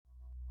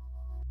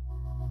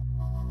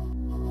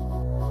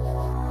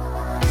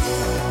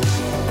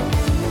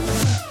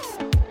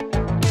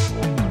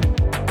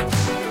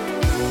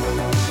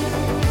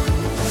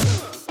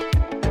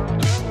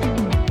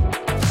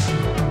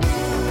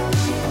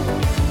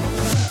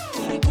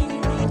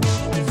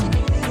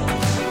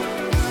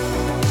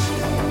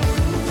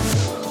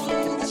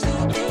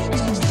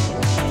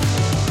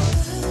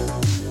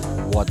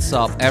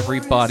What's up,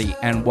 everybody,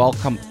 and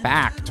welcome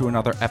back to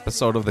another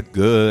episode of the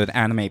Good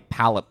Anime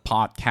Palette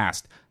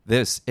Podcast.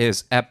 This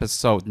is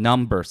episode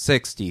number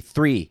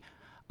 63.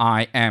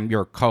 I am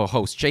your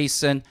co-host,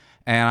 Jason,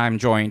 and I'm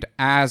joined,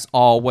 as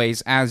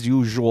always, as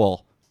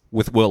usual,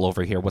 with Will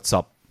over here. What's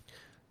up?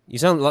 You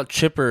sound a lot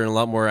chipper and a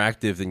lot more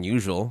active than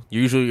usual.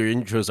 Usually your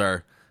intros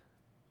are,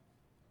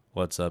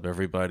 "What's up,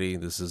 everybody?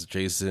 This is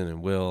Jason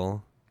and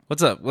Will."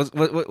 What's up?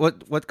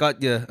 What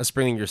got you a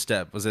spring in your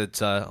step? Was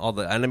it all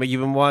the anime you've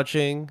been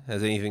watching?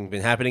 Has anything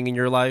been happening in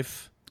your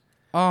life?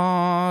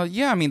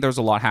 Yeah, I mean, there's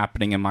a lot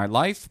happening in my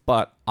life,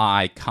 but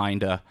I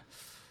kinda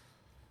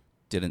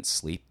didn't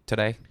sleep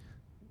today.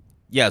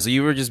 Yeah, so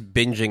you were just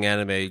binging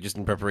anime just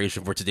in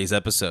preparation for today's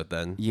episode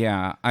then.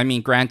 Yeah, I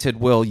mean, granted,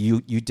 Will, you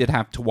did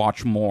have to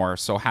watch more,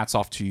 so hats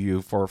off to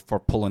you for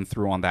pulling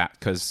through on that,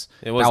 because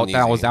that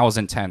was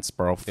intense,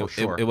 bro, for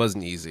sure. It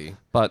wasn't easy.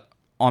 But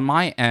on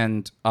my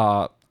end,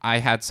 I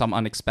had some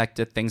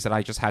unexpected things that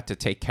I just had to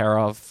take care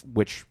of,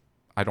 which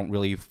I don't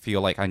really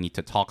feel like I need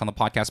to talk on the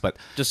podcast, but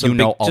just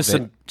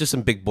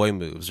some big boy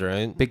moves,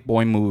 right? Big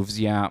boy moves,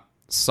 yeah.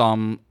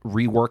 Some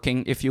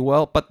reworking, if you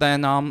will. But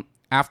then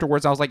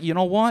afterwards, I was like, you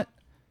know what?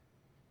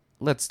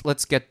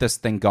 Let's get this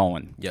thing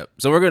going. Yep.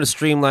 So we're going to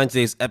streamline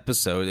today's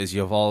episode, as you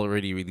have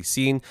already really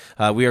seen.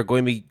 We are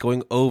going to be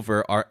going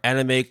over our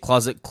anime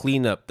closet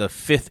cleanup, the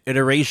 5th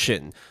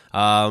iteration.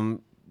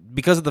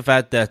 Because of the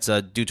fact that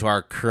due to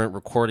our current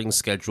recording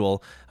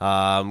schedule,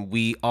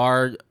 we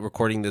are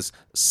recording this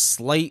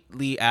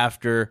slightly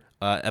after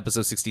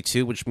episode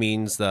 62, which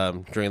means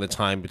during the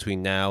time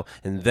between now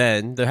and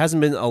then, there hasn't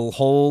been a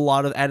whole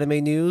lot of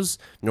anime news,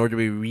 nor do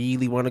we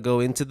really want to go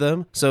into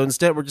them. So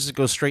instead, we're just going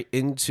to go straight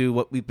into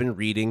what we've been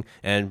reading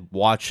and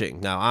watching.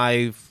 Now,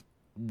 I've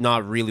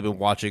not really been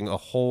watching a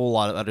whole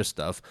lot of other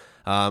stuff.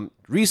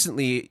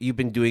 Recently, you've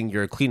been doing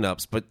your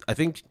cleanups, but I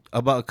think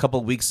about a couple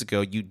of weeks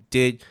ago, you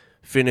did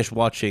finish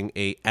watching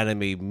a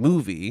anime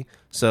movie,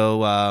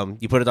 so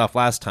you put it off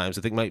last time, so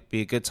I think it might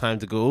be a good time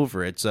to go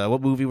over it.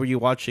 What movie were you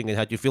watching, and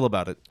how do you feel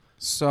about it?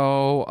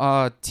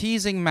 So,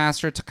 Teasing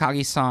Master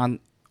Takagi-san,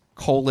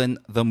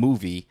 the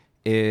movie,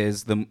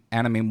 is the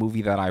anime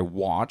movie that I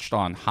watched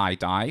on High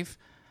Dive,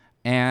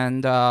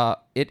 and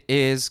it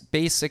is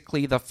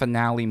basically the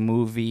finale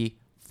movie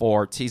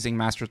for Teasing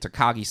Master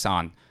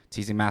Takagi-san.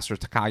 Teasing Master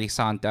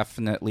Takagi-san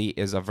definitely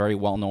is a very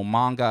well-known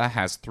manga,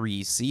 has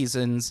 3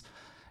 seasons,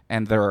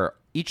 and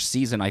each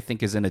season, I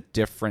think, is in a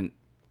different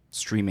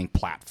streaming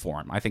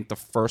platform. I think the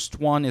first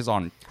one is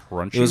on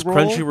Crunchyroll. It was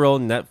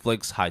Crunchyroll,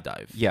 Netflix, High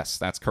Dive. Yes,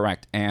 that's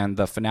correct. And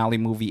the finale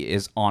movie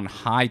is on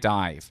High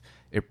Dive.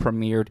 It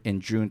premiered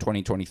in June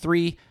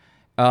 2023.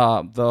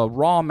 The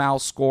raw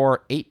mouse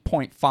score,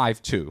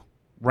 8.52.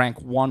 Rank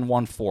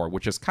 114,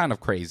 which is kind of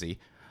crazy.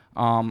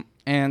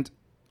 And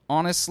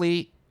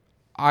honestly,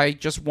 I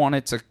just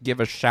wanted to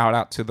give a shout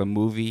out to the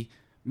movie,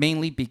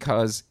 mainly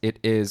because it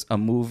is a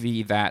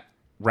movie that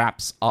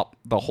wraps up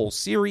the whole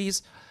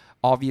series.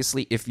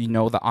 Obviously, if you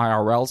know the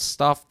IRL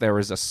stuff, there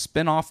is a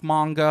spin-off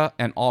manga,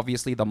 and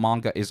obviously the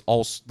manga is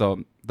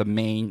also the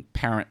main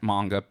parent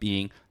manga,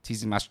 being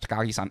Teasing Master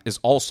Takagi-san, is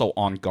also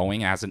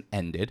ongoing, hasn't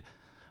ended.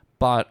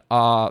 But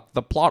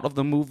the plot of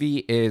the movie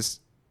is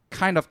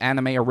kind of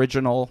anime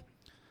original,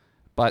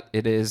 but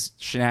it is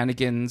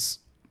shenanigans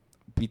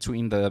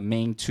between the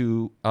main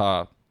two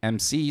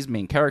MCs,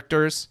 main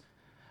characters.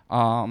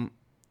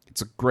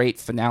 It's a great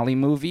finale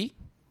movie.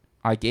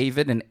 I gave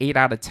it an 8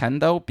 out of 10,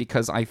 though,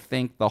 because I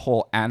think the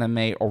whole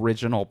anime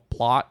original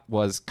plot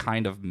was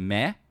kind of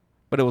meh,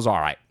 but it was all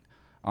right.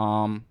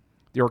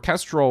 The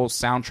orchestral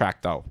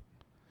soundtrack, though,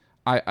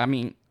 I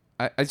mean,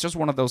 it's just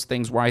one of those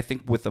things where I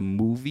think with a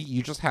movie,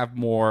 you just have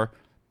more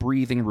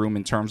breathing room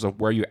in terms of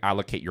where you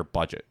allocate your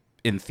budget,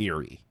 in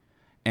theory.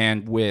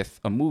 And with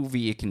a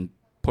movie, you can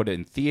put it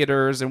in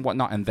theaters and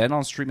whatnot, and then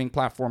on streaming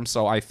platforms.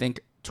 So I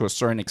think, to a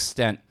certain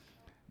extent,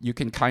 you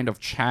can kind of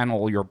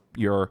channel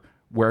your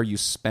where you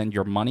spend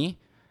your money.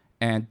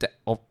 And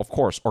of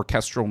course,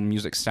 orchestral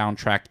music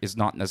soundtrack is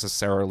not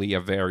necessarily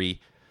a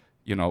very,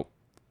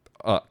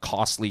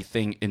 costly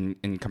thing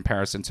in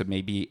comparison to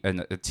maybe a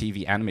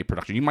TV anime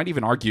production. You might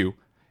even argue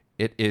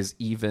it is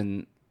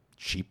even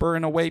cheaper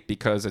in a way,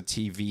 because a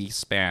TV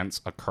spans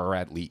occur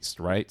at least,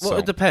 right? Well,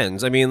 it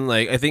depends. I mean,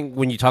 I think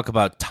when you talk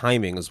about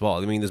timing as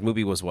well, I mean, this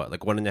movie was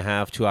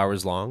 1.5, 2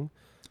 hours long?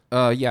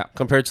 Yeah.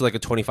 Compared to a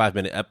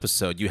 25-minute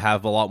episode, you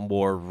have a lot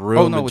more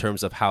room in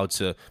terms of how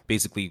to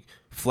basically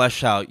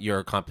flesh out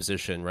your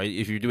composition, right?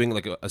 If you're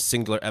doing a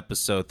singular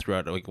episode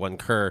throughout one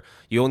cur,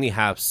 you only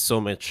have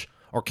so much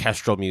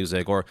orchestral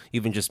music, or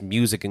even just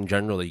music in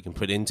general, that you can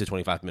put into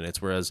 25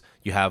 minutes, whereas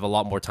you have a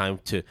lot more time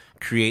to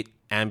create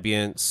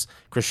ambience,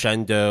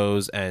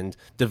 crescendos, and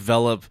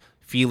develop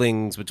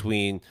feelings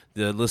between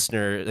the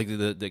listener, like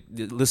the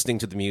listening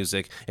to the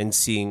music and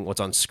seeing what's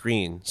on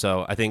screen.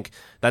 So I think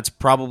that's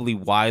probably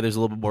why there's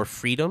a little bit more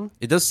freedom.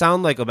 It does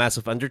sound like a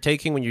massive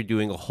undertaking when you're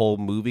doing a whole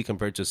movie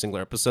compared to a single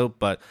episode,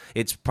 but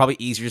it's probably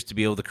easier to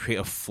be able to create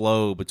a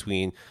flow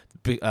between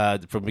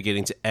from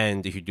beginning to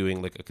end if you're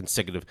doing like a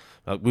consecutive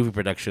movie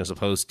production as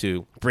opposed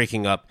to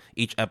breaking up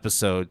each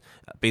episode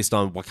based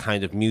on what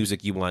kind of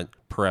music you want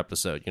per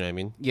episode. You know what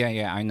I mean?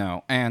 Yeah, I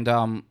know. And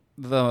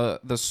the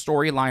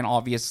storyline,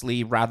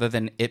 obviously, rather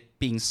than it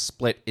being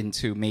split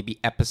into maybe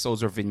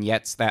episodes or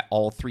vignettes that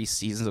all 3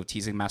 seasons of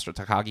Teasing Master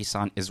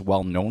Takagi-san is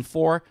well known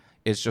for,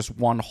 is just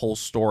one whole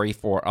story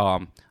for,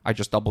 I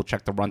just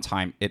double-checked the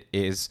runtime. It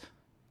is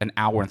an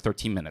hour and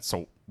 13 minutes,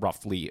 so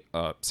roughly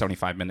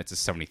 75 minutes is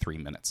 73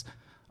 minutes.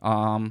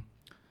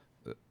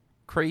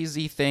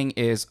 Crazy thing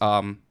is,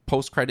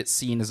 post-credit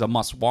scene is a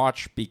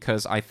must-watch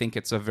because I think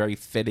it's a very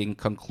fitting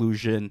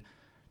conclusion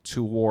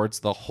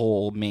towards the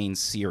whole main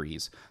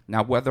series.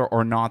 Now, whether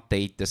or not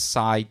they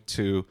decide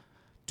to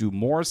do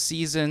more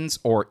seasons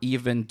or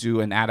even do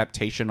an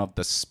adaptation of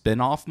the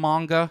spin-off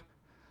manga,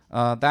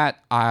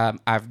 that I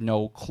have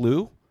no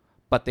clue,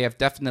 but they have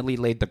definitely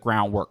laid the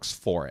groundworks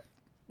for it.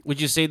 Would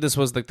you say this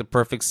was like the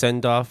perfect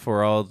send off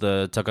for all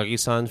the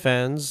Takagi-san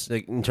fans?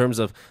 Like in terms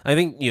of, I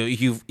think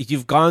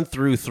you've gone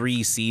through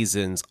 3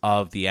 seasons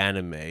of the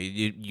anime,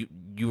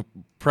 you're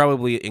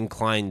probably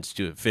inclined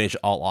to finish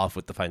all off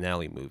with the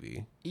finale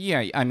movie.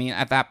 Yeah, I mean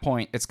at that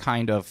point it's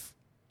kind of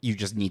you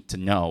just need to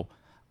know.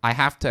 I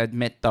have to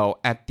admit though,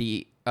 at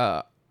the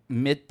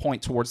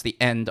midpoint towards the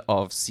end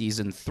of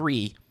season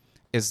 3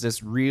 is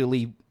this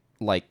really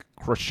like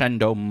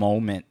crescendo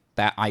moment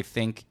that I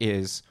think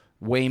is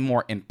way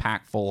more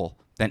impactful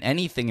than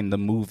anything in the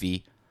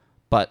movie,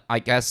 but I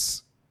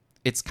guess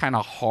it's kind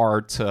of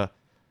hard to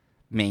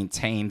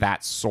maintain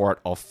that sort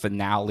of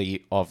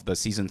finale of the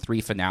season 3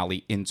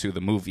 finale into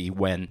the movie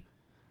when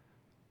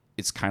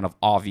it's kind of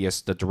obvious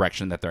the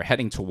direction that they're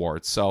heading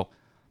towards. So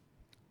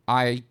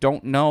I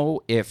don't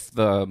know if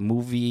the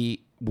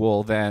movie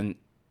will then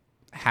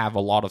have a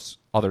lot of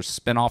other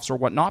spin-offs or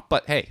whatnot,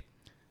 but hey,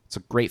 it's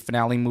a great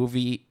finale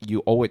movie.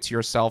 You owe it to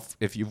yourself,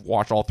 if you've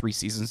watched all 3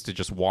 seasons, to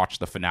just watch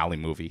the finale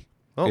movie.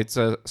 Oh. It's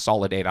a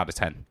solid 8 out of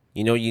 10.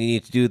 You know what you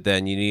need to do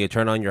then? You need to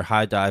turn on your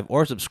High Dive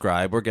or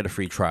subscribe or get a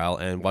free trial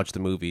and watch the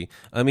movie.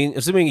 I mean,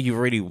 assuming you've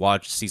already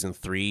watched season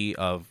 3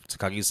 of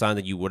Takagi-san,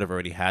 then you would have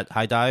already had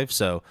High Dive.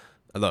 So,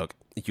 look,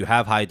 if you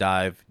have High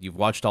Dive, you've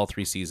watched all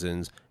 3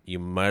 seasons, you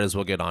might as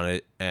well get on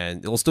it,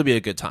 and it'll still be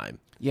a good time.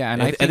 Yeah,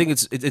 and I think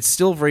it's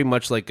still very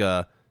much like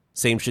a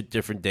same shit,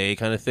 different day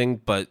kind of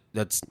thing, but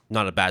that's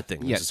not a bad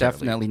thing. Yeah,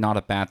 definitely not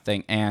a bad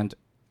thing. And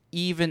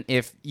even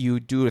if you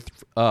do,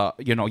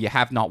 you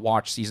have not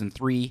watched season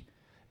 3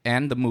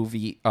 and the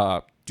movie,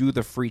 do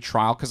the free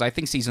trial, because I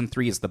think season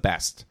 3 is the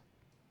best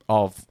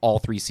of all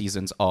 3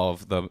 seasons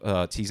of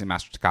the Teasing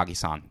Master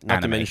Takagi-san Not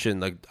anime. to mention,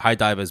 like, High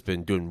Dive has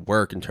been doing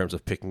work in terms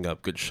of picking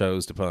up good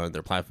shows to put on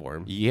their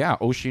platform. Yeah,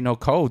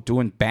 Oshinoko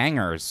doing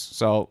bangers.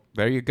 So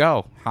there you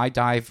go. High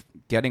Dive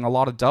getting a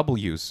lot of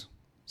W's.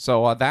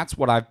 So that's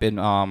what I've been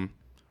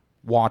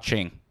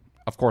watching.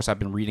 Of course, I've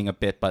been reading a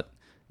bit, but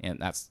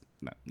that's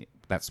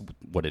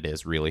what it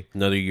is, really.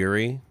 Another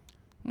Yuri?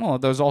 Well,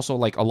 there's also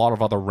like a lot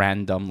of other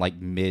random like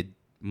mid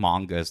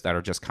mangas that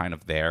are just kind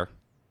of there.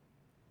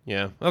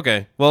 Yeah,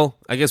 okay. Well,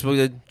 I guess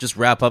we'll just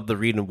wrap up the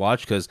read and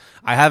watch, because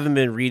I haven't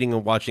been reading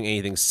and watching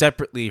anything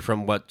separately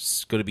from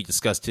what's going to be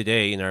discussed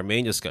today in our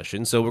main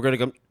discussion. So we're going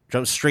to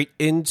jump straight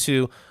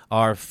into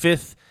our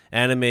 5th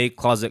anime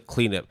closet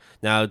cleanup.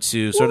 Now,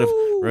 to sort of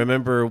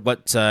remember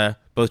what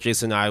both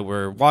Jason and I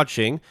were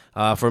watching,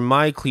 for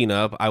my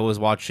cleanup, I was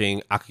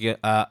watching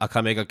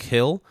Akamega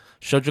Kill,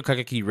 Shoujo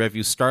Kageki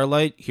Revue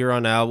Starlight. Here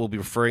on out, we'll be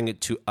referring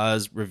it to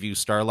as Revue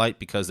Starlight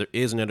because there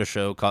is another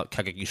show called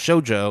Kageki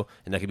Shoujo,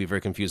 and that can be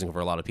very confusing for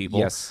a lot of people.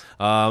 Yes.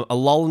 A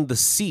Lull in the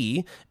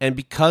Sea, and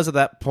because of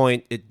that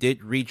point, it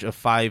did reach a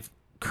 5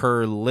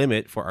 cur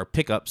limit for our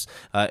pickups.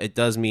 It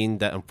does mean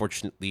that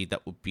unfortunately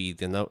that will be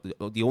the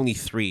only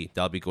 3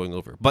 that I'll be going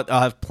over, but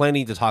I'll have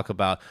plenty to talk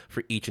about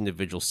for each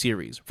individual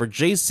series. For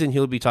Jason,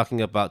 he'll be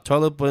talking about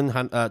Toilet Bound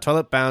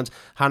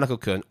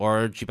Hanako-kun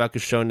or Jibaku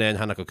Shonen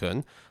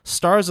Hanako-kun,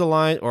 Stars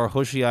Align or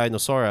Hoshiai no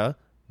Sora,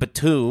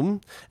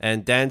 Batum,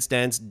 and Dance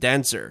Dance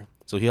Danseur.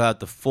 So he'll have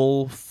the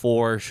full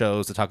 4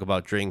 shows to talk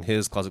about during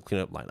his closet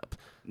cleanup lineup.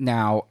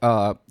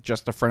 Now,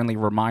 just a friendly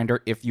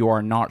reminder, if you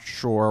are not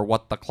sure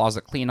what the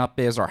closet cleanup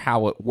is or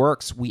how it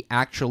works, we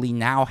actually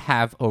now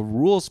have a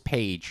rules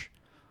page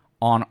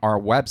on our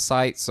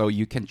website, so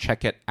you can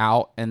check it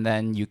out, and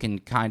then you can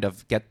kind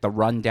of get the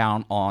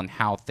rundown on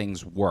how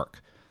things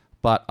work.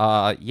 But,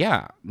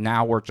 yeah,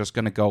 now we're just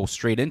going to go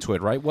straight into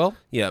it, right, Will?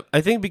 Yeah,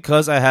 I think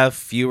because I have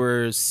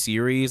fewer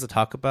series to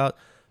talk about,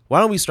 why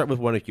don't we start with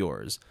one of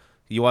yours?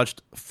 You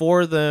watched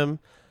 4 of them.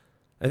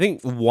 I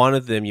think one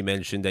of them you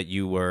mentioned that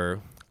you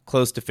were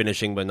close to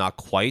finishing, but not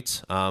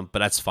quite. But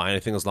that's fine. I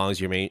think as long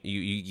as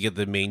you get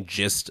the main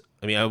gist.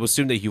 I mean, I would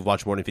assume that if you've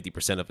watched more than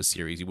 50% of a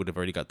series, you would have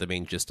already got the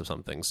main gist of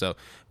something. So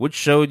which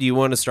show do you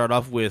want to start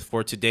off with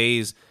for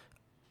today's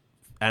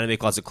Anime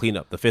Closet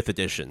Cleanup, the 5th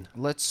edition.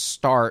 Let's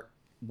start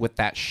with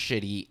that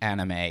shitty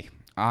anime.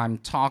 I'm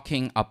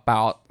talking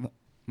about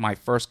my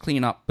first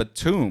cleanup,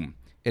 Batum.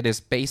 It is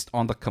based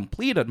on the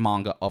completed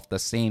manga of the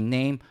same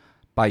name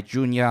by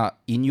Junya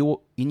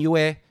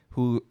Inoue,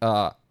 who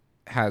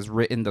has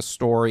written the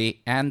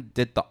story and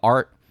did the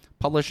art.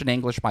 Published in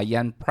English by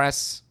Yen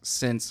Press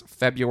since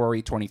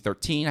February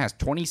 2013. Has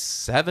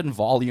 27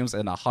 volumes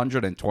and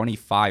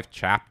 125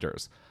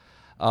 chapters.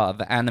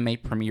 The anime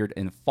premiered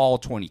in fall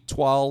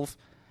 2012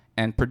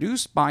 and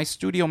produced by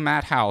Studio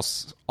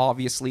Madhouse,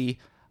 obviously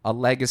a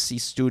legacy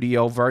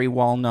studio, very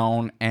well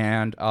known,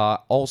 and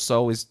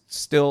also is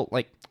still,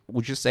 like,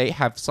 would you say,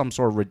 have some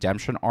sort of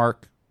redemption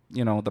arc,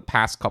 the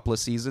past couple of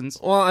seasons?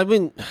 Well, I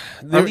mean,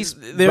 at least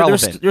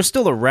they're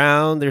still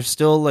around. They're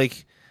still,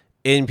 like,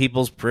 in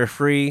people's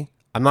periphery.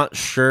 I'm not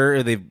sure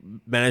if they've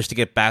managed to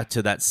get back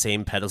to that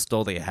same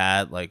pedestal they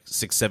had like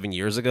 6-7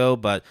 years ago.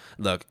 But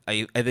look,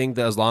 I think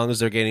that as long as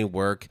they're getting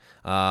work,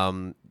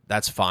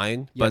 that's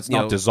fine. Yeah, but it's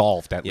not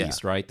dissolved at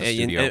least, right? The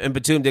studio. And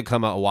Batum did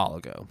come out a while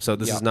ago. So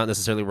this is not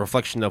necessarily a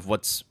reflection of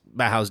what's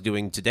Madhouse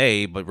doing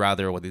today, but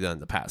rather what they've done in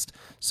the past.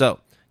 So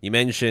you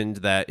mentioned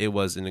that it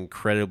was an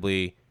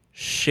incredibly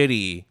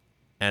shitty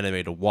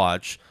anime to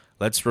watch.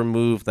 Let's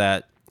remove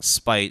that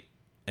spite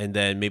and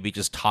then maybe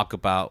just talk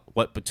about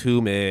what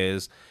Batum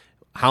is,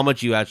 how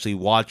much you actually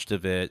watched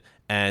of it,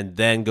 and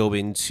then go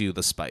into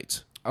the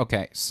spite.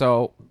 Okay,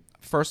 so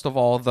first of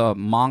all, the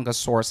manga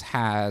source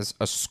has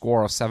a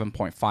score of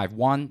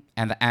 7.51,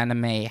 and the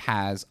anime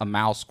has a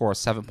MAL score of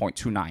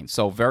 7.29,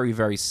 so very,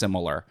 very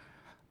similar.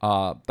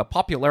 The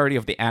popularity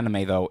of the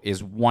anime, though,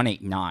 is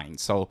 189,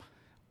 so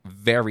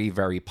very,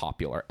 very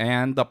popular.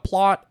 And the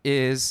plot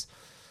is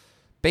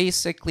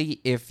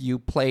basically if you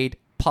played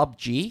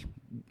PUBG,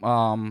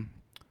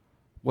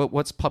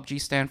 what's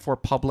PUBG stand for?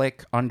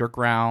 Public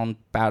Underground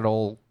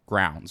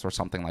Battlegrounds or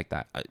something like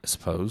that. I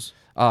suppose.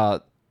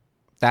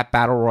 That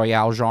battle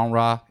royale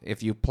genre.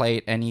 If you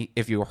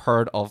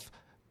heard of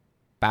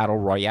Battle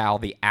Royale,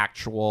 the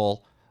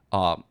actual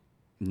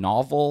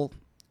novel,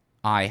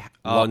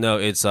 no,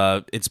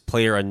 it's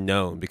Player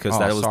Unknown because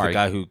that was the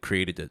guy who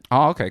created it.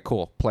 Oh, okay,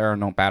 cool. Player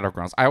Unknown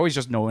Battlegrounds. I always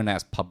just know it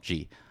as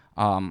PUBG.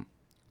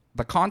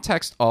 The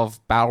context of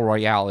Battle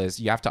Royale is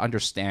you have to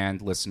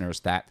understand,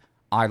 listeners, that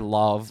I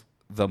love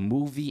the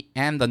movie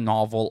and the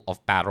novel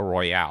of Battle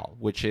Royale,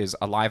 which is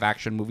a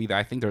live-action movie that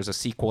I think there's a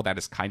sequel that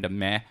is kind of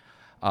meh.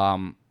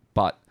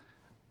 But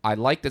I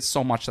liked it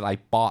so much that I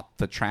bought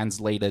the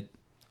translated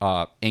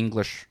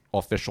English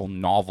official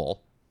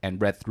novel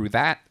and read through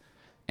that.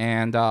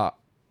 And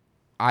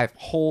I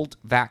hold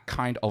that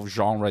kind of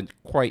genre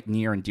quite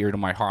near and dear to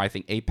my heart. I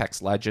think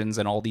Apex Legends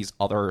and all these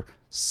other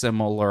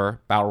similar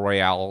Battle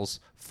Royales,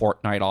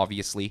 Fortnite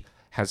obviously,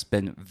 has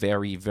been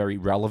very, very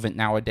relevant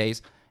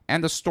nowadays.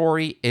 And the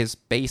story is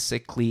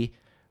basically,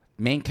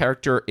 main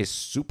character is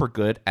super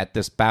good at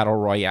this battle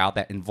royale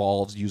that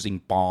involves using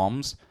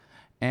bombs.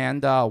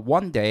 And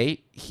one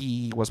day,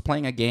 he was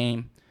playing a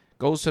game,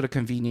 goes to the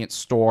convenience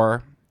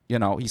store.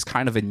 He's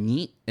kind of a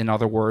NEET. In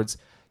other words,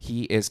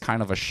 he is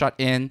kind of a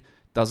shut-in,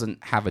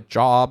 doesn't have a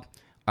job,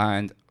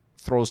 and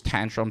throws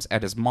tantrums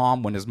at his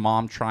mom when his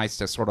mom tries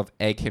to sort of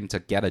egg him to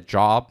get a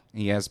job.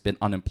 He has been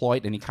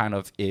unemployed, and he kind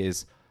of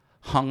is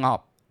hung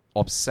up,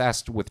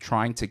 obsessed with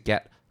trying to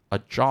get a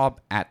job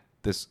at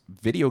this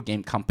video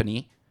game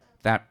company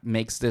that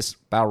makes this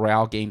Battle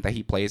Royale game that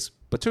he plays,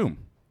 Batum.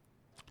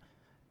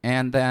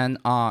 And then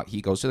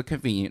he goes to the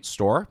convenience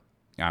store,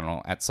 I don't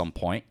know, at some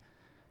point,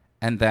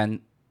 and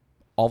then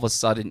all of a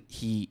sudden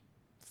he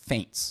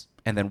faints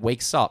and then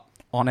wakes up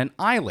on an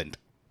island.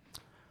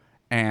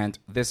 And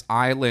this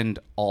island,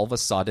 all of a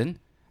sudden,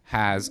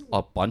 has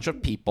a bunch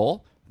of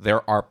people.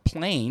 There are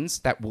planes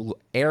that will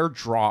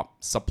airdrop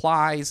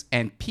supplies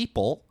and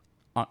people,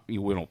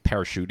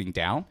 parachuting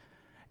down.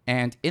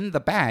 And in the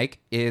bag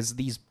is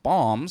these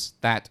bombs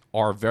that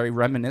are very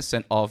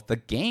reminiscent of the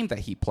game that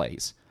he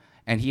plays.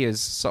 And he is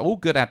so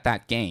good at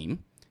that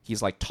game,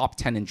 he's like top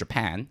 10 in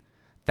Japan,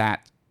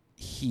 that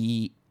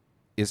he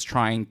is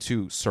trying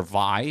to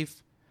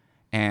survive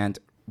and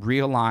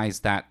realize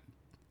that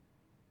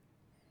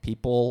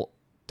people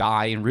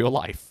die in real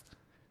life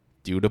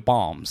due to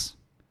bombs.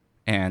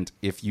 And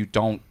if you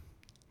don't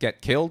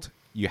get killed,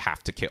 you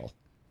have to kill.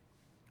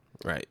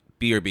 Right.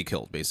 Be or be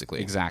killed,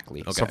 basically.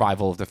 Exactly. Okay.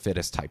 Survival of the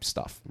fittest type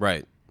stuff.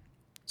 Right.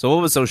 So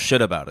what was so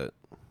shit about it?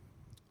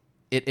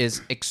 It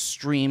is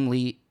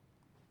extremely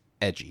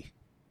edgy,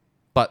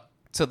 but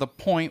to the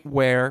point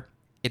where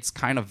it's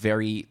kind of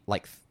very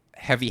like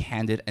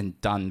heavy-handed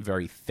and done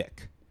very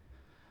thick.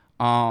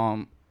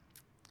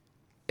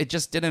 It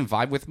just didn't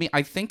vibe with me.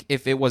 I think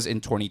if it was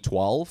in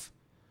 2012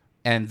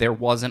 and there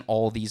wasn't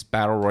all these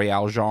battle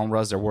royale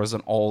genres, there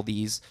wasn't all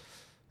these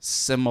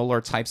similar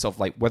types of,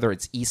 like, whether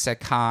it's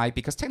isekai,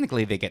 because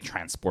technically they get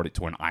transported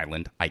to an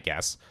island, I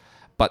guess.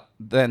 But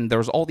then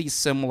there's all these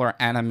similar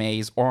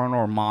animes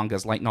or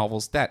mangas, light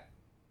novels that,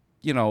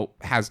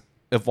 has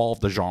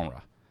evolved the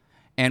genre.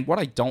 And what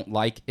I don't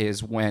like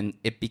is when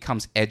it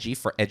becomes edgy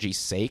for edgy's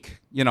sake.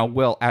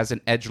 Will, as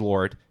an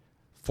edgelord,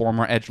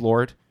 former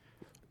edgelord,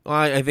 Well,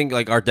 I think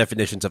like our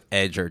definitions of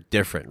edge are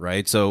different,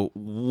 right? So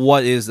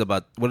what is it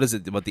about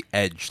the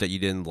edge that you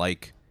didn't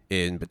like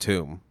in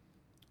Batum?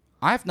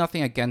 I have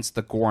nothing against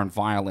the gore and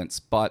violence,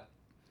 but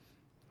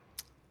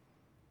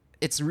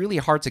it's really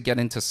hard to get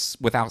into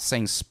without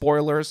saying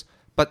spoilers.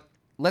 But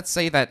let's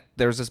say that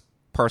there's this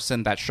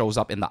person that shows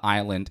up in the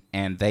island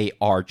and they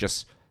are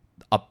just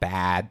a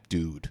bad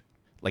dude,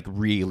 like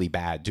really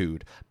bad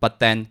dude. But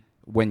then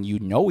when you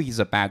know he's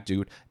a bad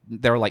dude,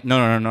 they're like,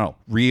 no,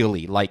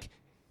 really, like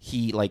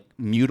he like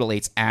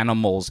mutilates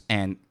animals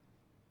and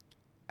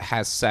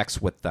has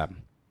sex with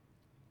them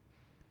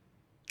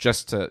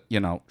just to,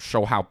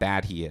 show how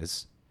bad he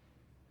is.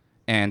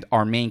 And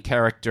our main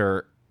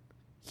character,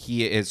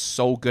 he is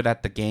so good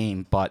at the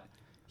game, but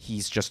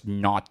he's just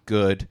not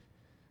good.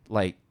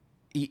 Like,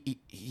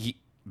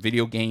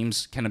 video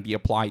games can be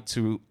applied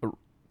to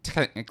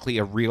technically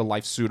a real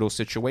life pseudo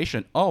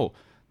situation. Oh,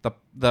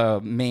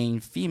 the main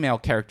female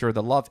character,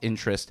 the love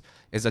interest,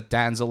 is a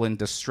damsel in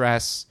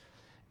distress,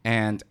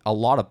 and a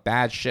lot of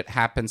bad shit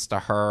happens to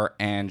her,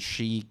 and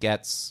she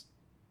gets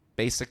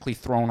basically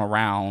thrown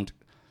around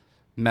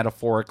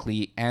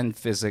metaphorically and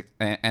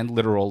and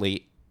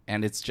literally,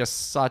 and it's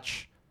just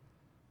such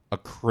a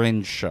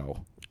cringe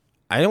show.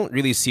 I don't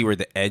really see where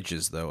the edge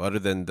is, though, other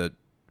than the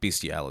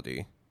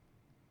bestiality.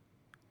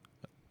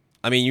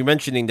 I mean, you're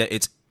mentioning that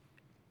it's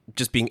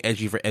just being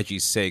edgy for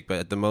edgy's sake, but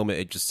at the moment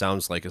it just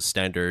sounds like a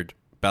standard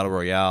battle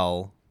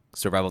royale,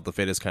 survival of the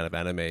fittest kind of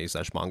anime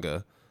 /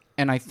 manga.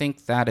 And I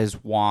think that is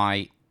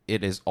why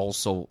it is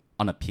also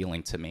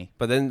unappealing to me.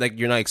 But then, like,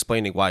 you're not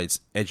explaining why it's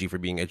edgy for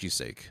being edgy's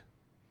sake.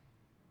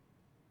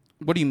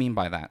 What do you mean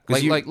by that?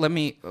 Like, let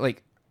me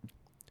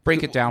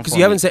break it down. Because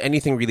you haven't said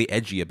anything really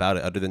edgy about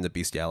it other than the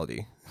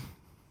bestiality.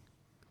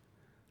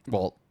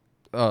 Well,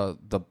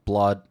 the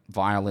blood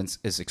violence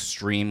is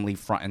extremely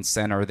front and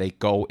center. They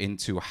go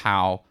into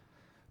how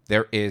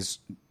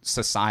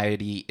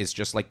society is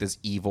just like this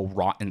evil,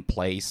 rotten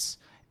place,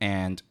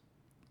 and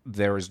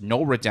there is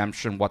no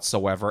redemption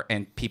whatsoever,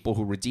 and people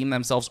who redeem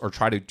themselves or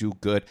try to do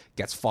good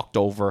gets fucked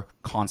over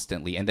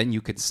constantly. And then you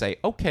could say,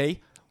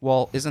 okay,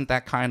 well, isn't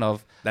that kind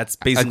of that's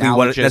basically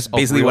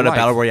what a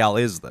battle royale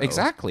is, though?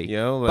 Exactly.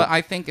 But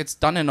I think it's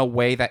done in a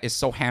way that is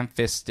so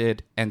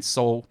ham-fisted and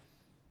so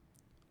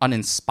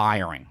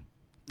uninspiring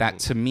that,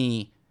 to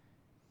me,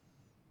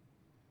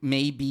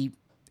 maybe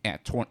in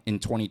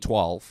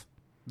 2012,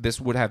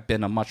 this would have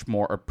been a much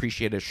more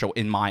appreciated show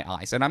in my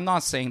eyes. And I'm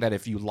not saying that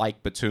if you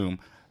like Batum,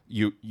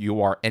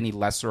 you are any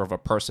lesser of a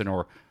person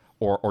or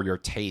your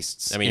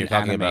tastes. I mean, you're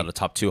talking about a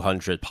top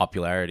 200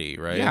 popularity,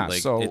 right? Yeah,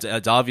 like, so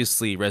it's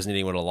obviously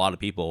resonating with a lot of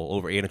people.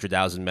 Over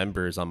 800,000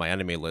 members on my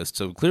anime list,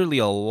 so clearly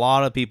a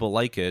lot of people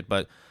like it.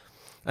 But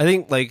I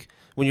think, like,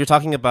 when you're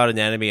talking about an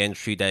anime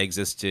entry that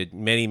existed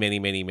many, many,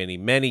 many, many,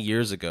 many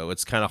years ago,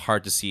 it's kind of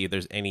hard to see if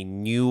there's any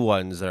new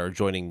ones that are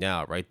joining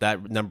now, right?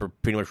 That number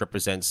pretty much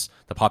represents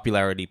the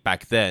popularity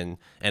back then,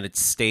 and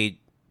it's stayed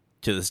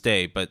to this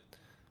day. But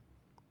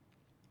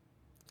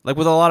like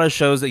with a lot of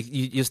shows, that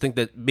you just think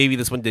that maybe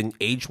this one didn't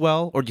age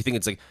well, or do you think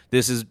it's like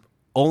this is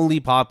only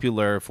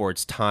popular for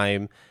its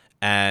time,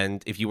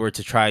 and if you were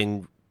to try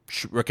and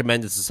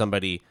recommend this to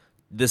somebody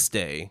this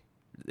day,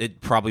 it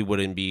probably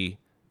wouldn't be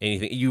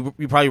anything. You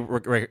probably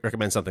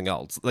recommend something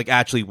else, like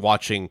actually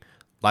watching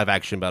live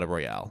action battle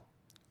royale.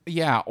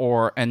 Yeah,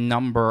 or a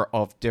number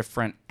of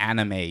different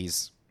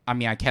animes. I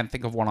mean, I can't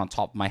think of one on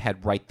top of my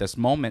head right this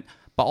moment,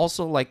 but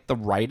also like the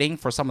writing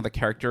for some of the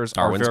characters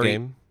Darwin's are very.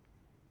 Game.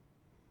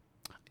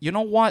 You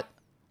know what?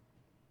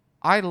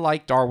 I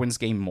like Darwin's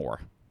Game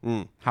more.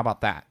 How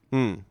about that?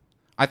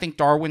 I think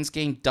Darwin's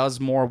Game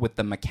does more with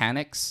the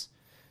mechanics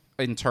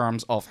in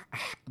terms of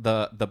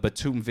the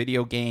Batum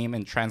video game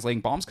and translating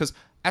bombs. Because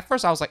at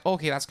first I was like,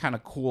 okay, that's kind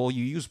of cool.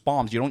 You use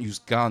bombs, you don't use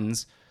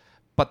guns.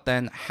 But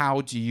then how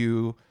do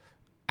you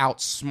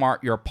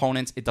outsmart your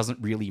opponents? It doesn't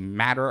really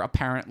matter,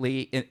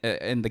 apparently,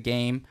 in the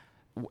game.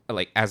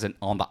 Like, as in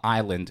on the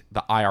island,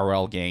 the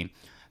IRL game.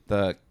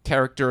 The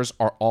characters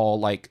are all,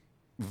 like,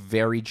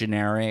 very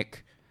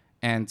generic,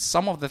 and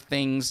some of the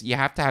things you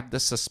have to have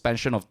this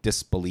suspension of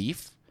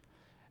disbelief,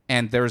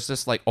 and there's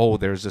this like, oh,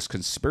 there's this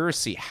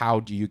conspiracy, how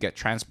do you get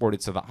transported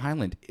to the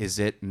island? Is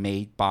it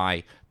made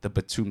by the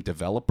Batum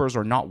developers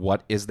or not?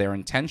 What is their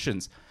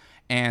intentions?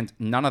 And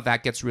none of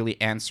that gets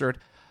really answered.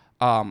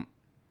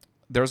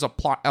 There's a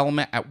plot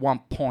element at one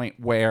point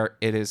where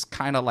it is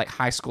kind of like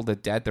High School of the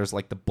Dead. There's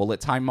like the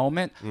bullet time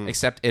moment,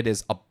 except it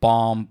is a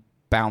bomb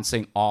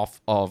bouncing off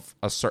of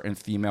a certain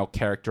female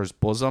character's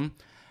bosom.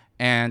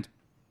 And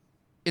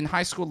in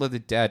High School of the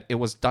Dead, it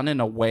was done in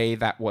a way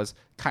that was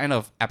kind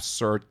of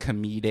absurd,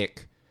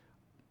 comedic,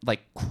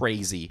 like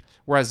crazy.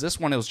 Whereas this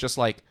one, it was just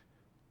like,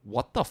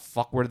 what the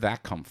fuck, where did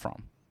that come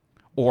from?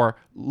 Or,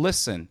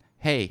 listen,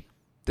 hey,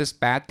 this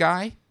bad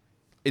guy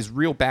is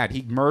real bad.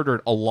 He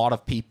murdered a lot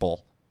of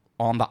people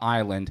on the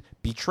island,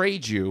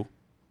 betrayed you.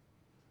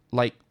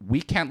 Like,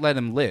 we can't let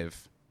him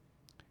live.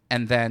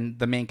 And then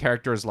the main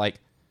character is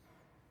like,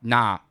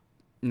 nah,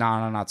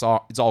 it's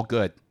all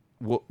good.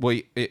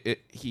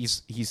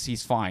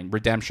 He's fine.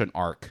 Redemption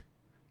arc.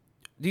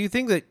 Do you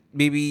think that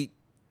maybe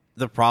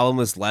the problem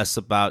is less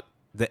about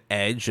the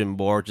edge and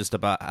more just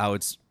about how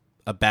it's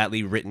a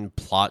badly written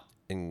plot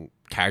and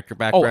character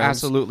backgrounds? Oh,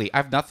 absolutely. I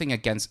have nothing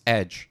against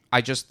edge.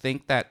 I just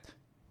think that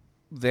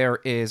there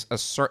is a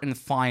certain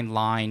fine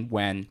line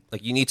when...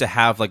 Like, you need to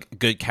have, like,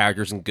 good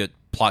characters and good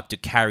plot to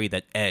carry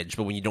that edge,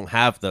 but when you don't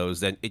have those,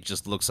 then it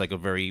just looks like a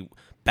very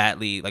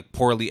badly, like,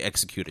 poorly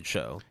executed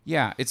show.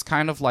 Yeah, it's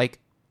kind of like...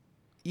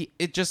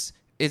 It just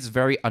is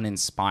very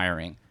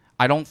uninspiring.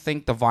 I don't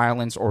think the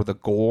violence or the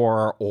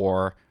gore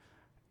or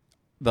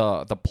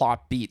the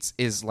plot beats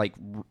is, like,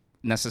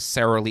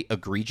 necessarily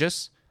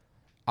egregious.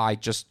 I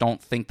just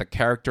don't think the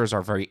characters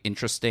are very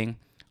interesting.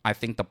 I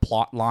think the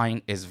plot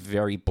line is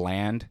very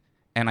bland.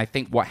 And I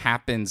think what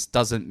happens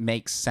doesn't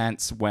make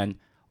sense when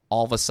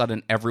all of a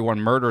sudden everyone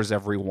murders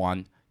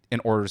everyone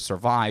in order to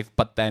survive.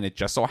 But then it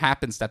just so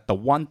happens that the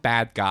one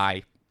bad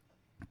guy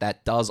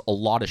that does a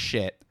lot of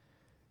shit,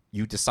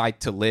 you decide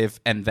to live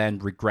and then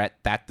regret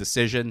that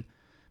decision.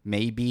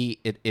 Maybe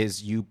it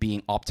is you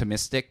being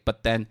optimistic,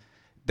 but then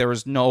there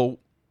is no...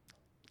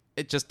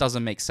 It just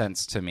doesn't make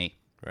sense to me.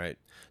 Right.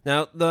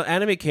 Now, the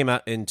anime came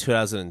out in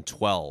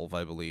 2012,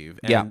 I believe.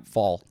 And yeah,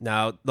 fall.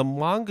 Now, the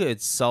manga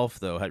itself,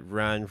 though, had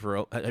run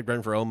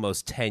for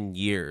almost 10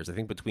 years. I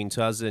think between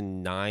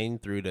 2009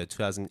 through to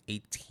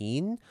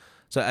 2018.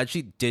 So it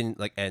actually didn't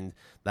like end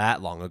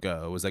that long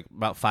ago. It was like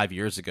about 5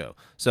 years ago.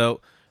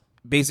 So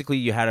basically,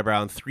 you had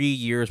around 3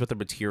 years worth of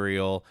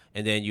material,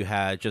 and then you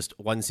had just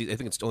one season. I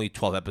think it's only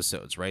 12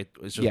 episodes, right?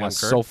 It's just one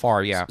so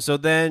far, yeah. So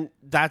then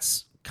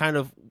that's kind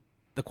of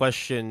the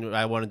question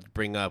I wanted to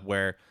bring up,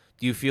 where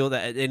do you feel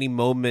that at any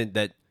moment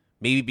that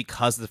maybe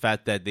because of the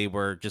fact that they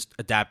were just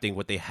adapting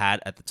what they had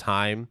at the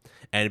time,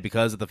 and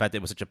because of the fact that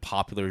it was such a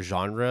popular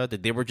genre,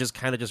 that they were just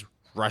kind of just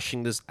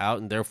rushing this out,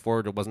 and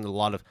therefore there wasn't a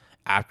lot of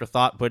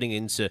afterthought putting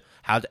into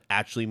how to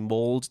actually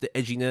mold the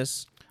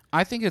edginess?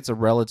 I think it's a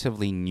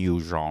relatively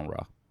new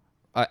genre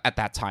at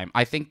that time.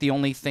 I think the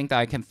only thing that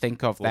I can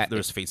think of that...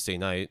 There's Fate Stay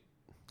Night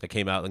that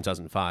came out in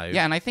 2005.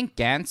 Yeah, and I think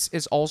Gantz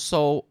is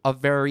also a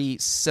very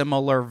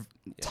similar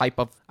type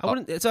of... I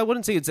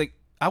wouldn't say it's like...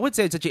 I would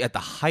say it's actually at the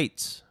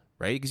height,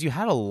 right? Because you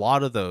had a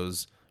lot of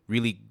those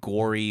really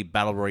gory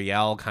battle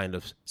royale kind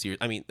of series.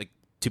 I mean, like,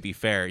 to be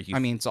fair,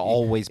 it's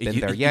always been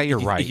there. Yeah, you're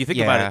right. If you think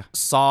about it,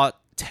 Saw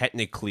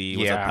technically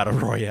was a battle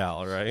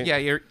royale, right? Yeah,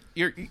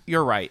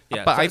 you're right.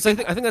 Yeah, but I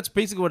think that's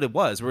basically what it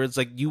was. Where it's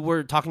like you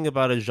were talking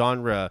about a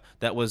genre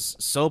that was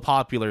so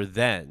popular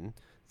then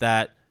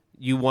that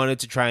you wanted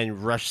to try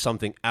and rush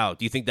something out.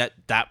 Do you think that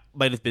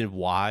might have been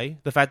why?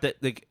 The fact that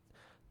like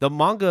the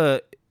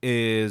manga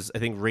is, I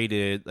think,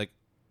 rated like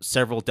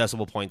several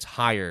decimal points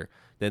higher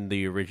than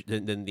the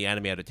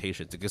anime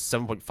adaptations. It's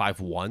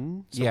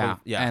 7.51. Yeah,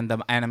 and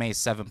the anime is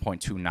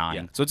 7.29.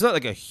 Yeah. So it's not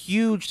like a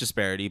huge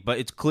disparity, but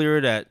it's clear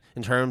that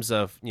in terms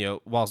of,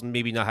 whilst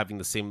maybe not having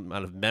the same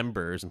amount of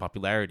members and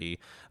popularity,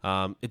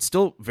 it's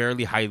still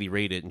very highly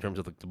rated in terms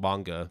of like the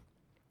manga.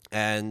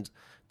 And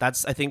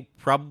that's, I think,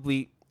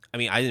 probably, I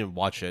mean, I didn't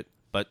watch it,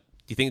 but do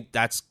you think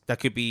that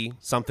could be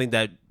something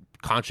that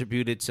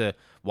contributed to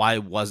why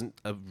it wasn't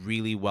a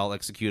really well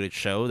executed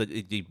show,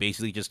 that they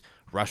basically just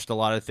rushed a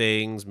lot of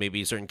things,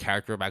 maybe certain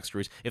character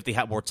backstories? If they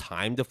had more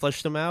time to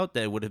flesh them out,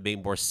 that it would have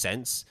made more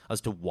sense as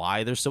to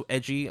why they're so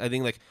edgy. I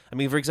think,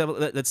 for example,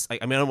 that's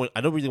like, I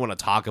don't really want to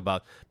talk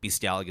about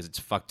bestiality because it's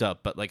fucked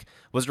up, but like,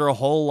 was there a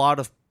whole lot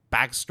of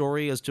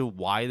backstory as to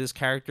why this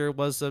character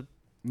was a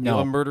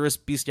murderous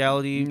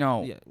bestiality?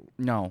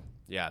 No.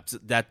 Yeah, so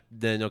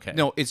then okay.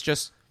 No, it's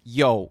just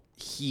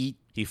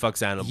he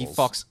fucks animals. He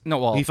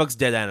fucks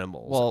dead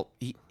animals. Well,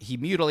 he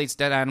mutilates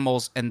dead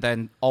animals and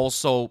then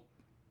also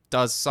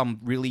does some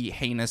really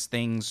heinous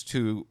things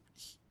to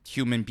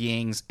human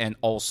beings and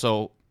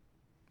also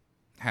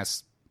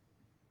has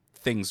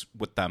things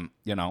with them,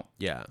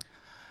 Yeah.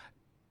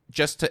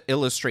 Just to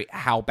illustrate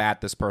how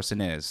bad this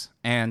person is.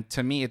 And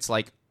to me, it's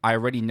like, I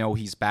already know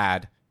he's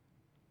bad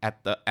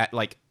at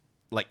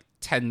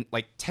 10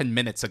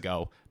 minutes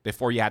ago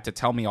before you had to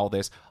tell me all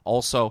this.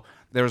 Also,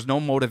 there's no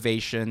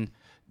motivation.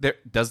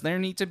 Does there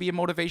need to be a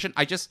motivation?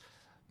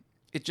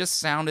 It just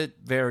sounded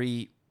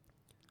very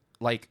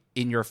like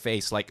in your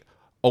face, like,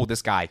 oh,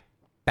 this guy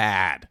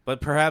bad.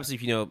 But perhaps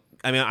if we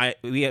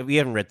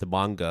haven't read the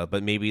manga,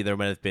 but maybe there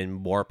might have been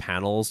more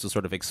panels to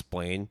sort of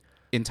explain.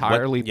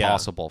 Entirely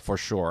possible, for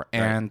sure.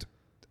 Right. And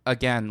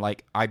again,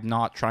 like, I'm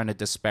not trying to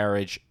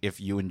disparage if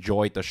you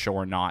enjoyed the show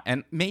or not.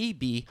 And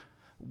maybe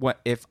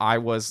if I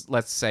was,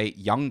 let's say,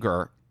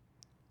 younger,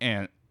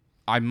 and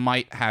I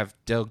might have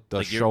dug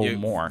the show you're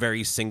more.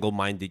 Very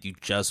single-minded. You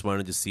just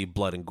wanted to see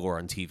blood and gore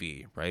on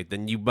TV, right?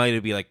 Then you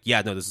might be like,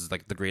 yeah, no, this is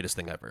like the greatest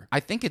thing ever. I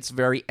think it's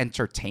very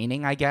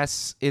entertaining, I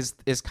guess, is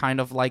kind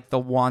of like the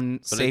one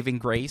saving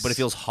grace. But it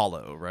feels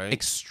hollow, right?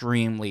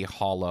 Extremely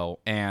hollow.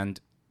 And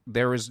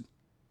there is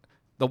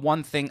the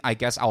one thing I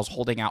guess I was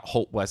holding out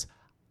hope was,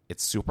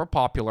 it's super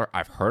popular.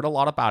 I've heard a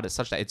lot about it,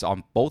 such that it's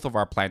on both of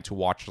our plan to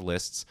watch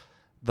lists.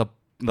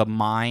 The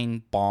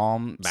Mine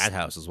Bomb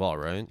Madhouse as well,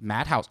 right?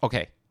 Madhouse.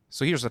 Okay.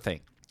 So here's the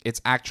thing.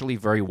 It's actually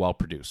very well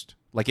produced.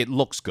 Like, it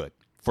looks good,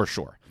 for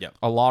sure. Yeah.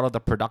 A lot of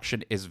the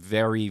production is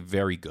very,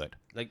 very good.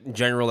 Like in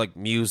general, like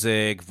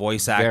music,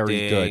 voice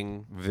Very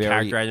acting, good.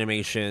 character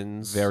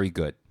animations. Very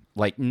good.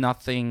 Like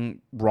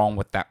nothing wrong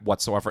with that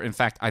whatsoever. In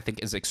fact, I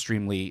think is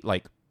extremely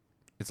like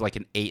it's like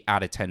an 8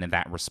 out of 10 in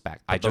that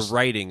respect. But the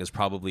writing is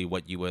probably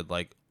what you would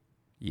like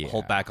yeah.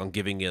 hold back on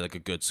giving it like a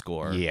good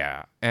score.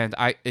 Yeah. And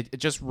it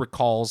just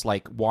recalls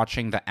like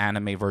watching the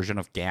anime version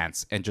of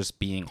Gantz and just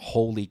being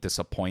wholly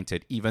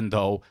disappointed, even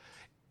though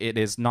it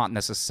is not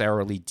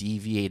necessarily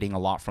deviating a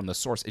lot from the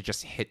source. It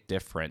just hit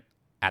different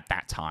at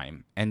that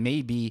time. And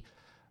maybe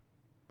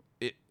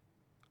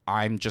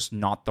I'm just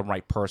not the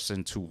right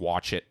person to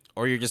watch it.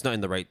 Or you're just not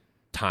in the right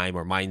time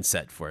or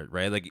mindset for it,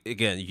 right? Like,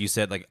 again, you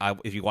said, like,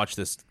 if you watch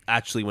this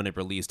actually when it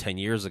released 10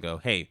 years ago,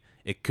 hey,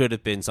 it could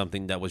have been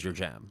something that was your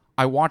jam.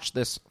 I watched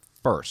this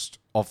first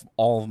of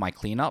all of my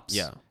cleanups.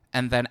 Yeah.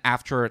 And then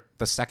after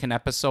the second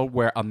episode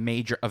where a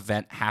major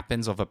event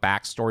happens of a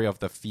backstory of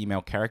the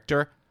female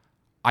character,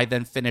 I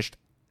then finished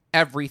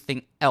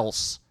everything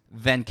else,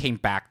 then came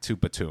back to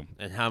Batum.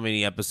 And how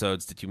many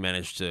episodes did you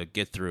manage to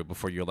get through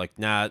before you're like,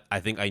 nah,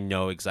 I think I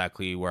know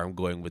exactly where I'm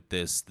going with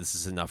this. This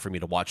is enough for me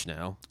to watch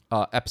now.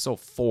 Episode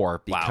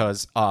 4,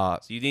 because... So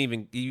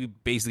you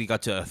basically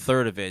got to a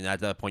third of it, and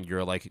at that point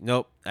you're like,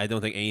 nope, I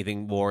don't think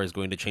anything more is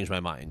going to change my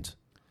mind.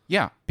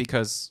 Yeah,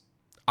 because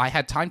I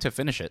had time to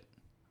finish it.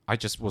 I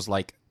just was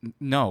like,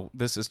 no,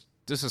 this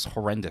is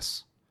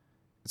horrendous.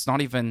 It's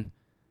not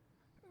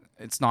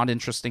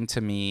interesting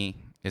to me.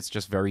 It's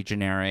just very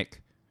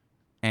generic.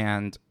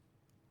 And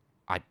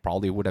I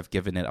probably would have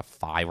given it a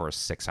 5 or a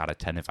 6 out of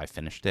 10 if I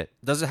finished it.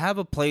 Does it have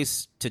a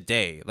place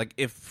today? Like,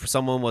 if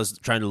someone was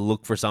trying to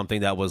look for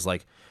something that was,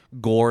 like,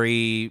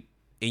 gory,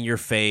 in your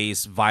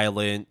face,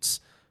 violent,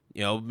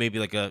 maybe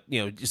like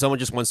someone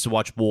just wants to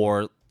watch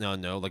more,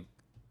 like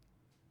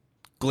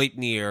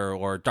Gleipnir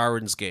or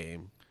Darwin's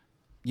Game.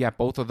 Yeah,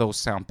 both of those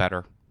sound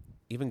better.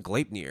 Even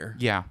Gleipnir?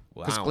 Yeah,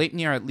 because wow.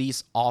 Gleipnir at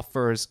least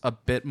offers a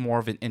bit more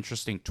of an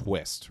interesting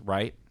twist,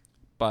 right?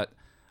 But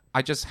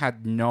I just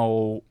had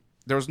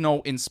there was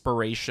no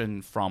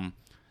inspiration from,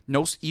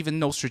 no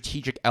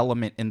strategic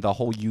element in the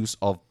whole use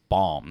of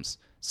bombs,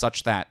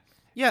 such that...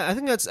 Yeah, I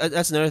think that's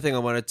another thing I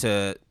wanted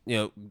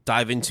to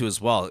dive into as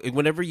well.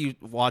 Whenever you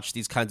watch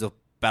these kinds of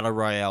battle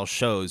royale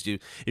shows,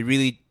 it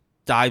really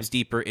dives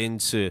deeper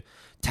into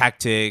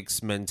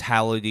tactics,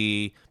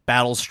 mentality,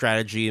 battle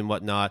strategy, and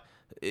whatnot.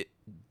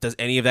 Does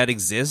any of that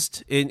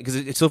exist?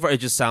 Because so far it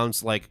just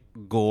sounds like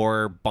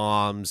gore,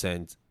 bombs,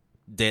 and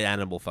dead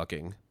animal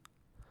fucking.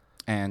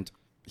 And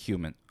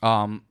human.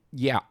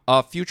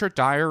 Future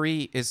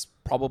Diary is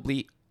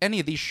probably... Any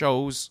of these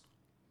shows,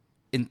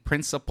 in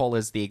principle,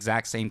 is the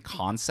exact same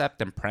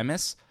concept and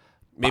premise.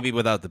 Maybe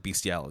without the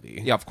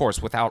bestiality. Yeah, of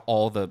course, without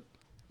all the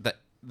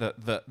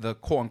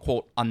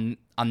quote-unquote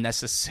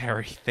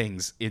unnecessary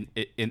things in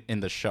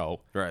the show.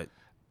 Right.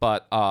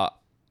 But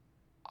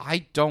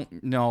I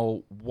don't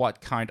know what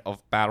kind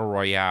of battle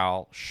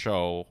royale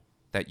show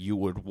that you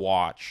would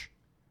watch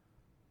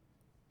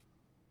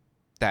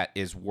that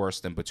is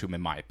worse than Batum,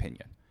 in my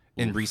opinion,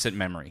 in recent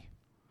memory.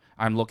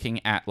 I'm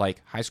looking at,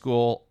 like, High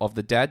School of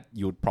the Dead.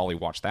 You would probably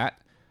watch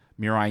that.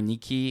 Mirai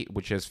Nikki,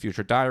 which is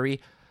Future Diary.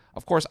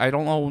 Of course, I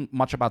don't know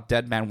much about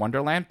Dead Man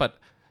Wonderland, but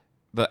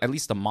at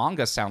least the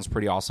manga sounds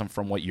pretty awesome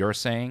from what you're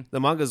saying.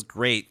 The manga's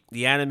great.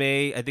 The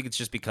anime, I think it's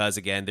just because,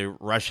 again, they're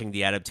rushing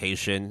the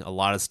adaptation. A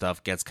lot of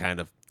stuff gets kind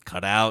of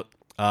cut out.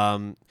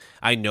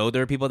 I know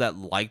there are people that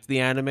liked the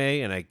anime,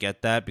 and I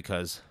get that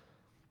because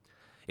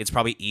it's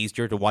probably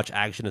easier to watch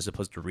action as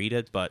opposed to read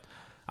it, but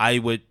I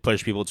would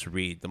push people to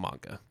read the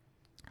manga.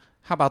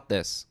 How about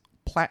this?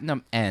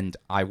 Platinum End,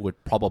 I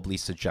would probably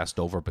suggest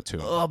over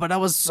Batum. Oh, but that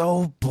was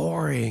so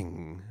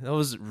boring. That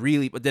was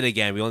really... But then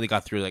again, we only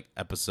got through, like,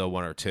 episode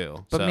 1 or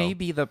 2.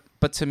 But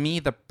But to me,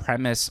 the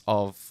premise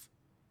of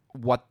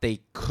what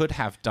they could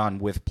have done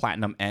with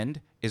Platinum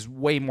End is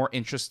way more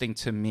interesting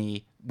to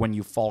me when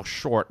you fall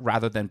short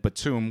rather than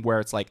Batum, where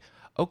it's like,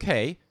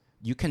 okay,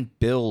 you can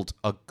build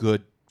a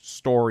good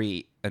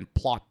story and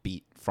plot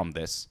beat from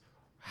this.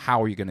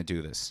 How are you going to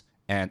do this?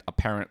 And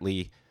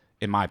apparently,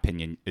 in my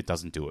opinion, it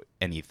doesn't do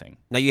anything.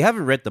 Now, you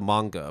haven't read the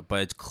manga,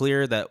 but it's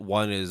clear that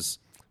one is,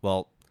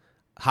 well,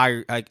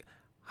 higher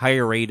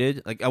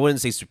rated. Like, I wouldn't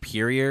say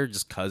superior,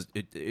 just because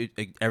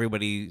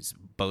everybody's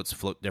boats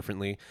float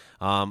differently.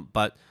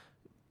 But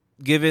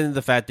given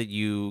the fact that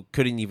you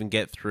couldn't even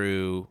get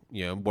through,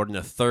 more than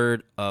a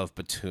third of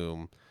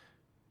Batum,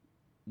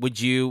 would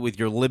you, with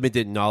your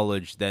limited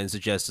knowledge, then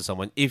suggest to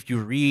someone, if you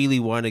really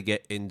want to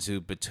get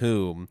into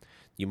Batum,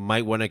 you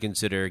might want to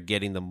consider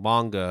getting the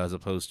manga as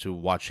opposed to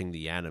watching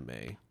the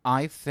anime?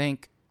 I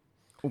think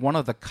one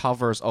of the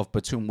covers of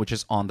Batum, which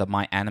is on the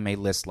My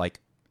Anime List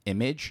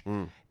image,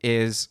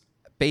 is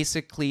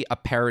basically a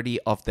parody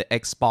of the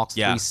Xbox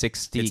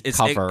 360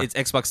 cover. It's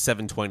Xbox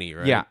 720,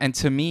 right? Yeah, and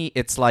to me,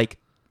 it's like,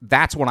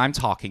 that's what I'm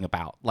talking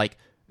about. Like,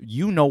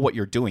 you know what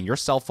you're doing. You're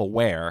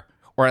self-aware,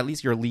 or at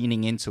least you're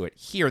leaning into it.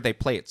 Here,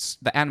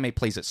 the anime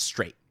plays it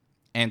straight.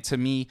 And to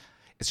me,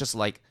 it's just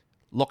like,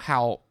 look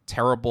how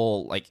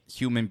terrible, like,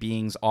 human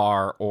beings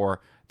are, or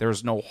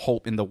there's no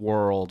hope in the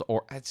world,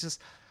 or it's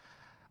just...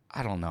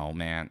 I don't know,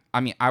 man.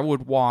 I mean, I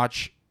would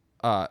watch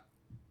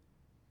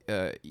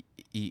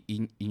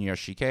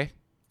Inuyashike,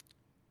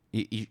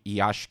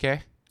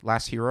 Iyashike,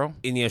 Last Hero,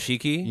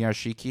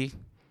 Inuyashiki.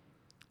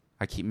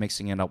 I keep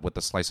mixing it up with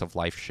the slice of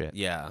life shit.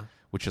 Yeah.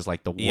 Which is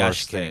like the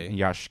worst thing.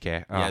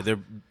 Iyashike. Yeah, they're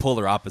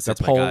polar opposites.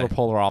 They're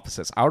polar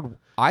opposites.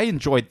 I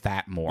enjoyed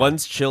that more.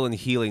 One's chill and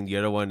healing. The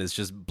other one is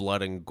just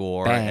blood and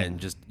gore and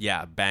just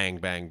bang,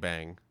 bang,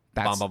 bang.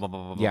 That's, bam, bam,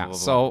 bam, bam, yeah. bam, bam,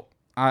 So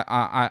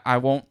I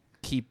won't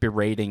keep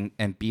berating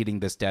and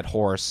beating this dead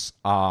horse.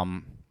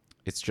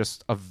 It's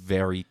just a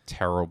very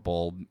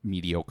terrible,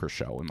 mediocre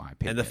show, in my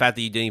opinion. And the fact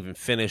that you didn't even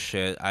finish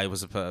it, I would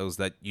suppose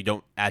that you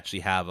don't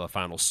actually have a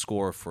final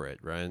score for it,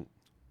 right?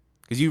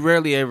 Because you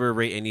rarely ever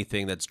rate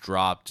anything that's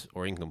dropped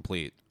or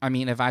incomplete. I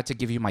mean, if I had to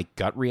give you my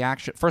gut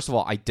reaction, first of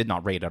all, I did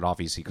not rate it,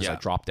 obviously, because I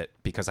dropped it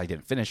because I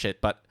didn't finish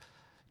it. But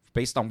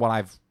based on what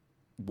I've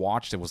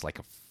watched, it was like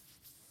a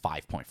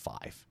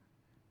 5.5.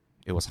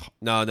 It was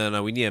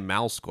no. We need a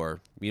Mal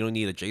score. We don't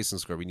need a Jason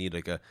score. We need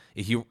like a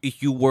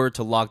if you were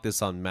to lock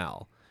this on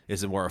Mal,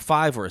 is it more a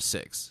 5 or a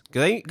 6?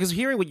 Because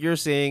hearing what you're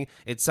saying,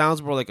 it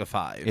sounds more like a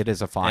 5. It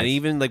is a 5, and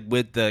even like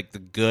with the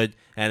good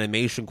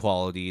animation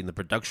quality and the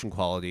production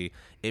quality,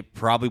 it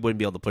probably wouldn't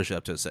be able to push it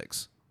up to a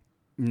 6.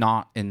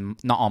 Not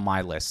on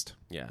my list.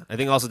 Yeah, I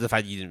think also the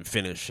fact you didn't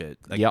finish it,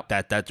 like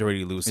that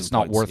already loses. It's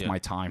not worth my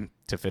time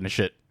to finish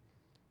it.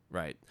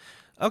 Right.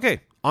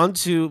 Okay, on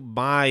to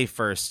my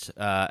first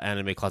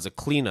anime closet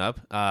cleanup.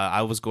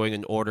 I was going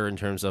in order in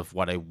terms of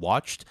what I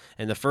watched,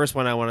 and the first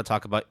one I want to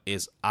talk about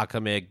is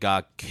Akame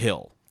ga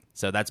Kill.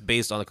 So that's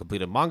based on a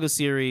completed manga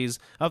series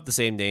of the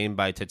same name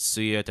by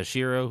Tetsuya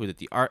Tashiro, who did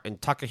the art, and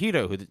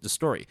Takahiro, who did the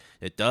story.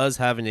 It does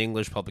have an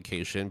English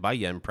publication by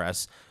Yen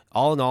Press.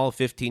 All in all,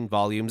 15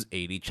 volumes,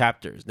 80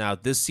 chapters. Now,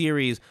 this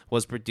series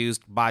was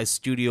produced by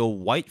Studio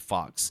White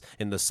Fox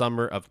in the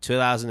summer of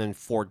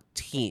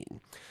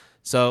 2014.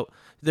 So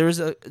there's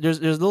a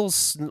little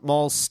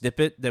small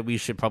snippet that we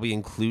should probably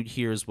include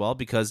here as well,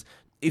 because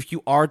if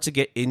you are to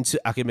get into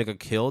Akame ga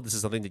Kill, this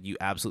is something that you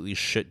absolutely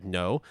should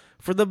know.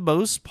 For the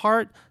most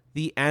part,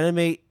 the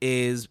anime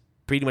is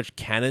pretty much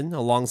canon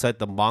alongside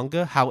the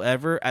manga.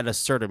 However, at a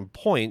certain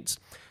point,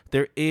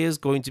 there is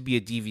going to be a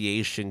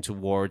deviation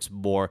towards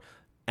more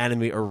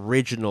anime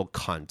original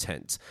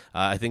content.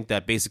 I think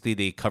that basically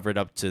they covered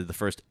up to the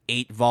first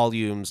 8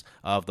 volumes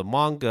of the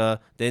manga,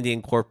 then they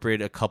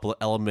incorporated a couple of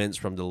elements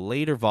from the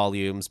later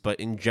volumes, but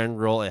in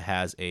general it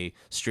has a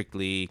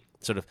strictly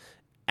sort of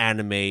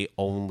anime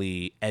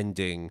only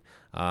ending,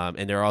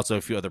 and there are also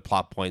a few other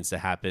plot points that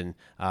happen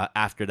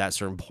after that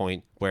certain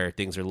point where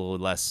things are a little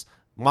less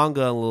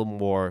manga and a little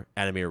more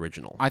anime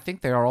original. I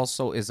think there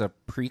also is a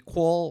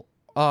prequel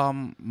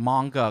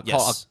manga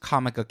called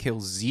Akame ga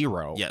Kill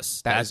 0.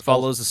 Yes, that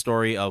follows the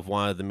story of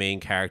one of the main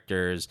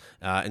characters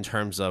in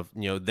terms of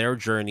their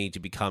journey to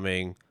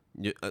becoming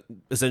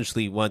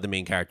essentially one of the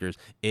main characters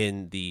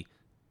in the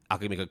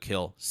Akame ga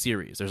Kill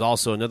series. There's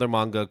also another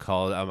manga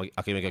called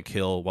Akame ga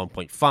Kill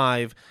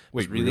 1.5.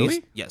 Wait,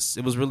 really? Yes,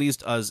 it was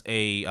released as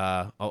a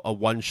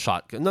one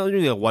shot. Not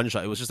really a one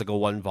shot. It was just like a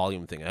 1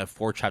 volume thing. It had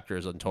 4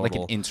 chapters in total, like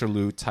an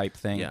interlude type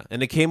thing. Yeah,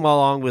 and it came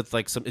along with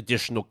like some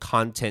additional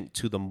content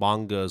to the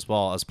manga as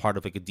well as part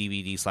of like a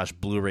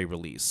DVD/Blu-ray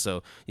release.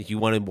 So if you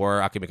wanted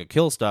more Akame ga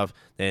Kill stuff,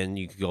 then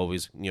you could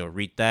always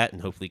read that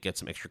and hopefully get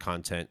some extra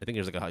content. I think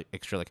there's like an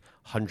extra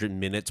 100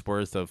 minutes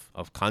worth of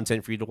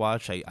content for you to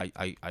watch.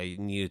 I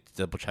needed to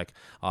double check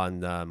on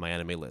my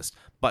anime list,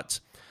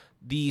 but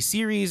the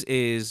series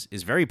is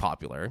very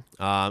popular,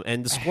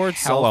 and the score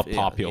itself hella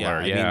popular.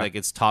 I mean, like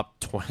it's top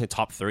 20,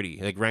 top 30,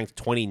 like ranked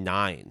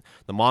 29.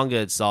 The manga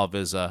itself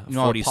is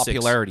 46.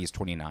 Popularity is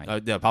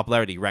 29. The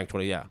popularity ranked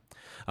 20. Yeah.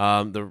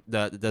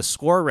 The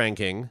score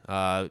ranking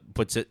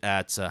puts it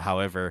at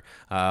however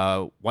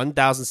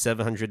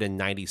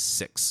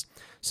 1,796.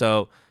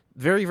 So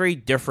very, very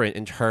different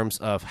in terms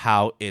of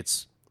how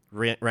it's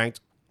ranked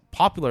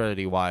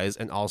popularity wise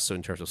and also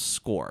in terms of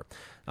score.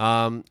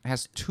 It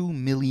has 2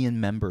 million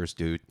members,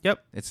 dude.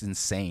 Yep. It's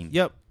insane.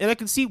 Yep. And I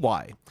can see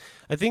why.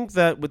 I think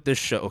that with this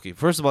show, okay,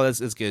 first of all, let's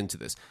get into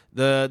this.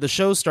 The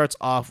show starts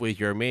off with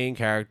your main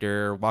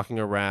character walking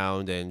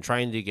around and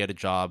trying to get a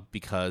job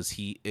because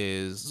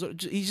he's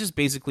just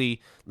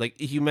basically like,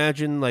 if you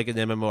imagine like an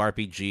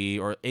MMORPG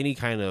or any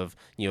kind of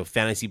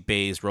fantasy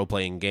based role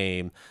playing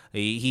game,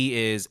 he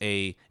is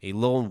a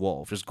lone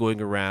wolf just going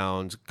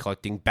around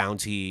collecting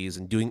bounties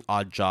and doing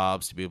odd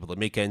jobs to be able to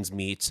make ends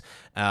meet.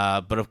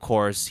 But of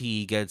course,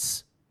 he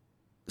gets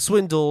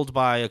swindled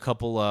by a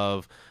couple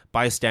of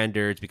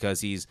bystanders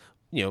because he's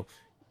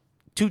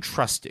too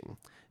trusting,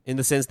 in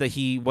the sense that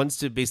he wants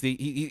to basically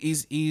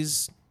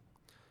he's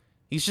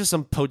just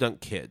some podunk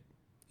kid.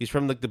 He's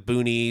from like the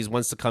boonies,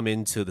 wants to come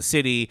into the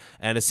city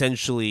and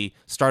essentially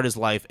start his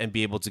life and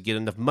be able to get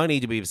enough money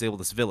to be able to save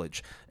this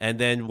village. And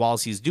then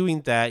whilst he's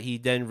doing that, he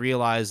then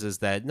realizes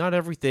that not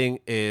everything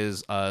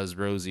is as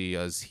rosy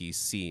as he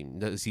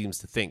seems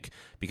to think,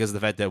 because of the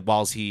fact that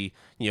whilst he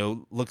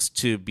looks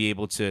to be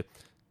able to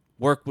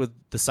work with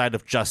the side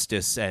of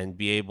justice and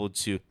be able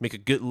to make a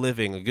good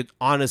living, a good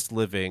honest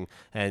living,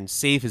 and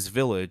save his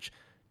village,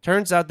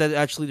 Turns out that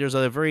actually there's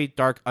a very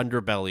dark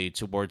underbelly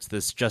towards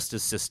this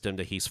justice system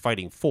that he's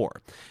fighting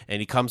for. And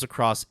he comes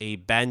across a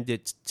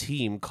bandit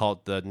team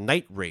called the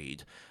Night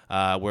Raid,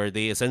 where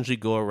they essentially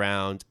go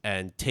around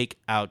and take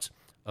out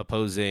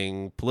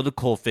opposing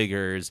political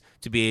figures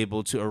to be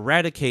able to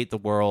eradicate the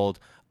world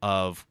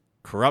of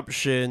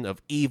corruption,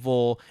 of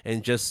evil,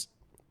 and just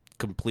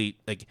complete,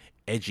 like,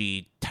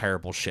 edgy,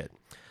 terrible shit.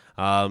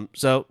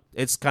 So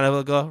it's kind of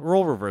like a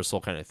role reversal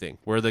kind of thing,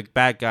 where the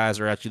bad guys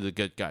are actually the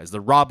good guys,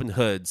 the Robin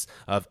Hoods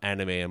of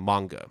anime and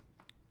manga.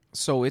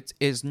 So it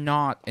is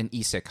not an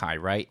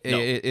isekai, right? No.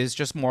 It is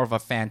just more of a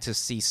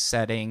fantasy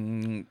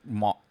setting,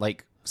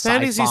 like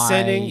Fantasy sci-fi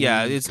setting,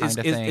 yeah.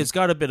 It's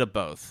got a bit of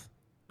both.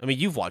 I mean,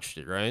 you've watched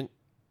it, right?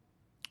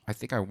 I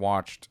think I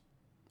watched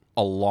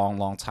a long,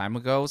 long time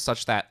ago,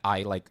 such that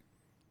I like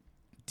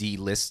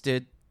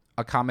delisted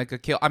Akame ga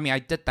Kill. I mean, I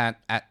did that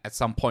at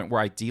some point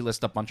where I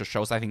delisted a bunch of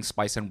shows. I think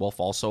Spice and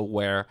Wolf also,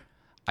 where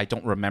I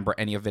don't remember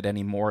any of it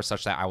anymore,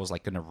 such that I was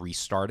like going to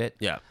restart it.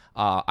 Yeah.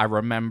 I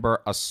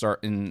remember a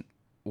certain,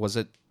 was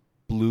it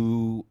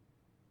blue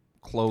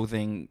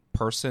clothing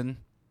person?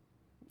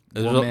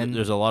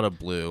 There's a lot of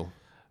blue.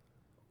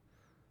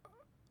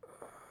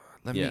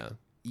 Let me.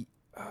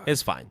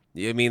 It's fine.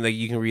 I mean, like,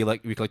 you can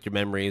recollect your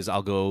memories.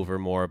 I'll go over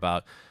more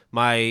about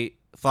my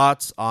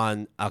thoughts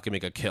on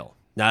Akame ga Kill.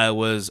 Now, it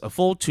was a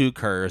full 2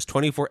 cours,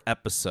 24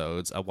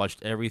 episodes. I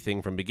watched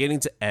everything from beginning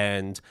to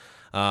end,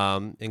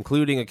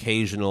 including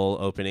occasional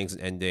openings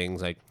and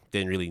endings. I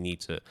didn't really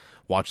need to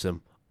watch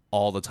them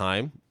all the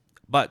time.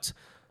 But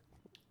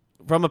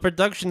from a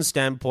production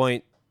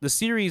standpoint, the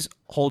series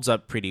holds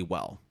up pretty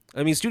well.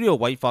 I mean, Studio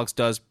White Fox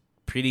does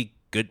pretty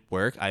good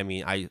work. I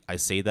mean, I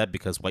say that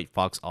because White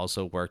Fox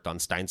also worked on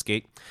Steins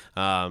Gate.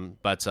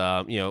 But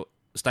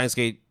Steins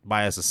Gate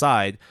bias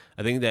aside,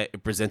 I think that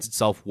it presents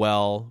itself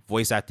well.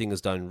 Voice acting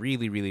is done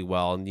really, really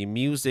well, and the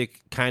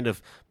music kind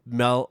of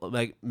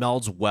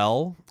melds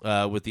well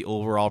with the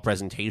overall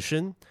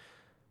presentation.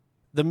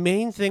 The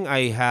main thing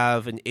I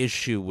have an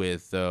issue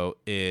with, though,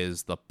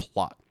 is the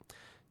plot.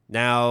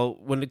 Now,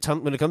 when it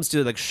comes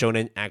to like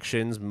shonen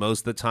actions,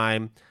 most of the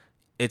time,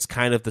 it's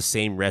kind of the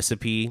same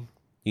recipe.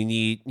 You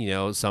need,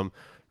 some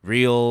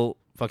real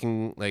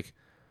fucking like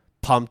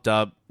pumped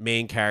up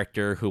main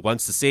character who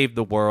wants to save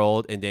the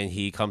world, and then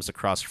he comes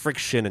across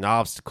friction and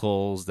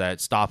obstacles that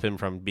stop him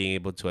from being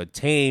able to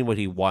attain what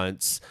he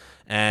wants.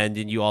 And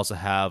then you also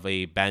have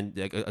a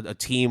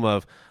team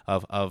of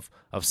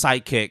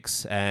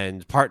sidekicks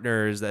and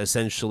partners that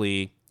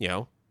essentially,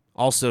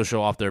 also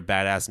show off their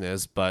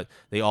badassness, but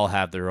they all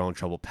have their own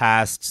troubled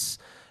pasts.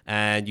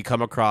 And you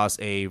come across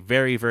a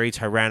very, very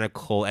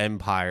tyrannical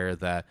empire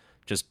that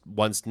just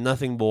wants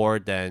nothing more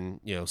than,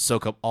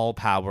 soak up all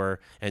power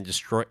and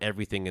destroy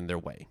everything in their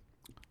way.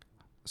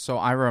 So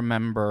I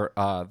remember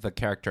the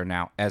character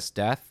now,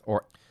 S-Death,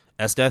 or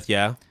S-Death,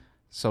 yeah.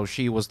 So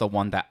she was the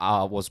one that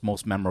was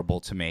most memorable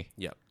to me.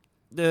 Yeah.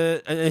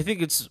 And I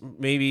think it's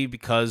maybe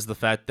because the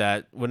fact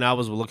that when I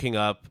was looking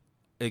up,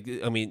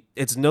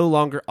 it's no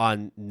longer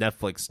on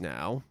Netflix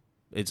now.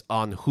 It's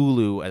on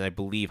Hulu and I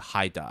believe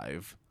High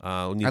Dive.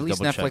 At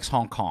least Netflix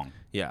Hong Kong.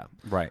 Yeah.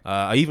 Right.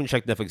 I even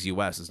checked Netflix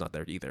US. It's not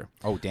there either.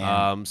 Oh,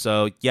 damn.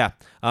 So, yeah.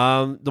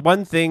 The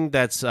one thing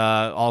that's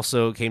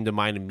also came to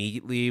mind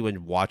immediately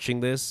when watching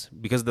this,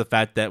 because of the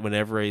fact that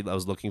whenever I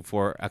was looking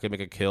for Akame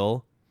ga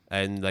Kill,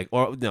 and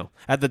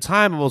at the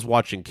time I was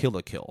watching Kill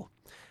la Kill,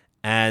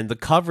 and the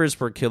covers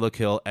for Kill la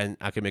Kill and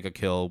Akame ga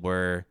Kill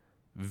were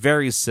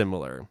very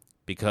similar,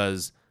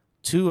 because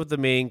 2 of the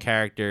main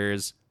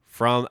characters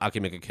from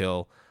Akame ga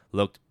Kill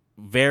looked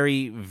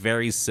very,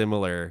 very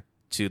similar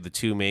to the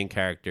 2 main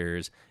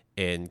characters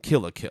in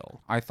Kill la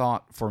Kill. I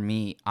thought, for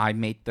me, I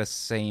made the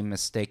same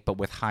mistake, but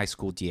with High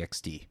School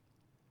DxD.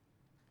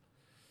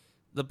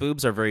 The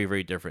boobs are very,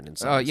 very different in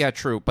size. Yeah,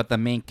 true. But the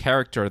main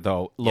character,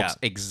 though, looks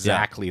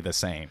exactly the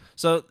same.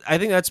 So I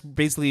think that's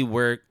basically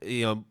where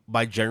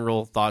my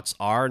general thoughts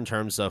are in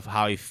terms of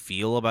how I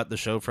feel about the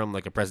show from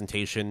like a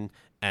presentation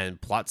and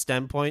plot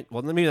standpoint.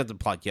 Well, maybe not the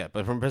plot yet,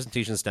 but from a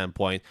presentation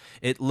standpoint,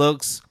 it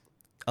looks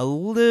a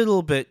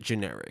little bit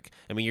generic.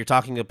 I mean, you're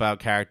talking about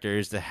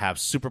characters that have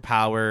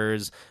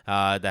superpowers,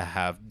 that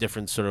have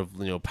different sort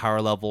of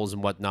power levels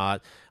and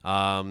whatnot.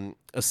 A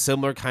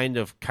similar kind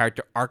of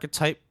character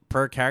archetype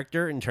per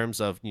character in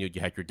terms of you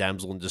have your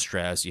damsel in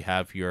distress, you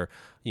have your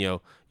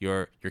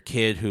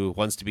kid who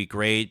wants to be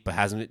great but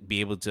hasn't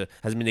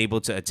been able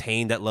to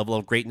attain that level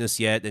of greatness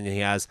yet, and he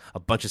has a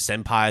bunch of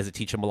senpais that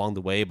teach him along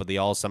the way, but they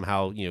all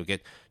somehow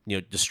get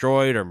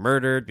destroyed or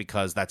murdered,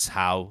 because that's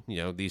how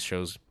these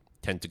shows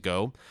tend to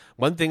go.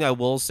 One thing I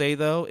will say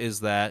though is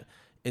that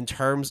in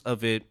terms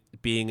of it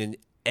being an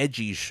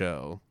edgy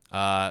show,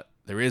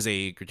 there is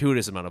a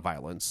gratuitous amount of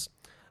violence,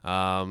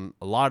 a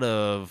lot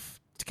of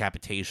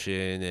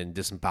decapitation and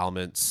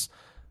disembowelments,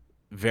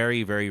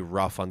 very, very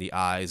rough on the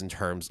eyes in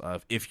terms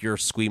of if you're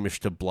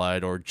squeamish to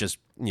blood or just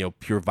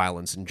pure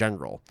violence in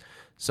general.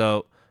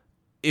 So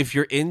if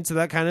you're into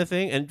that kind of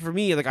thing, and for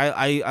me, like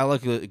I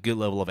like a good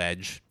level of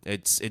edge.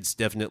 It's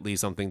definitely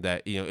something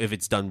that if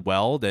it's done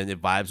well, then it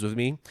vibes with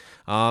me.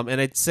 And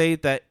I'd say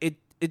that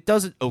it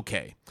does it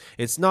okay.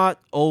 It's not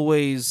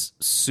always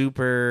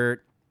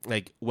super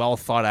like well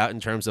thought out in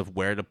terms of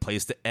where to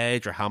place the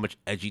edge or how much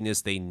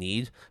edginess they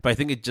need, but I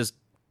think it just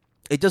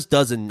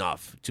does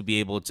enough to be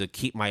able to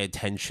keep my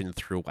attention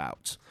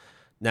throughout.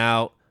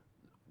 Now,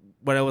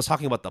 when I was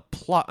talking about the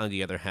plot, on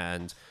the other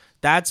hand,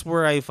 that's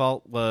where I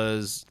felt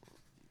was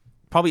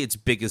probably its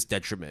biggest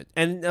detriment.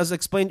 And as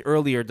explained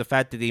earlier, the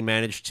fact that they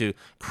managed to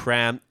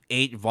cram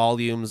 8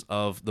 volumes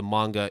of the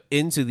manga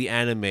into the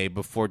anime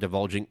before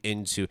divulging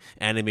into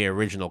anime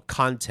original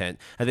content,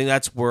 I think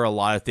that's where a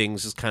lot of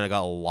things just kind of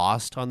got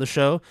lost on the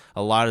show.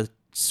 A lot of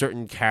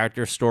certain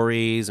character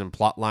stories and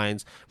plot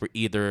lines were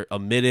either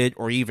omitted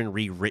or even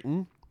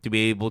rewritten to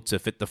be able to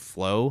fit the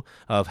flow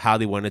of how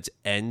they wanted to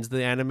end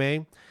the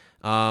anime.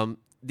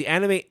 The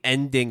anime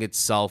ending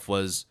itself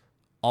was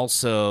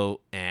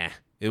also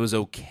it was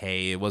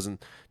okay. It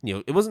wasn't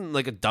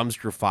like a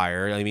dumpster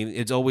fire. I mean,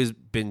 it's always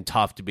been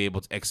tough to be able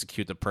to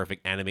execute the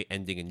perfect anime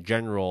ending in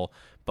general,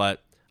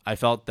 but I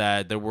felt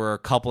that there were a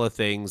couple of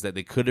things that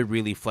they could have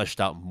really fleshed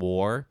out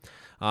more.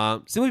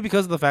 Simply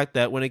because of the fact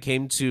that when it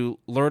came to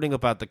learning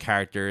about the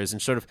characters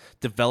and sort of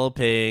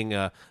developing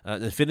an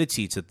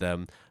affinity to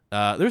them,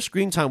 their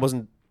screen time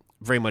wasn't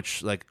very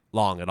much like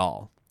long at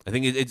all. I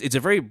think it's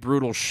a very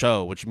brutal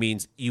show, which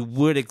means you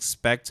would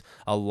expect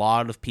a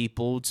lot of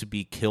people to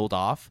be killed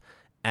off,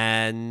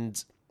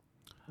 and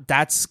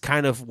that's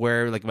kind of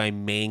where like my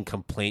main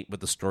complaint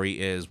with the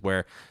story is,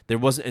 where there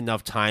wasn't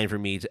enough time for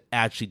me to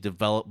actually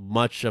develop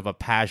much of a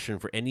passion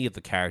for any of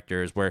the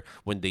characters, where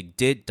when they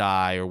did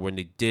die or when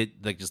they did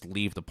like just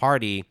leave the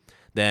party,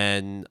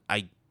 then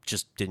I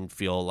just didn't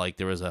feel like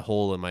there was a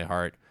hole in my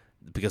heart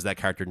because that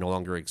character no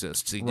longer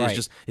exists.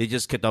 It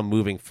just kept on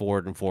moving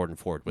forward and forward and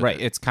forward with it.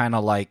 It's kind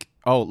of like,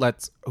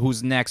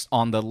 who's next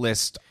on the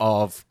list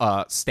of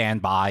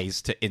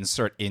standbys to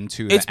insert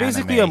into the It's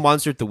basically anime. a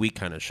Monster of the Week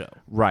kind of show.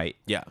 Right.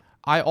 Yeah.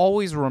 I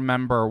always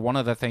remember one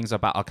of the things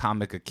about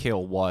Akame ga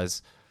Kill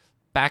was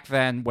back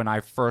then when I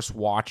first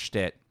watched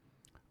it,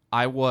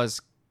 I was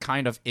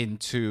kind of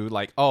into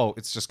like,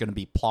 it's just going to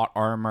be plot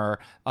armor,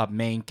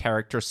 main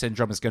character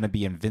syndrome is going to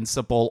be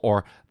invincible,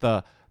 or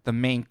the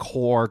main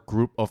core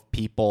group of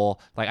people.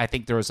 Like, I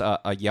think there's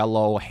a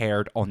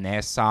yellow-haired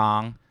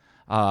Onesang.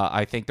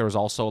 I think there's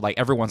also, like,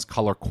 everyone's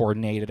color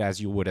coordinated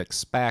as you would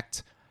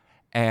expect.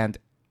 And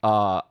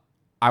I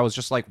was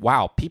just like,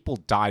 wow, people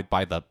died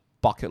by the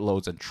bucket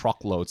loads and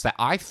truckloads that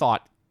I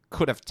thought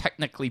could have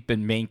technically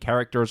been main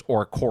characters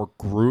or a core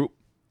group.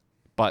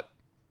 But,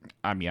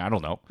 I mean, I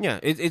don't know. Yeah,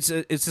 it's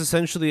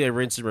essentially a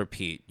rinse and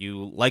repeat.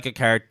 You like a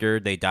character,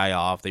 they die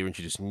off. They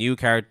introduce a new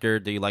character,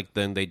 they like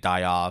them, they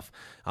die off.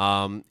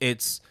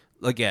 It's,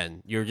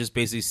 again, you're just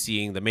basically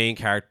seeing the main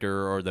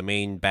character or the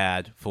main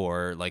bad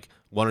for like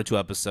 1 or 2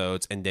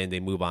 episodes, and then they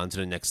move on to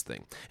the next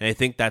thing. And I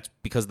think that's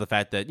because of the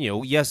fact that,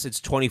 yes, it's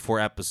 24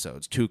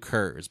 episodes, 2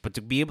 curs, but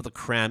to be able to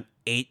cram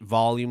 8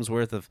 volumes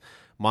worth of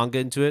manga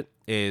into it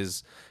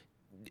is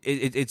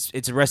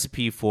it's a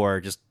recipe for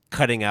just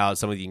cutting out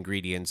some of the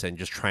ingredients and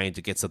just trying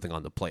to get something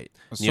on the plate.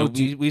 So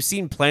we've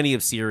seen plenty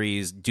of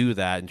series do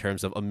that in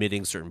terms of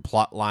omitting certain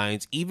plot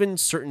lines, even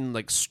certain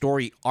like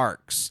story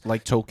arcs.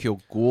 Like Tokyo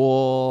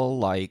Ghoul,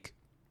 like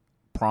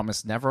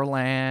Promised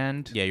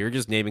Neverland. Yeah, you're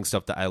just naming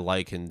stuff that I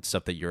like and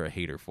stuff that you're a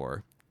hater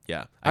for.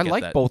 Yeah, I get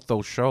like that. both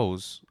those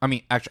shows. I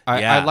mean, actually,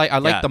 I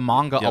like the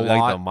manga a I lot.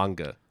 like the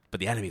manga, but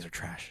the animes are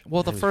trash.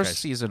 Well, the first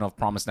season of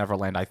Promised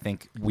Neverland, I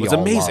think was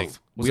amazing.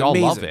 We all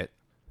love it.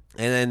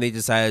 And then they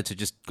decided to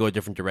just go a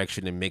different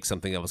direction and make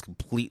something that was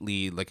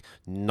completely like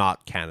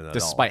not canon at all.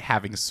 Despite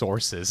having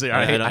sources. I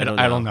don't know. I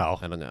don't know.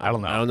 I don't know. I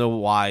don't know. I don't know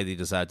why they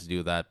decided to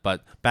do that.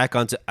 But back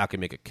onto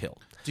Akame ga Kill.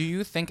 Do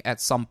you think at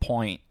some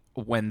point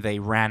when they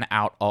ran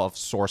out of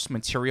source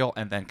material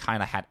and then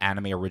kind of had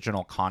anime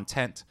original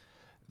content,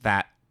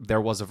 that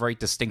there was a very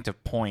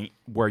distinctive point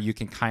where you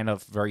can kind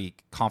of very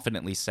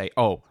confidently say,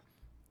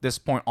 this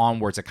point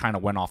onwards, it kind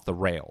of went off the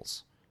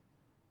rails?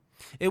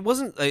 It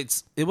wasn't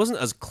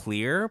as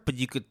clear, but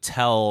you could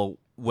tell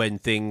when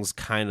things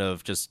kind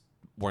of just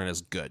weren't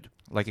as good.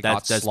 Like it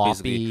got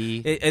sloppy.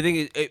 I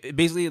think it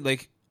basically,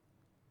 like,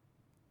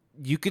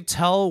 you could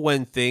tell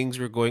when things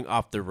were going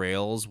off the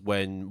rails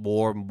when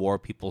more and more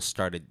people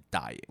started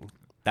dying.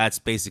 That's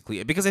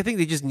basically it. Because I think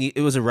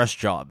it was a rush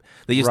job.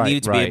 They just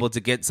needed to be able to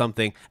get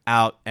something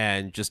out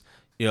and just,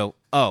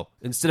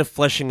 instead of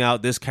fleshing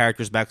out this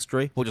character's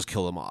backstory, we'll just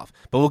kill them off.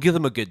 But we'll give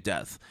them a good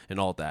death and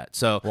all that.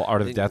 So, well,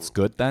 are the deaths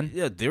good then?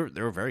 Yeah,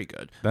 they're very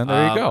good. Then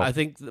there you go. I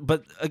think,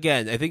 but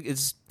again, I think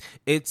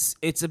it's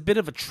a bit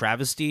of a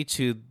travesty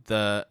to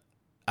the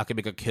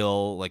Akame ga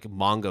Kill like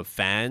manga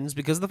fans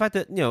because of the fact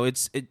that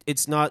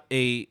it's not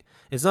a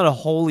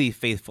wholly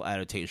faithful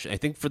adaptation. I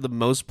think for the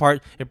most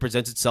part it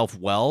presents itself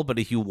well, but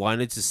if you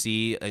wanted to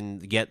see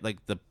and get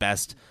like the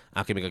best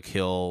Akame ga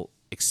Kill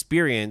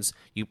experience,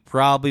 you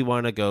probably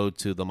want to go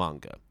to the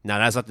manga. Now,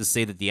 that's not to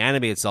say that the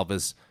anime itself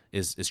is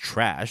is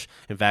trash.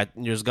 In fact,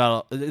 it's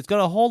got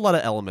a whole lot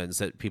of elements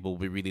that people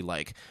would really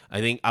like.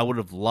 I think I would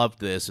have loved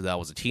this if I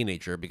was a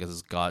teenager because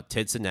it's got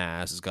tits and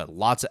ass, it's got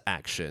lots of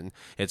action,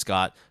 it's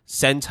got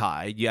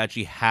Sentai. You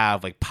actually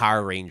have like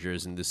Power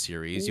Rangers in this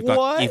series. You've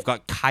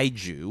got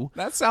kaiju.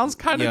 That sounds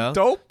kind of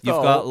dope,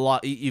 though.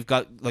 You've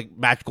got like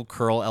magical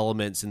curl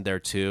elements in there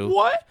too.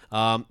 What?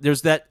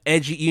 There's that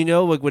edgy,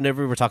 like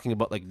whenever we're talking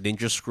about like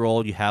Ninja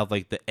Scroll, you have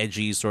like the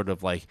edgy sort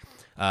of like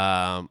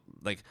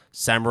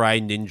samurai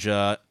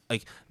ninja,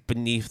 like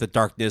beneath the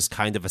darkness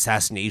kind of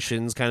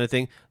assassinations kind of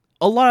thing.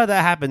 A lot of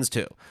that happens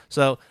too.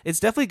 So it's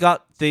definitely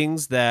got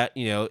things that,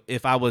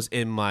 if I was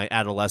in my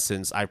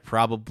adolescence, I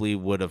probably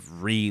would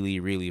have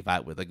really, really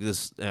vibed with. Like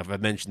this, if I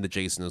mentioned the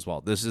Jason as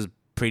well, this is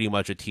pretty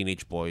much a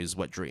teenage boy's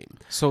wet dream.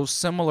 So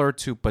similar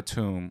to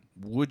Batum,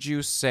 would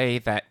you say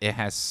that it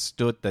has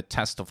stood the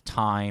test of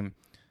time,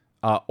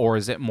 or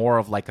is it more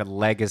of like a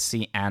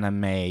legacy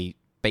anime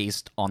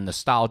based on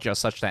nostalgia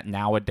such that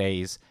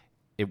nowadays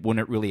it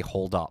wouldn't really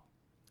hold up?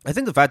 I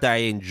think the fact that I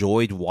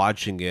enjoyed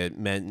watching it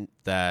meant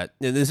that,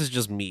 and this is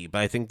just me, but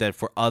I think that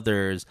for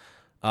others,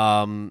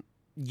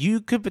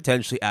 you could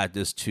potentially add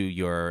this to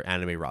your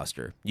anime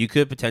roster. You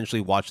could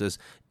potentially watch this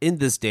in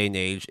this day and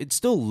age. It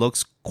still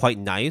looks quite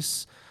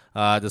nice,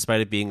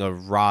 despite it being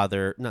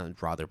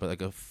but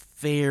like a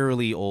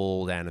fairly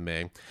old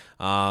anime.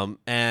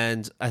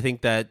 And I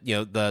think that,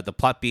 the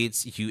plot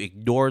beats, if you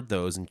ignored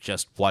those and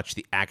just watch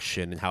the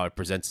action and how it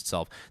presents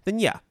itself, then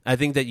yeah, I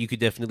think that you could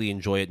definitely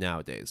enjoy it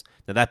nowadays.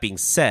 Now, that being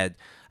said,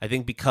 I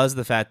think because of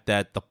the fact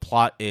that the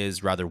plot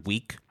is rather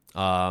weak,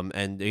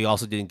 and they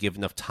also didn't give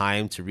enough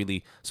time to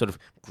really sort of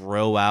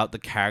grow out the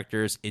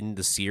characters in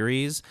the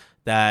series,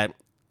 that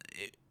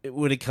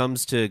when it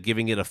comes to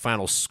giving it a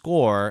final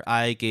score,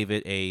 I gave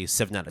it a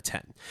 7 out of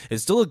 10.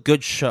 It's still a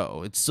good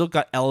show. It's still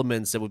got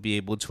elements that would be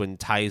able to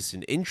entice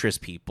and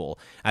interest people.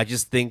 I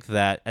just think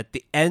that at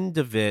the end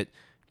of it,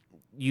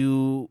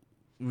 you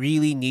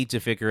really need to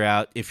figure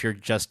out if you're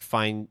just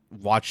fine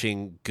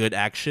watching good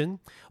action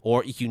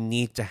or if you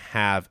need to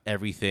have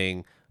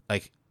everything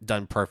like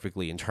done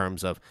perfectly in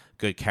terms of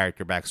good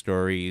character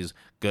backstories,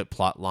 good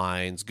plot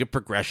lines, good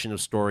progression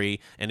of story,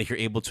 and if you're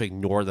able to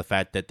ignore the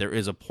fact that there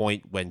is a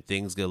point when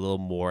things get a little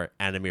more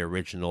anime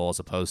original as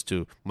opposed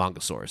to manga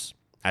source.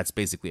 That's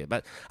basically it.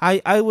 But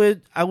I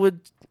would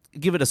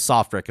give it a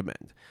soft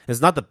recommend.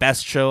 It's not the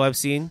best show I've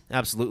seen,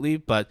 absolutely,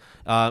 but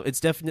it's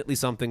definitely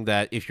something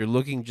that if you're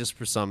looking just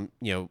for some,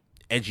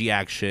 edgy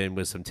action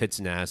with some tits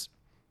and ass,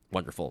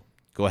 wonderful.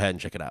 Go ahead and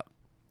check it out.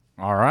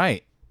 All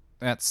right.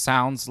 That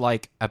sounds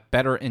like a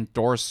better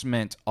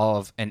endorsement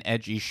of an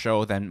edgy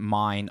show than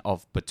mine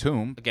of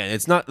Batum. Again,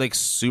 it's not like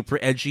super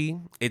edgy.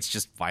 It's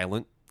just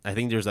violent. I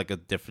think there's like a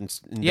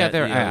difference. In yeah,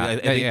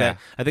 that,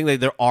 I think that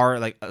there are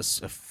like a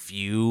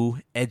few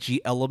edgy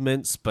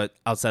elements, but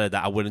outside of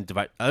that, I wouldn't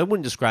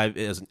describe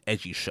it as an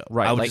edgy show.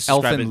 Right, I would like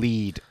Elfen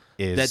Lied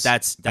is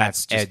that's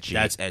edgy.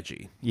 That's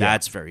edgy. Yeah.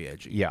 That's very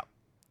edgy. Yeah,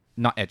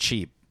 not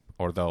edgy,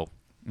 although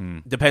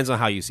depends on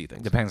how you see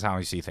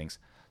things.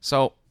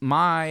 So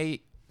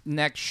my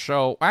next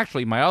show,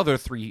 actually my other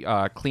three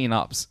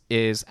cleanups,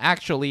 is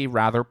actually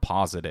rather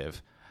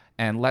positive.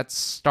 And let's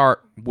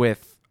start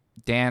with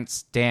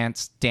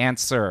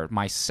Danseur,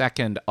 my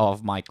second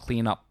of my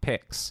cleanup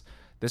picks.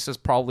 This is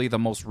probably the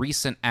most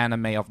recent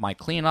anime of my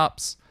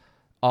cleanups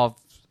of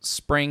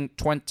spring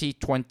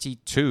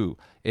 2022.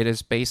 It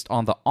is based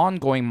on the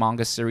ongoing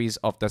manga series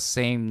of the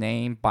same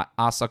name by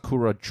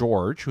Asakura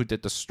George, who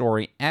did the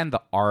story and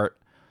the art.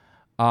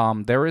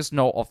 There is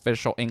no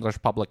official English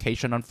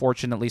publication,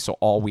 unfortunately, so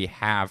all we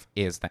have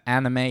is the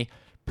anime.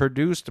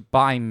 Produced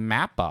by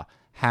MAPPA,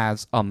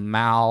 has a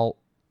MAL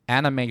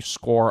anime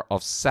score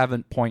of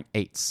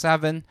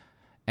 7.87,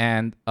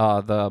 and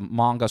the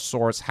manga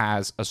source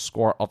has a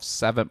score of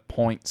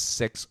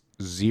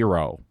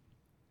 7.60.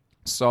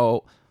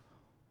 So,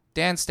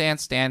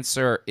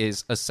 Danseur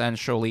is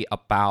essentially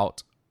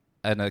about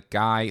a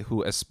guy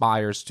who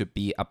aspires to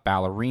be a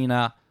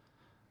ballerina,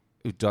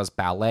 who does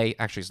ballet.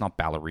 Actually, it's not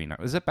ballerina.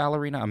 Is it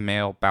ballerina? A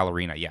male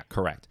ballerina. Yeah,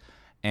 correct.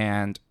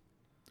 And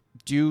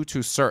due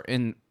to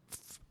certain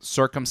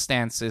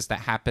circumstances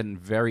that happen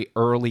very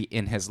early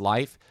in his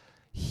life,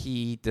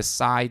 he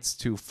decides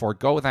to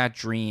forego that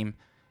dream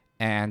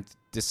and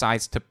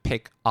decides to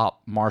pick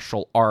up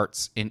martial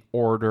arts in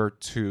order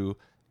to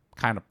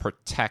kind of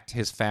protect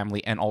his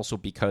family, and also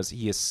because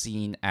he is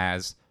seen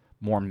as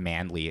more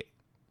manly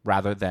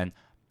rather than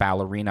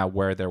ballerina,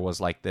 where there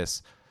was like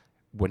this.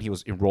 When he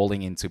was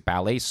enrolling into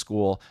ballet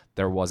school,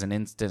 there was an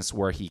instance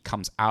where he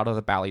comes out of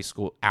the ballet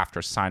school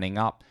after signing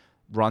up,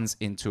 runs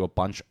into a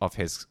bunch of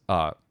his,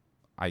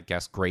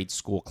 grade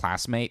school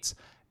classmates,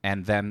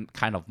 and then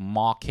kind of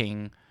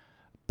mocking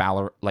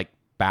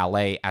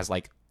ballet as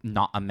like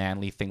not a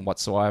manly thing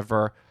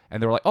whatsoever.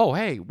 And they were like, "Oh,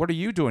 hey, what are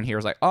you doing here?"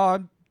 It's like,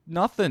 "Oh,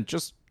 nothing,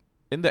 just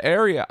in the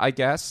area, I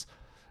guess."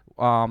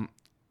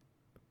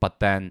 But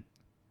then,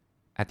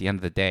 at the end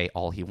of the day,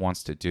 all he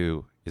wants to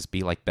do is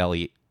be like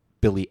Billy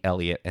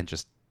Elliot and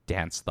just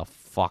dance the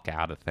fuck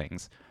out of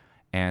things.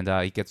 And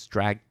he gets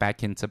dragged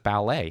back into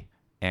ballet.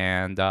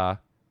 And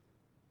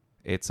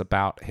It's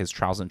about his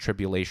trials and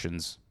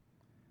tribulations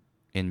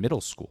in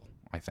middle school,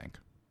 I think.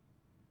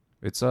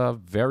 It's a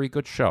very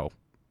good show.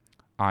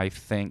 I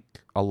think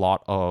a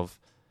lot of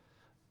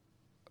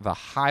the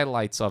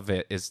highlights of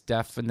it is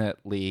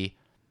definitely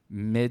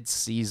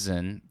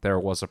mid-season. There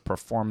was a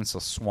performance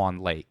of Swan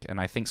Lake,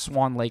 and I think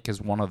Swan Lake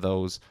is one of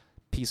those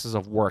pieces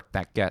of work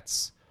that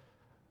gets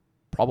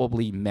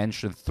probably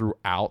mentioned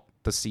throughout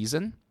the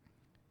season,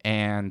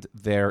 and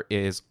there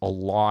is a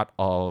lot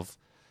of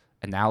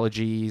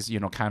analogies,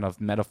 kind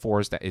of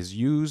metaphors that is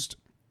used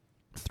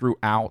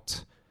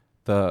throughout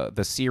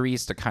the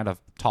series to kind of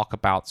talk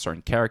about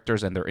certain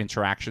characters and their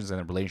interactions and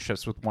their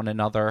relationships with one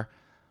another.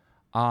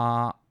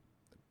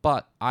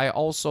 But I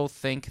also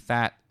think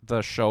that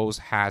the show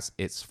has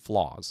its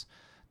flaws.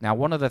 Now,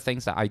 one of the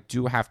things that I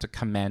do have to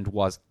commend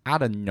was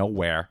out of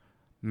nowhere,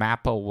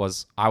 Mappa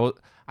was...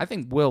 I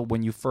think, Will,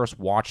 when you first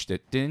watched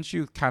it, didn't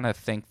you kind of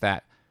think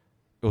that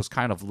it was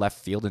kind of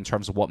left field in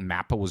terms of what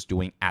Mappa was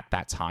doing at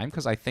that time?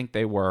 Because I think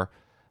they were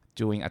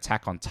doing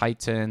Attack on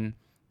Titan,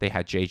 they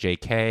had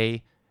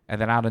JJK, and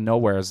then out of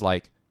nowhere is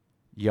like,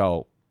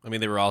 yo... I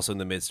mean, they were also in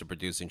the midst of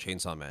producing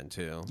Chainsaw Man,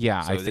 too.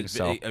 Yeah, so I think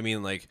so. I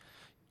mean, like,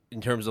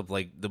 in terms of,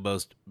 like, the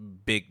most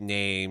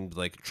big-named,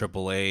 like,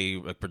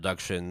 AAA like,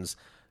 productions,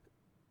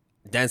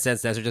 Dance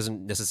Dance Dancer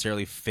doesn't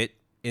necessarily fit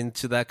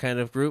into that kind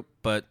of group,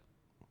 but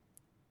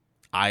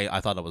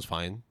I thought it was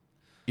fine.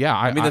 Yeah,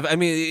 I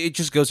mean, it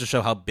just goes to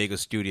show how big a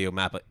studio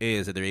Mappa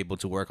is, that they're able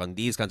to work on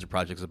these kinds of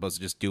projects as opposed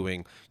to just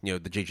doing, the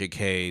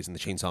JJKs and the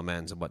Chainsaw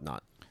Mans and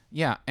whatnot.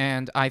 Yeah,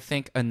 and I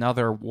think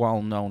another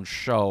well-known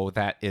show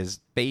that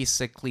is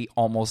basically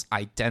almost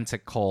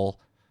identical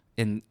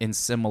in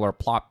similar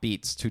plot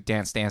beats to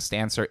Dance Dance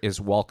Dancer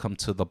is Welcome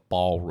to the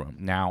Ballroom.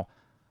 Now,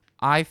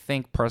 I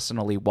think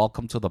personally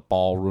Welcome to the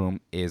Ballroom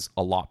is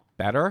a lot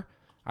better.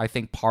 I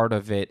think part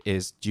of it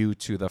is due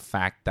to the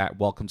fact that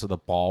Welcome to the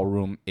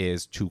Ballroom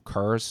is 2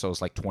 curs, so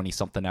it's like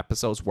 20-something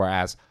episodes,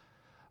 whereas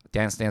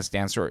Dance Dance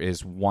Dancer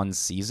is 1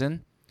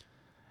 season.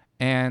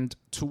 And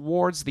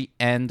towards the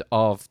end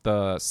of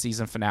the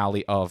season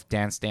finale of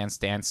Dance Dance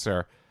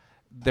Dancer,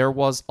 there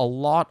was a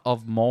lot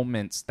of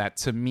moments that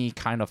to me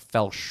kind of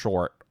fell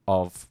short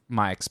of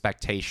my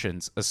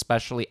expectations,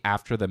 especially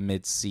after the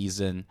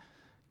mid-season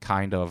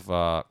kind of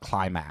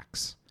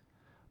climax.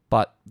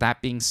 But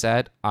that being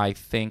said, I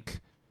think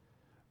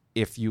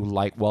if you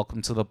like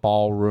Welcome to the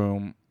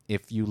Ballroom,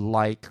 if you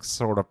like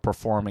sort of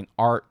performing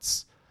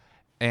arts,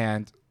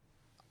 and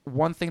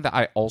one thing that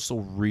I also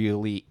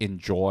really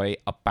enjoy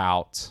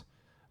about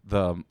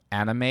the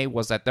anime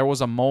was that there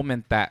was a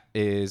moment that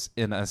is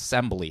in an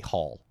assembly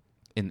hall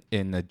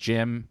in the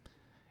gym,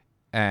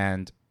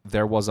 and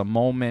there was a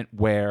moment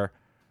where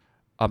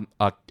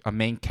a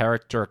main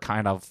character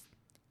kind of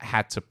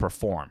had to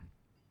perform,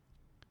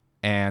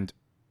 and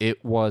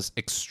it was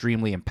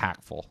extremely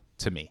impactful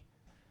to me.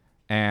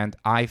 And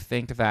I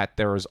think that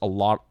there is a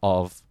lot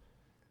of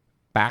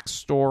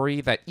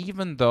backstory that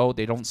even though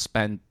they don't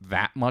spend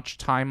that much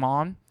time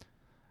on,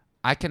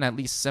 I can at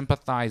least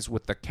sympathize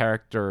with the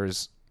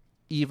characters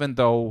even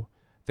though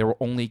they were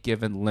only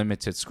given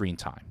limited screen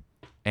time.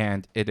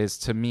 And it is,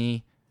 to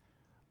me,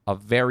 a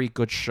very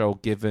good show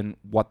given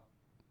what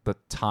the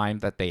time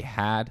that they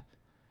had,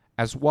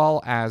 as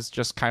well as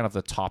just kind of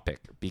the topic,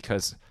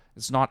 because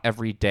it's not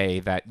every day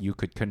that you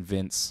could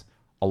convince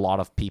a lot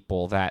of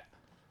people that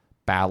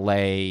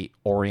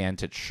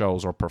ballet-oriented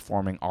shows or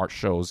performing art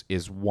shows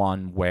is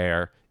one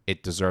where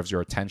it deserves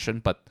your attention,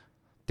 but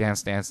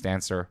Dance Dance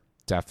Dancer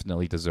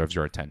definitely deserves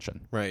your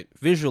attention. Right.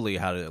 Visually,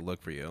 how did it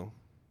look for you?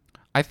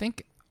 I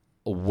think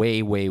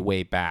way, way,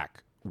 way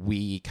back,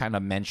 we kind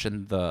of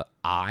mentioned the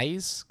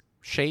eyes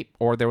shape,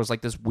 or there was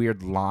like this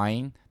weird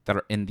line that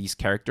are in these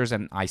characters,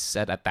 and I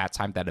said at that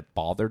time that it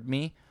bothered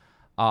me.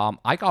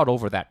 I got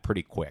over that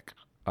pretty quick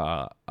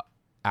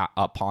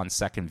upon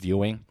second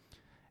viewing.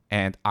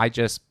 And I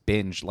just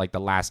binged like the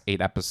last 8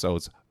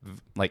 episodes,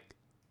 like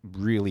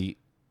really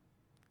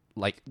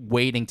like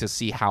waiting to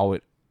see how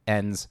it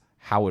ends,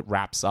 how it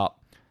wraps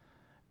up.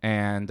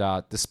 And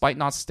despite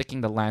not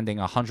sticking the landing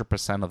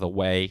 100% of the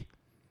way,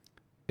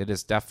 it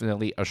is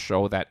definitely a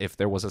show that if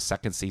there was a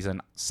second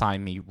season,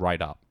 sign me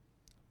right up.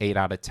 8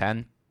 out of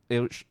 10.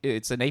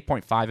 It's an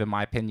 8.5 in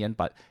my opinion,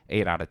 but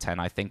 8 out of 10.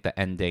 I think the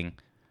ending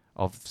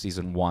of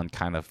season 1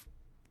 kind of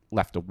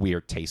left a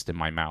weird taste in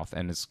my mouth,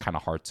 and it's kind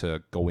of hard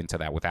to go into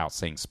that without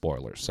saying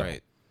spoilers. So.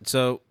 Right.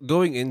 So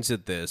going into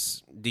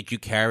this, did you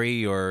carry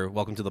your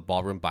Welcome to the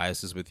Ballroom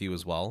biases with you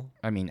as well?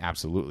 I mean,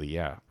 absolutely,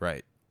 yeah.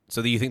 Right.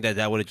 So do you think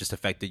that would have just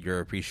affected your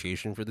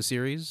appreciation for the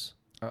series?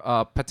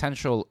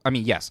 Potential. I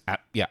mean, yes.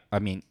 Yeah. I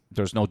mean,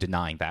 there's no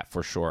denying that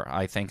for sure.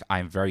 I think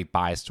I'm very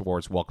biased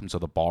towards Welcome to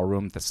the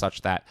Ballroom,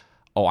 such that,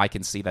 I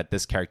can see that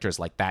this character is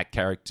like that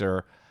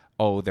character.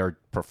 Oh, they're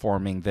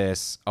performing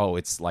this. Oh,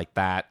 it's like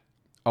that.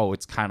 Oh,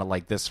 it's kind of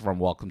like this from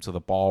Welcome to the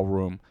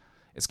Ballroom.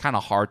 It's kind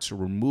of hard to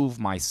remove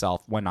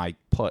myself when I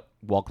put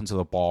Welcome to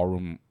the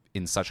Ballroom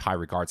in such high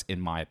regards,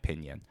 in my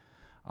opinion.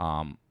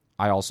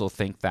 I also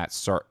think that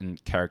certain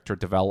character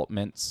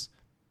developments,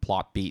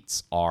 plot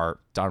beats are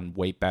done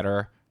way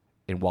better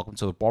in Welcome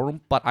to the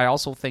Ballroom, but I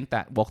also think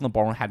that Welcome to the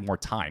Ballroom had more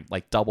time,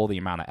 like double the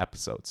amount of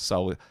episodes.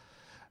 So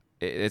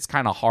it's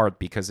kind of hard,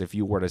 because if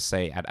you were to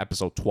say at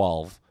episode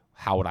 12,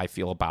 how would I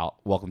feel about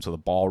Welcome to the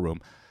Ballroom?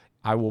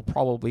 I will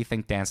probably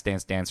think Dance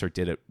Dance Dancer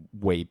did it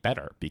way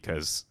better,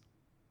 because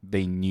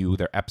they knew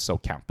their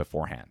episode count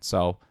beforehand.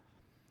 So,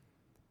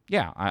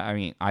 yeah, I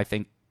mean, I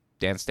think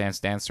Dance Dance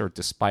Dancer,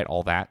 despite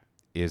all that,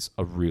 is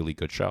a really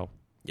good show.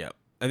 Yeah.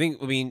 I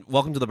mean,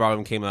 Welcome to the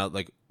Ballroom came out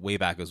like way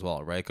back as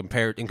well, right?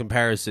 In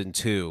comparison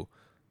to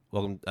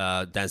Welcome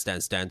Dance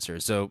Dance Dancer.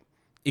 So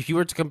if you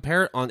were to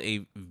compare it on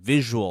a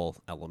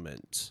visual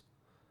element,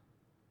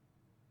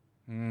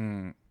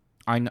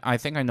 I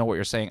think I know what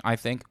you're saying. I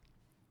think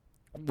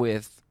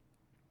with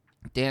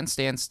Dance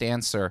Dance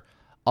Dancer,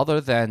 other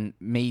than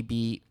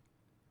maybe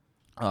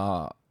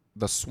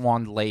the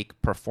Swan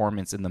Lake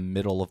performance in the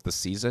middle of the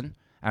season,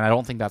 and I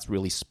don't think that's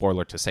really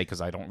spoiler to say, because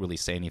I don't really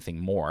say anything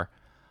more.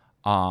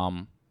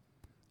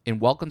 In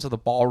Welcome to the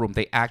Ballroom,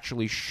 they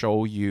actually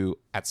show you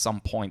at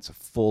some points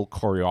full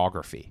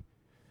choreography.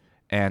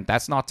 And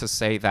that's not to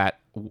say that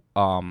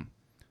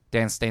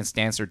Dance Dance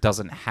Dancer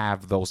doesn't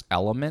have those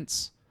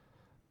elements,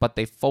 but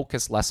they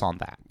focus less on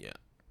that. Yeah.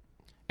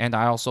 And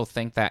I also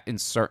think that in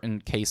certain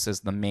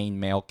cases, the main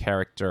male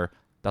character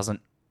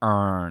doesn't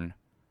earn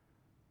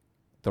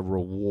the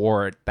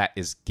reward that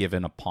is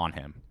given upon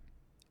him,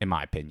 in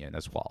my opinion,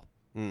 as well.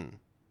 And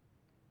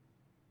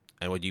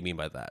what do you mean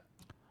by that?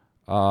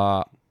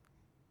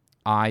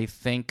 I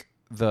think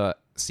the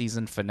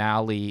season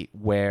finale,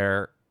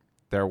 where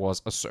there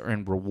was a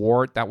certain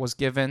reward that was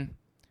given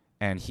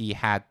and he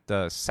had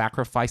to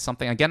sacrifice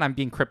something. Again, I'm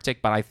being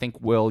cryptic, but I think,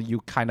 Will,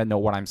 you kind of know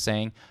what I'm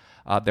saying.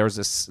 There's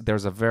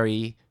a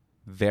very,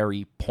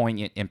 very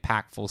poignant,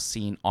 impactful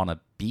scene on a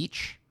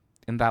beach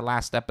in that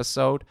last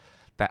episode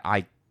that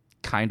I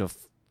kind of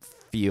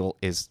feel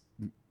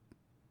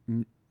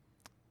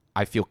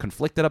I feel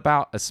conflicted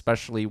about,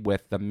 especially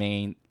with the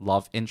main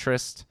love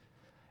interest.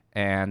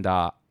 And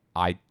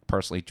I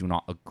personally do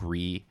not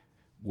agree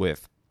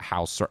with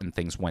how certain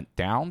things went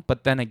down.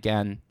 But then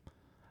again,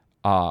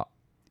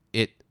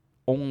 it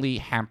only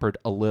hampered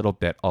a little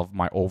bit of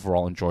my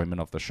overall enjoyment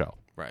of the show.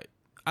 Right.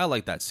 I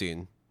like that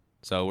scene.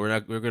 So we're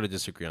going to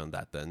disagree on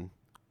that then.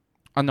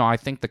 No, I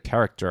think the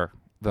character,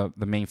 the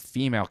main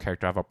female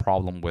character, I have a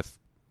problem with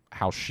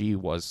how she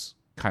was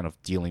kind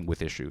of dealing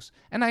with issues.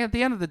 And at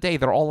the end of the day,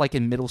 they're all like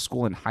in middle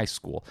school and high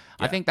school.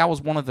 Yeah. I think that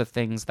was one of the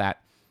things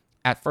that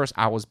at first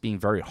I was being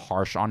very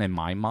harsh on in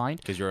my mind.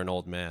 Because you're an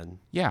old man.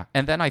 Yeah.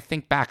 And then I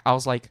think back, I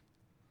was like,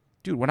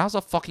 dude, when I was a